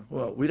Europe. Yeah.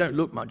 Well, we don't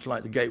look much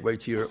like the gateway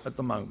to Europe at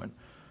the moment.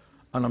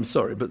 And I'm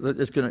sorry, but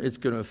it's going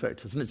to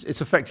affect us. And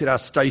it's affected our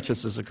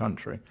status as a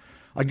country.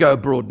 I go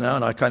abroad now,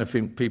 and I kind of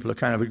think people are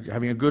kind of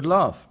having a good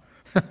laugh,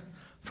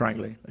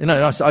 frankly. You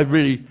know, I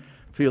really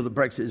feel that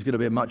Brexit is going to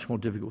be a much more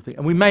difficult thing.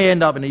 And we may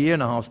end up in a year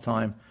and a half's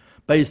time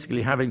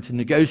basically having to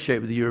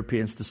negotiate with the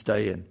Europeans to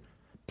stay in.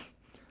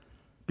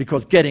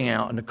 Because getting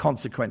out and the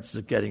consequences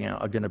of getting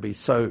out are going to be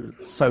so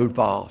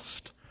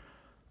vast.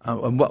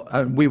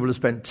 And we will have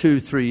spent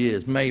 2-3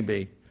 years,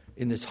 maybe,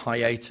 in this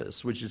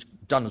hiatus, which has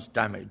done us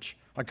damage.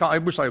 I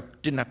wish I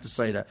didn't have to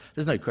say that.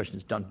 There's no question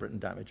it's done Britain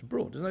damage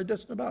abroad. There's no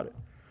question about it.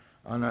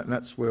 And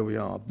that's where we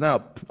are.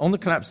 Now, on the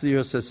collapse of the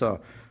USSR,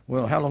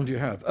 well, how long do you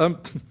have?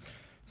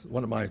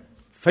 One of my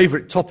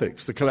favourite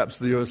topics, the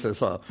collapse of the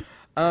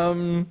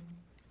USSR.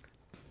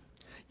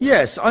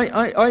 Yes,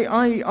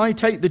 I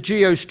take the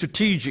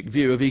geostrategic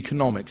view of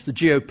economics, the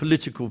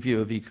geopolitical view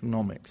of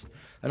economics.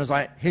 And as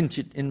I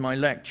hinted in my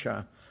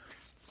lecture,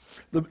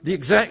 the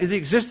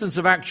existence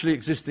of actually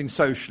existing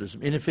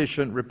socialism,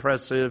 inefficient,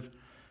 repressive,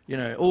 you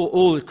know,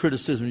 all the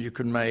criticism you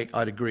can make,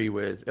 I'd agree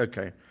with.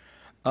 Okay.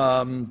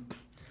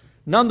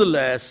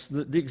 Nonetheless,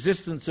 the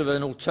existence of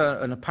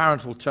an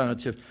apparent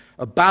alternative,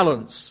 a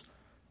balance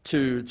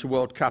to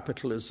world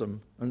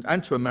capitalism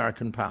and to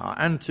American power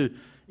and to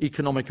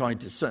economic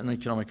ideas, certain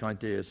economic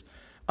ideas.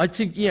 I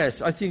think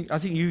yes. I think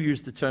you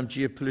used the term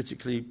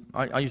geopolitically.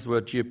 I used the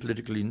word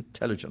geopolitically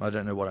intelligent. I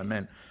don't know what I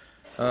meant,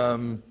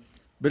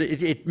 but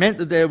it meant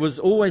that there was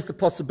always the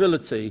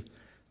possibility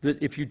that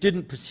if you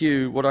didn't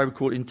pursue what I would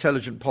call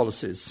intelligent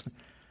policies,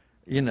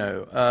 you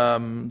know,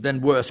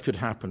 then worse could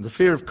happen. The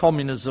fear of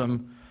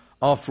communism,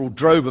 after all,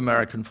 drove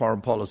American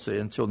foreign policy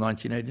until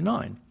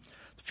 1989.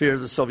 The fear of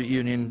the Soviet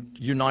Union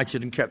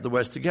united and kept the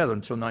West together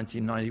until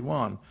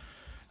 1991.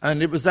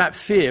 And it was that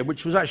fear,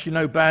 which was actually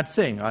no bad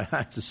thing, I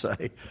have to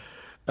say,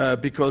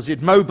 because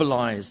it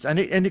mobilized and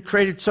it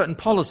created certain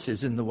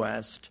policies in the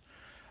West,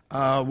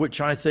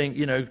 which I think,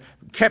 you know,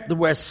 kept the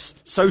West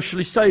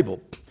socially stable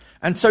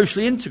and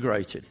socially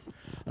integrated.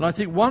 And I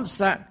think once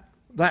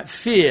that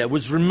fear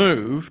was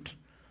removed,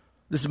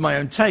 this is my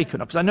own take on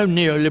it, because I know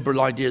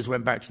neoliberal ideas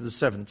went back to the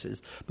 70s,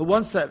 but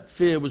once that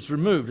fear was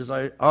removed, as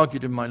I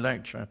argued in my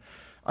lecture,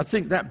 I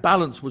think that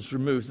balance was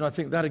removed, and I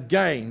think that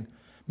again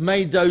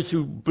made those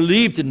who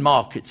believed in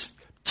markets,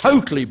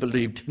 totally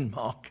believed in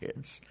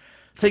markets,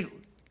 think,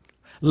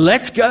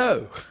 let's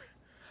go,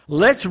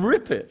 let's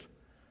rip it.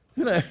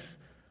 You know,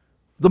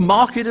 the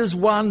market has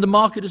won, the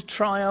market has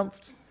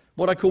triumphed.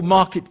 What I call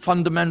market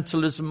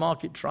fundamentalism,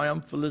 market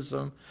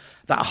triumphalism,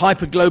 that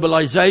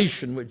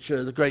hyper-globalization which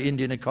the great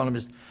Indian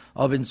economist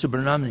Arvind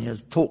Subramanian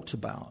has talked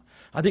about.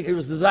 I think it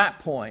was at that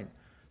point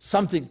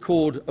something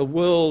called a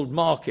world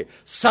market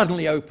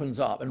suddenly opens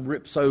up and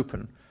rips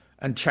open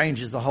and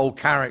changes the whole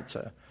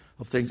character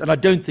of things. And I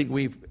don't think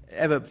we've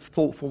ever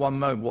thought for one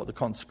moment what the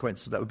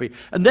consequences of that would be.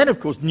 And then, of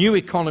course, new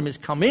economies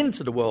come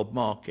into the world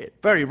market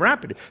very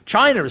rapidly.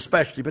 China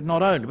especially, but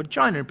not only, but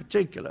China in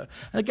particular.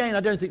 And again, I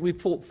don't think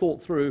we've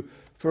thought through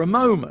for a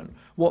moment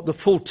what the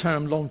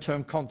full-term,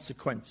 long-term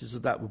consequences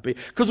of that would be.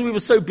 Because we were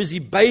so busy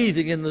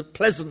bathing in the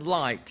pleasant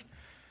light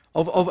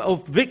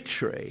of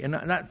victory. And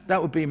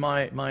that would be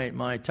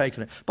my take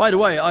on it. By the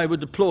way, I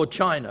would applaud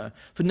China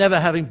for never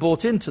having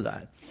bought into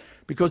that.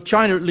 Because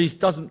China at least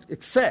doesn't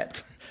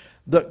accept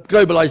that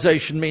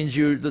globalization means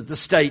that the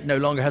state no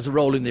longer has a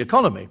role in the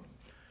economy.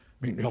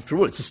 I mean, after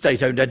all, it's a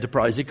state-owned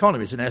enterprise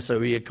economy. It's an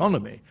SOE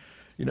economy.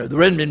 You know, the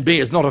renminbi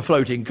is not a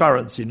floating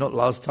currency, not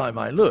last time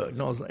I looked.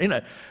 You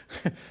know.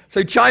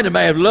 So China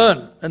may have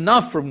learned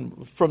enough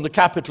from the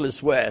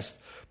capitalist West,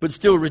 but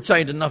still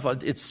retained enough,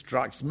 it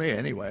strikes me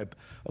anyway,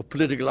 of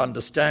political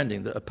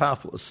understanding that a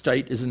powerful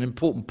state is an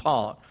important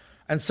part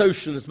and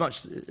social as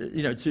much,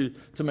 you know, to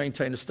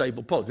maintain a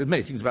stable policy. There's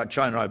many things about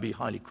China I'd be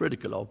highly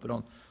critical of, but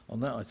on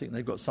that I think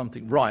they've got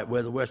something right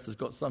where the West has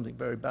got something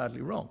very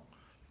badly wrong.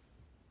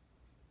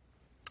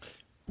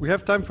 We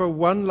have time for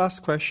one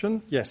last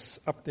question. Yes,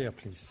 up there,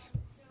 please.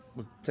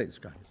 We'll take this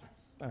guy.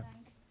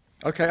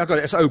 Okay, I got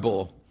it. It's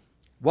OBOR.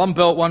 One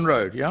Belt, One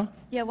Road, yeah?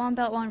 Yeah, One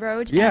Belt, One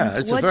Road. Yeah, and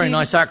it's a very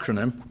nice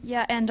acronym.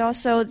 Yeah, and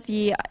also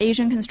the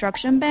Asian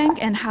Construction Bank,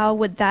 and how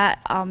would that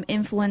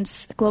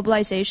influence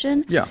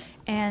globalization? Yeah.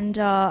 And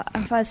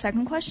for the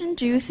second question,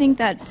 do you think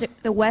that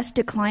the West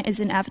decline is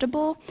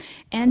inevitable?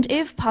 And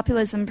if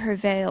populism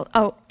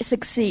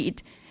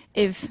succeed,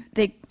 if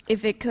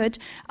it could,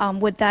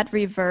 would that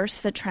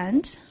reverse the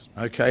trend?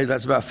 Okay,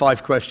 that's about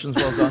 5 questions.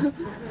 Well done.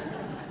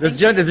 There's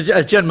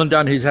a gentleman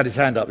down who's had his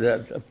hand up. Yeah,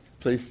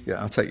 please.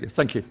 Yeah, I'll take you.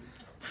 Thank you.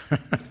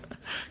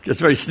 It's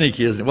very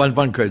sneaky, isn't it?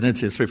 One question,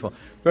 2, 3, 4.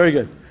 Very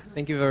good.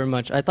 Thank you very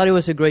much. I thought it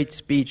was a great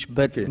speech,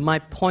 but my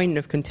point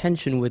of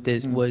contention with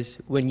this was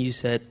when you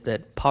said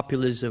that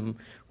populism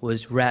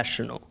was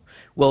rational.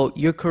 Well,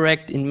 you're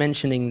correct in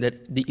mentioning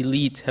that the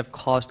elites have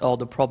caused all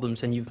the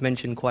problems, and you've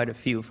mentioned quite a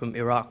few, from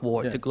Iraq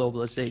war to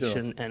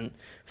globalization and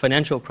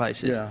financial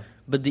crisis. Yeah.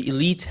 But the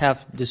elites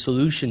have the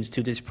solutions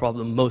to this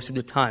problem most of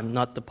the time,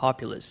 not the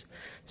populace.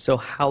 So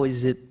how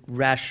is it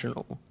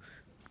rational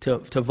to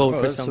vote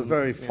for some... That's a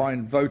very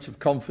fine vote of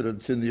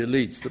confidence in the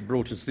elites that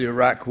brought us the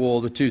Iraq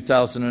war, the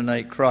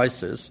 2008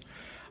 crisis.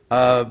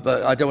 But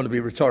I don't want to be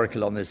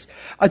rhetorical on this.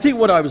 I think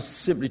what I was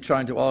simply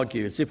trying to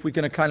argue is if we're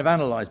going to kind of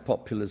analyse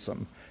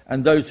populism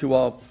and those who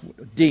are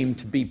deemed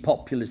to be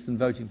populist and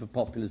voting for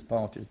populist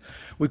parties,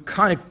 we've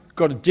kind of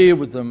got to deal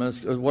with them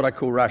as what I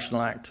call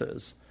rational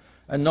actors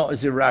and not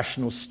as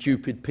irrational,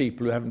 stupid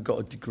people who haven't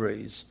got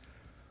degrees.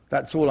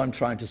 That's all I'm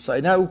trying to say.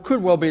 Now, it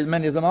could well be that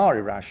many of them are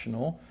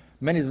irrational.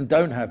 Many of them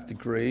don't have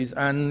degrees,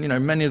 and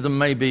many of them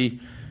maybe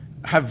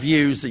have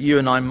views that you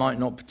and I might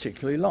not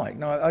particularly like.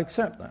 No, I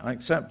accept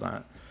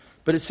that.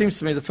 But it seems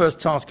to me the first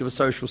task of a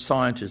social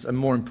scientist, and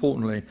more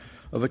importantly,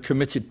 of a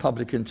committed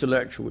public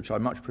intellectual, which I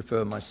much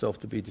prefer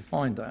myself to be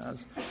defined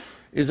as,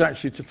 is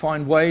actually to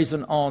find ways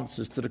and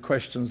answers to the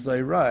questions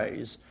they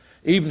raise,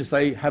 even if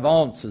they have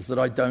answers that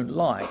I don't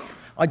like.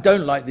 I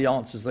don't like the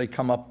answers they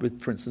come up with,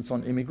 for instance,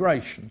 on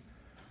immigration.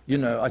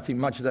 I think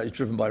much of that is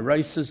driven by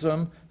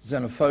racism,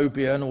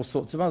 xenophobia, and all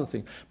sorts of other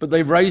things. But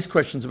they raise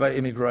questions about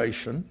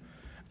immigration,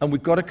 and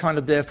we've got to kind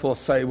of therefore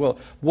say, well,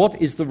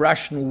 what is the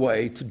rational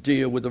way to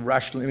deal with a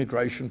rational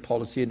immigration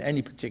policy in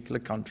any particular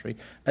country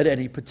at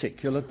any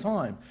particular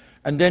time?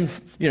 And then,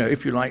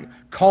 if you like,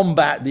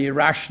 combat the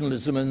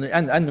irrationalism and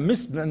the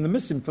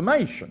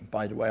misinformation,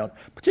 by the way,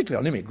 particularly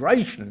on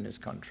immigration in this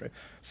country.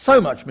 So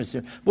much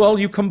misinformation. Well,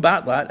 you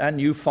combat that and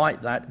you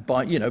fight that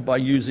by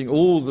using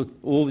all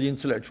the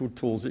intellectual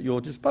tools at your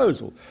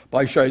disposal,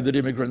 by showing that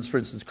immigrants, for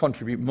instance,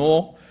 contribute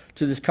more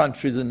to this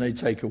country than they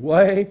take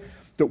away,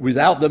 that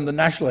without them the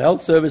National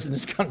Health Service in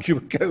this country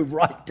would go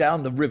right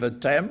down the River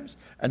Thames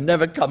and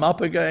never come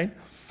up again,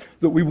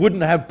 that we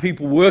wouldn't have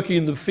people working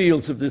in the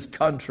fields of this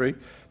country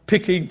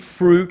picking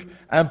fruit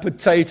and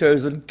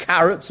potatoes and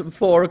carrots at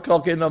 4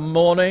 o'clock in the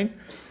morning.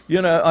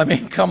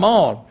 Come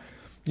on.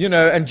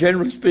 And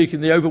generally speaking,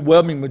 the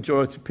overwhelming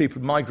majority of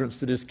people, migrants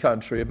to this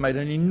country, have made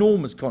an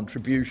enormous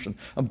contribution.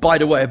 And by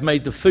the way, have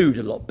made the food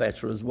a lot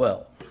better as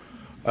well.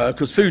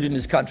 Because food in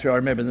this country, I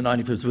remember in the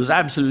 1950s, was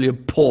absolutely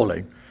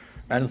appalling.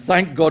 And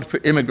thank God for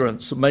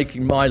immigrants for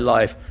making my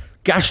life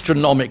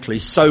gastronomically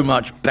so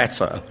much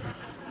better.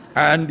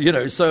 And,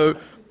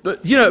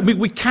 But,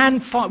 we can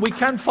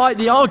fight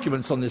the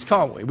arguments on this,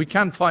 can't we? We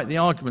can fight the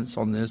arguments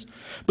on this.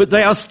 But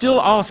they are still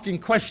asking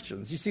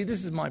questions. You see,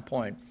 this is my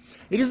point.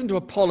 It isn't to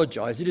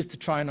apologise, it is to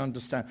try and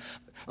understand.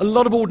 A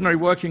lot of ordinary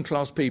working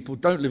class people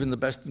don't live in the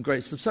best and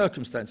greatest of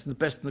circumstances, in the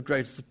best and the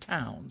greatest of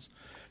towns.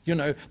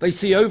 They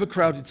see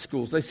overcrowded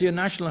schools, they see a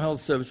National Health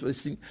Service what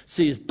they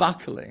see is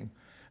buckling,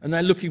 and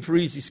they're looking for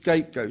easy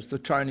scapegoats to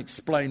try and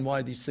explain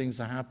why these things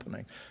are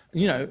happening.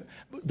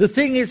 The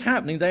thing is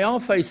happening. They are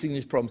facing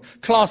these problems.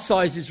 Class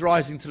size is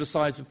rising to the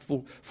size of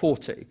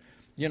 40.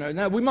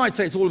 Now we might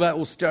say it's all about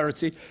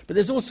austerity, but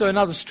there's also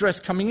another stress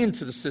coming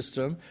into the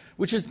system,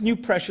 which is new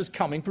pressures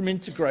coming from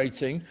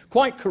integrating,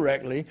 quite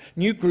correctly,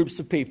 new groups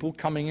of people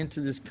coming into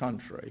this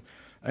country.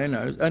 And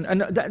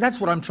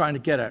that's what I'm trying to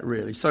get at,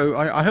 really. So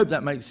I hope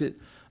that makes it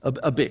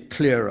a bit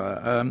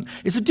clearer.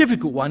 It's a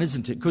difficult one,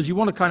 isn't it? Because you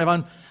want to kind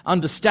of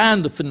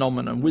understand the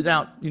phenomenon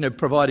without,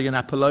 providing an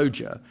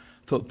apologia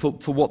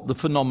for what the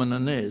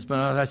phenomenon is. But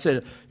as I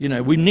said,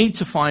 we need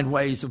to find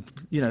ways of,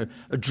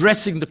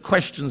 addressing the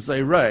questions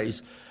they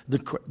raise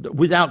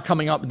without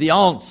coming up with the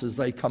answers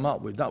they come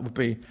up with. That would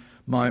be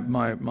my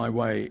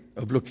way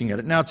of looking at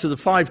it. Now, to the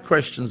 5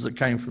 questions that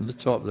came from the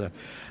top there.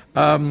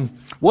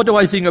 What do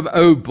I think of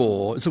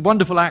OBOR? It's a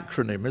wonderful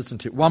acronym,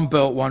 isn't it? One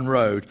Belt, One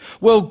Road.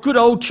 Well, good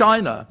old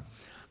China.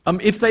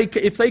 If they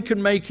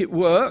can make it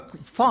work,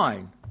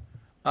 fine.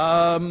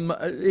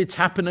 It's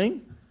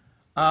happening.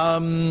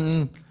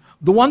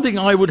 The one thing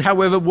I would,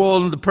 however,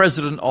 warn the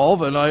president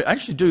of, and I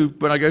actually do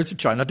when I go to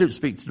China, I don't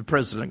speak to the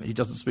president, he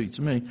doesn't speak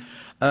to me.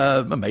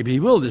 Maybe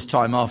he will this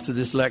time after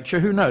this lecture,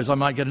 who knows, I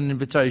might get an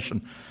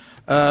invitation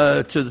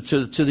to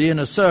the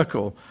inner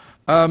circle.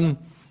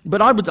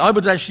 But I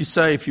would actually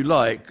say, if you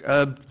like,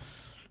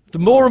 the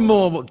more and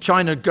more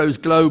China goes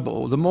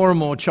global, the more and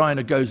more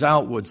China goes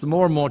outwards, the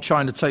more and more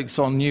China takes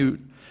on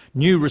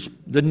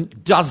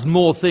does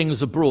more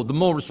things abroad, the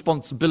more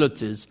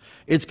responsibilities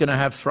it's going to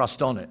have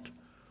thrust on it.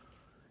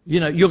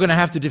 You're going to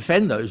have to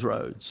defend those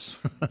roads.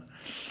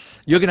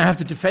 You're going to have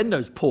to defend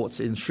those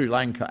ports in Sri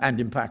Lanka and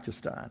in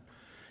Pakistan.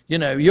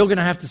 You're going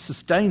to have to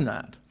sustain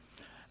that.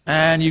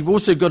 And you've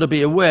also got to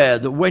be aware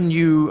that when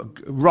you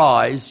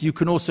rise, you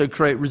can also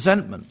create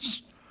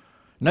resentments.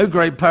 No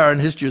great power in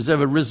history has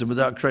ever risen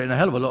without creating a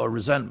hell of a lot of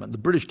resentment. The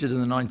British did in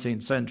the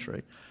 19th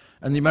century.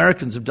 And the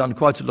Americans have done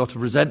quite a lot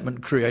of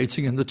resentment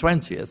creating in the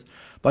 20th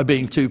by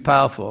being too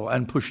powerful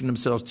and pushing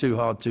themselves too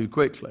hard too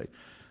quickly.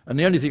 And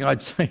the only thing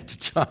I'd say to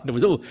China,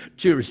 with all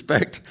due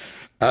respect,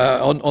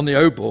 on the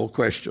OBOR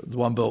question, the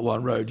One Belt,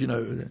 One Road,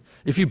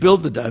 if you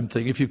build the damn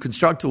thing, if you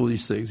construct all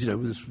these things,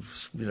 with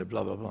this,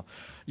 blah, blah, blah,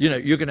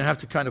 you're going to have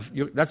to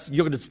you're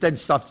going to then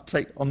start to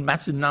take on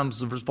massive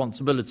numbers of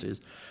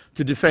responsibilities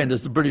to defend,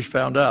 as the British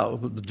found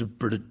out,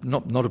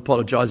 not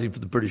apologising for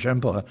the British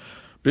Empire,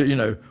 but,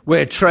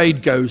 where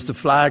trade goes, the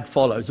flag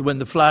follows. And when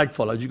the flag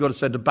follows, you've got to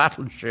send a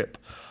battleship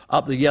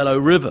up the Yellow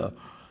River,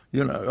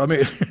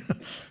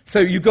 so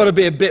you've got to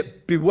be a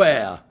bit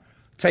beware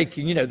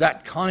taking,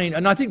 that kind.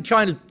 And I think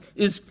China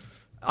is,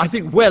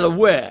 well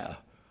aware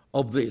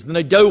of this. And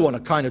they don't want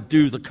to kind of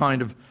do the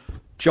kind of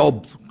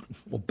job,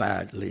 or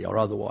badly or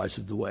otherwise,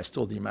 of the West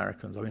or the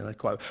Americans. They're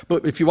quite.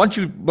 But once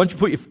you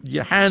put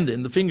your hand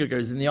in, the finger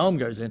goes in, the arm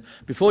goes in,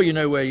 before you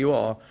know where you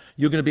are,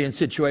 you're going to be in a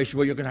situation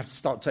where you're going to have to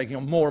start taking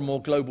on more and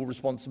more global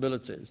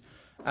responsibilities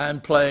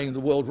and playing the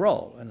world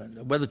role.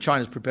 And whether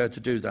China's prepared to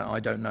do that, I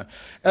don't know.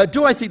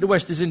 Do I think the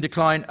West is in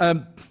decline?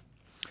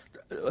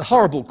 A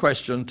horrible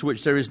question to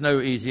which there is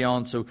no easy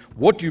answer.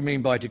 What do you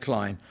mean by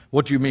decline?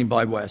 What do you mean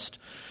by West?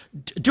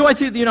 Do I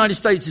think the United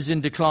States is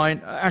in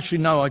decline? Actually,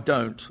 no, I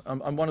don't.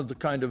 I'm one of the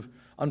kind of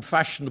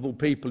unfashionable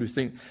people who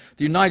think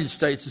the United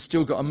States has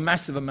still got a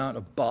massive amount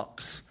of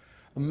bucks,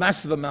 a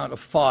massive amount of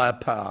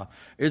firepower.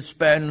 It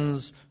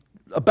spends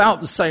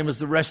about the same as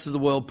the rest of the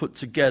world put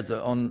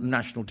together on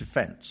national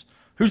defense.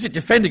 Who's it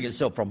defending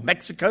itself from?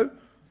 Mexico?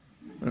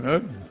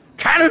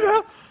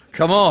 Canada?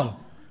 Come on.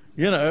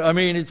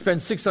 It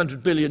spends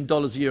 $600 billion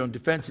a year on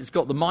defense. It's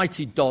got the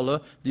mighty dollar,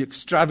 the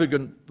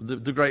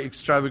great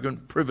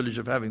extravagant privilege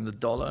of having the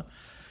dollar.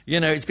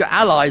 It's got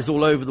allies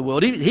all over the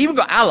world. It's even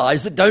got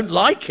allies that don't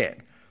like it,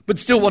 but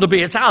still want to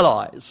be its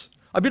allies.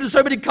 I've been to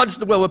so many countries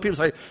in the world where people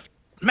say,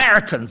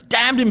 Americans,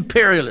 damned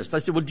imperialists. I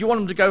said, well, do you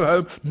want them to go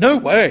home? No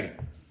way.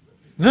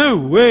 No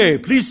way.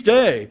 Please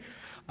stay.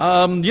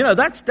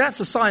 That's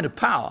a sign of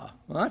power.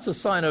 Well, that's a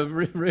sign of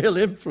real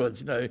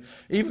influence.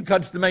 Even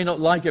countries that may not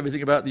like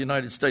everything about the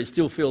United States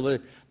still feel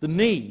the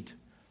need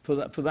for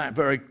that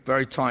very,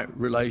 very tight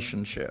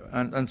relationship.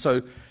 And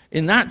so,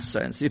 in that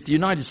sense, if the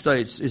United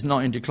States is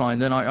not in decline,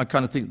 then I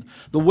kind of think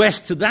the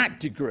West to that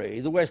degree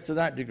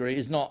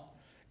is not,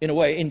 in a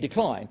way, in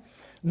decline.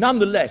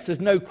 Nonetheless, there's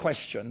no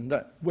question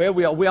that where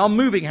we are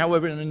moving,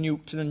 however,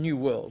 to a new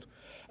world.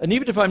 And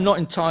even if I'm not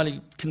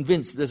entirely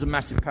convinced that there's a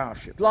massive power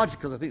shift, largely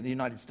because I think the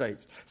United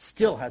States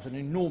still has an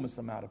enormous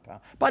amount of power.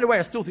 By the way,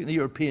 I still think the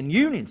European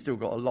Union still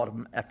got a lot of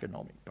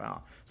economic power.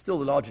 Still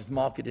the largest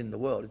market in the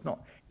world. It's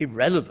not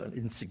irrelevant,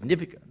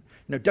 insignificant.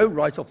 Don't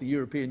write off the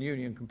European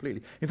Union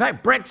completely. In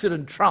fact, Brexit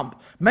and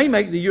Trump may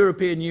make the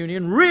European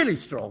Union really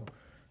strong.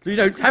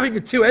 So, having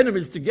the two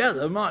enemies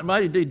together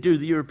might indeed do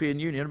the European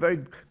Union a very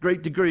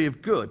great degree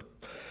of good.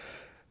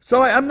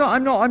 So I'm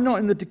not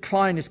in the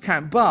declinist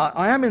camp, but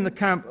I am in the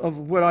camp of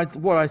what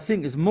I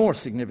think is more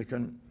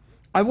significant.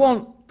 I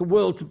want the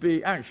world to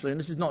be actually, and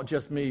this is not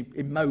just me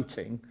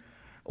emoting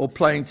or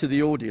playing to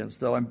the audience,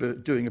 though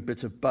I'm doing a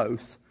bit of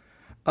both.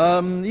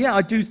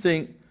 I do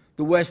think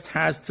the West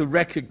has to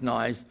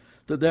recognise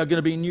that there are going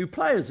to be new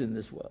players in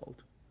this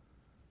world.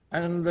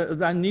 And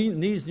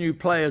these new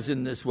players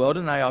in this world,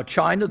 and they are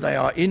China, they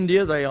are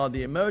India, they are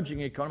the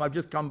emerging economy. I've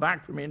just come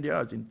back from India.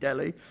 I was in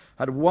Delhi,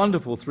 had a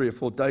wonderful 3 or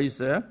 4 days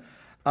there.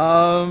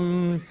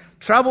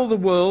 Travel the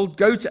world,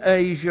 go to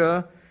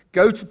Asia,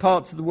 go to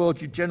parts of the world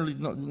you generally,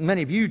 not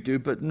many of you do,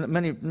 but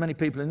many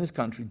people in this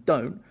country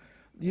don't.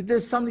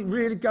 There's something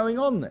really going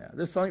on there.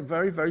 There's something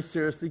very, very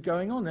seriously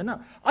going on there.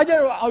 Now, I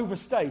don't want to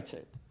overstate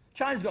it.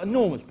 China's got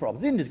enormous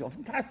problems. India's got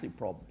fantastic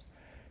problems.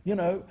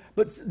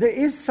 But there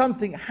is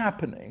something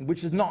happening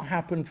which has not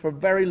happened for a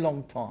very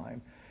long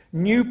time.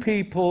 New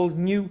people,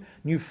 new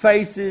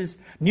faces,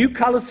 new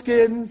colour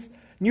skins,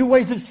 new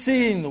ways of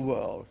seeing the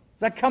world.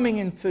 They're coming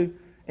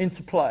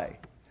into play.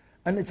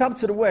 And it's up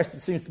to the West,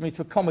 it seems to me,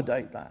 to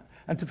accommodate that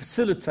and to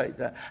facilitate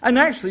that and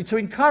actually to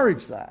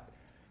encourage that.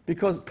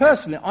 Because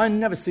personally, I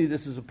never see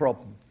this as a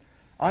problem.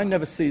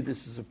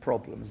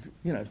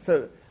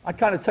 So I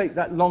kind of take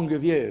that longer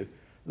view.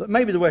 That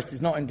maybe the West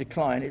is not in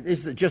decline, it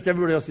is that just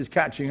everybody else is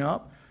catching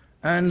up,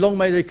 and long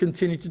may they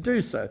continue to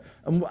do so.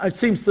 And it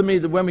seems to me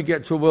that when we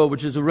get to a world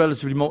which is a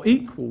relatively more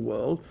equal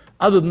world,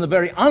 other than the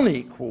very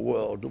unequal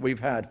world that we've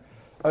had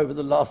over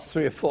the last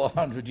 300 or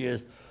 400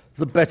 years,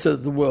 the better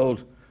the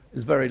world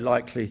is very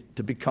likely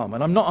to become.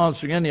 And I'm not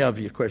answering any of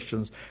your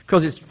questions,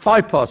 because it's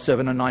 7:05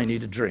 and I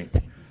need a drink.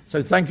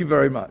 So thank you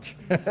very much.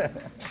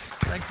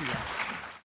 Thank you.